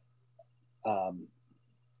just,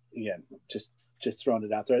 again, just throwing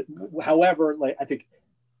it out there. However, like I think,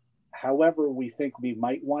 however we think we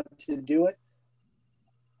might want to do it,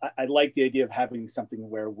 I like the idea of having something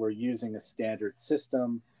where we're using a standard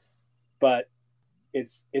system, but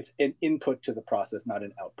it's an input to the process, not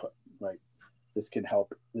an output. Like this can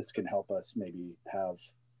help us maybe have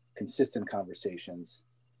consistent conversations,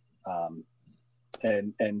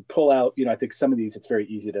 and pull out, I think some of these, it's very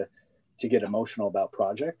easy to get emotional about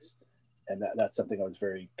projects. And that's something I was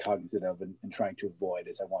very cognizant of and trying to avoid,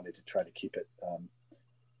 as I wanted to try to keep it,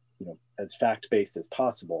 as fact-based as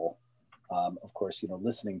possible. Of course,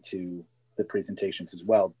 listening to the presentations as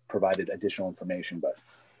well provided additional information, but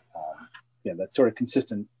that's sort of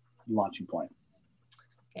consistent launching point.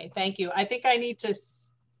 Okay, thank you. I think I need to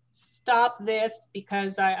stop this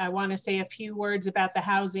because I want to say a few words about the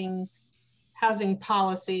housing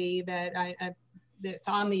policy that's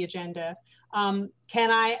on the agenda. Can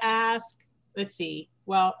I ask, let's see,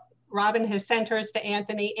 well, Robin has sent hers to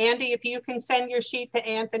Anthony. Andy, if you can send your sheet to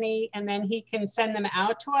Anthony and then he can send them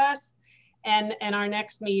out to us, and our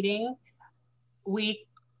next meeting, we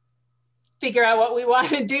figure out what we want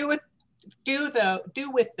to do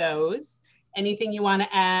with those, anything you want to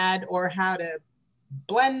add, or how to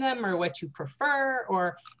blend them, or what you prefer,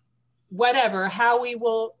 or whatever,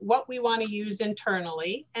 what we want to use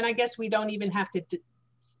internally. And I guess we don't even have to,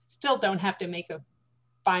 still don't have to make a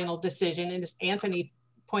final decision, and just Anthony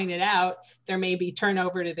pointed out, there may be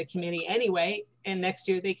turnover to the committee anyway, and next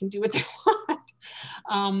year they can do what they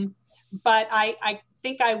want. But I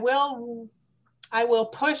think I will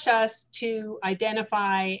push us to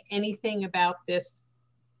identify anything about this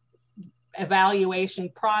evaluation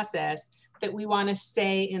process that we want to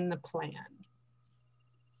say in the plan.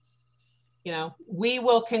 You know, we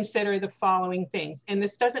will consider the following things. And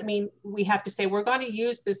this doesn't mean we have to say, we're going to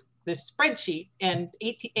use this spreadsheet and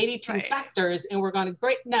 82 right. factors and we're going to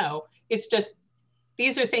grade. No, it's just,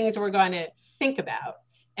 these are things we're going to think about.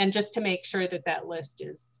 And just to make sure that that list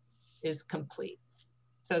is complete.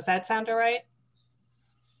 So does that sound all right?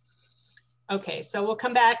 Okay, so we'll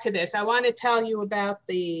come back to this. I want to tell you about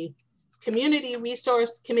the Community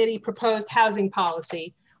Resource Committee proposed housing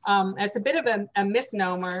policy. It's a bit of a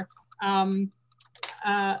misnomer.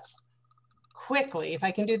 Quickly, if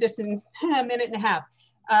I can do this in a minute and a half.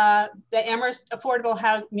 The Amherst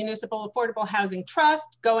Municipal Affordable Housing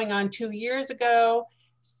Trust, going on 2 years ago,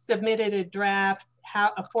 submitted a draft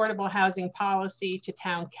affordable housing policy to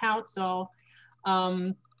town council.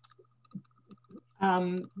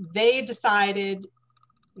 They decided,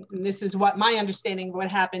 and this is what my understanding of what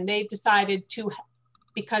happened, they decided to,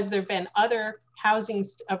 because there have been other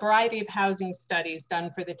a variety of housing studies done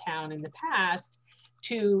for the town in the past,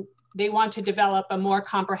 they want to develop a more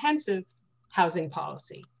comprehensive housing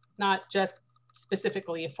policy, not just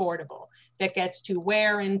specifically affordable, that gets to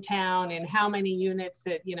where in town and how many units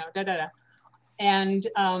that, you know, And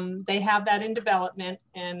they have that in development,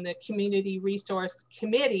 and the Community Resource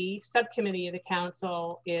Committee, subcommittee of the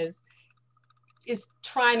council is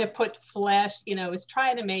trying to put flesh, you know, is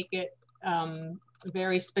trying to make it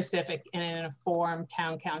very specific and in a form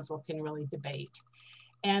town council can really debate.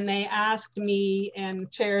 And they asked me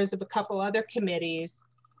and chairs of a couple other committees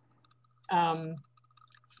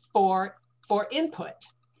for input.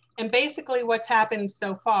 And basically what's happened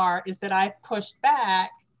so far is that I've pushed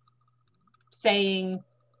back saying,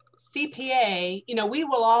 CPA, you know, we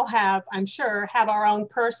will all have, I'm sure, have our own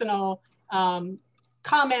personal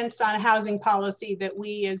comments on housing policy that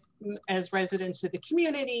we as residents of the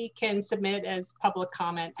community can submit as public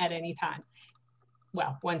comment at any time.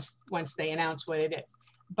 Well, once they announce what it is.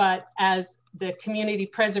 But as the Community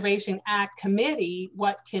Preservation Act committee,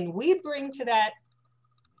 what can we bring to that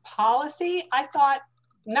policy? I thought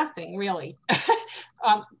nothing really.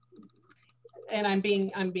 And I'm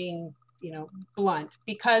being, you know, blunt,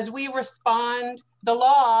 because we respond, the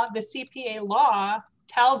CPA law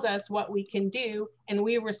tells us what we can do, and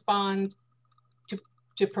we respond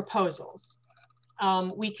to proposals.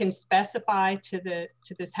 We can specify to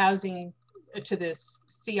this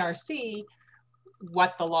CRC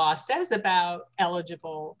what the law says about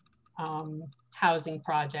eligible housing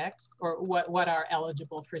projects, or what are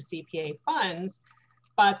eligible for CPA funds,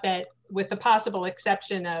 but that with the possible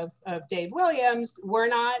exception of Dave Williams, we're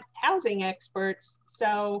not housing experts.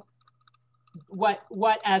 So what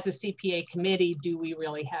as a CPA committee do we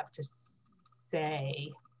really have to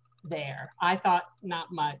say there? I thought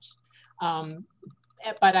not much.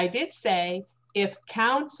 But I did say, if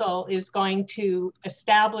council is going to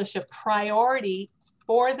establish a priority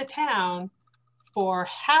for the town for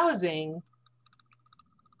housing,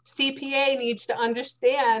 CPA needs to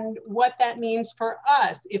understand what that means for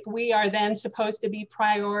us if we are then supposed to be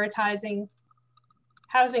prioritizing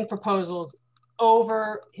housing proposals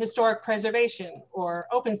over historic preservation or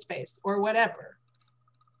open space or whatever.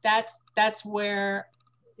 That's where,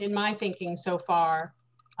 in my thinking so far,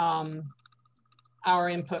 our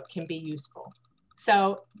input can be useful.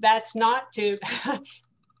 So that's not to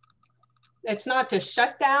it's not to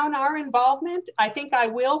shut down our involvement. I think I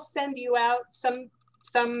will send you out some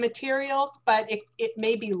materials, but it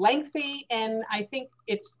may be lengthy, and I think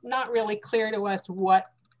it's not really clear to us what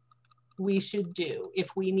we should do,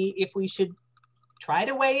 if we should try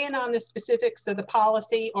to weigh in on the specifics of the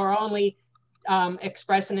policy, or only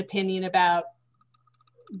express an opinion about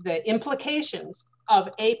the implications of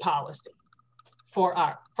a policy for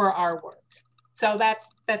our work. So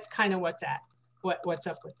that's kind of what's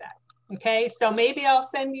up with that. Okay, so maybe I'll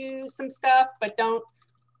send you some stuff, but don't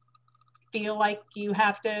feel like you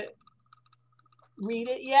have to read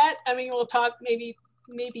it yet. I mean, we'll talk, maybe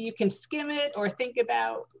you can skim it, or think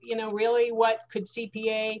about, you know, really how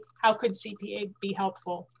could CPA be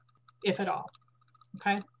helpful, if at all,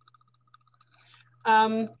 okay?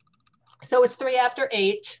 So it's 3 after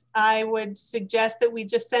 8. I would suggest that we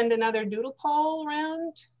just send another doodle poll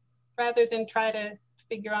around rather than try to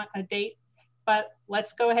figure out a date, but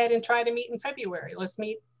let's go ahead and try to meet in February. Let's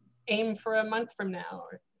aim for a month from now,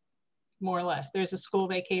 or more or less. There's a school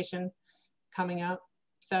vacation coming up.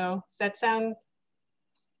 So does that sound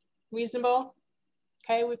reasonable?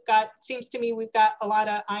 Okay, seems to me we've got a lot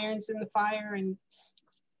of irons in the fire and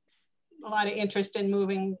a lot of interest in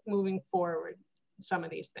moving forward some of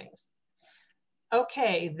these things.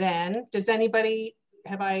 Okay, then,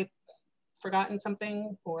 have I forgotten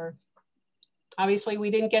something? Or obviously we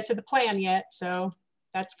didn't get to the plan yet, so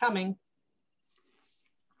that's coming.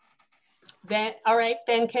 Then, all right,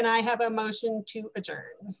 then can I have a motion to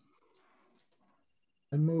adjourn?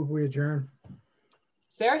 I move we adjourn.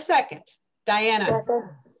 Is there a second? Diana?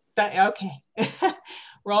 Okay.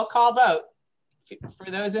 Roll call vote.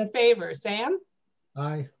 For those in favor, Sam?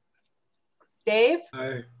 Aye. Dave?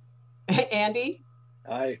 Aye. Andy?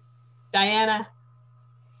 Aye. Diana?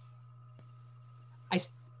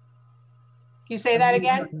 You say that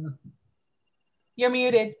again? You're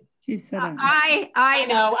muted. She said I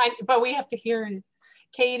know, but we have to hear.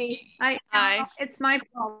 Katie? Aye. It's my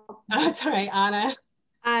fault. That's all right. Anna?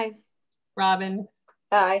 Aye. Robin?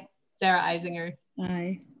 Aye. Sarah Eisinger?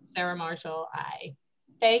 aye. Sarah Marshall? Aye.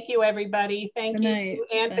 Thank you, everybody. Thank Good you, night.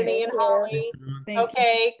 Anthony and Thank you. Holly. Thank you.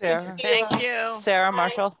 Okay. good Sarah. to see you all. Thank you. Sarah Bye.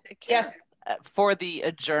 Marshall, Take care. Yes. for the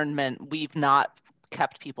adjournment, we've not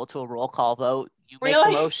kept people to a roll call vote. You make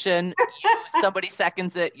Really? a motion, somebody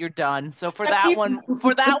seconds it, you're done. So for But that people-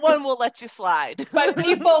 one, we'll let you slide. But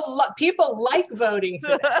people like voting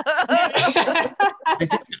for that.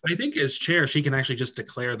 I think as chair, she can actually just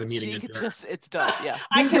declare the meeting She could adjourned. it's done, yeah.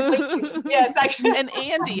 I can, yes, I can. And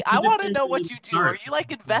Andy, I want to know what you do. Are you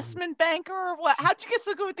like investment banker or what? How'd you get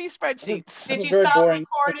so good with these spreadsheets? Did you Very stop boring,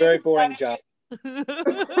 recording? very boring Why did job.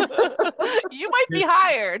 You might be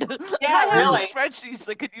hired. Yeah, I have really. some spreadsheets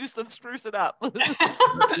that could use some sprucing up.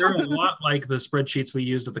 They're a lot like the spreadsheets we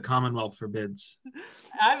used at the Commonwealth for bids.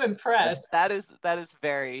 I'm impressed. That is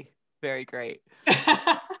very, very great.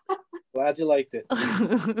 Glad you liked it.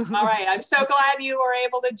 All right, I'm so glad you were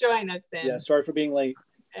able to join us then. Yeah, sorry for being late.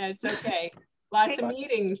 It's okay. Lots of Bye.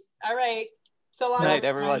 meetings. All right. So long. Good night,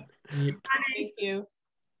 everyone. Thank you.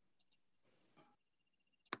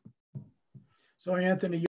 So Anthony,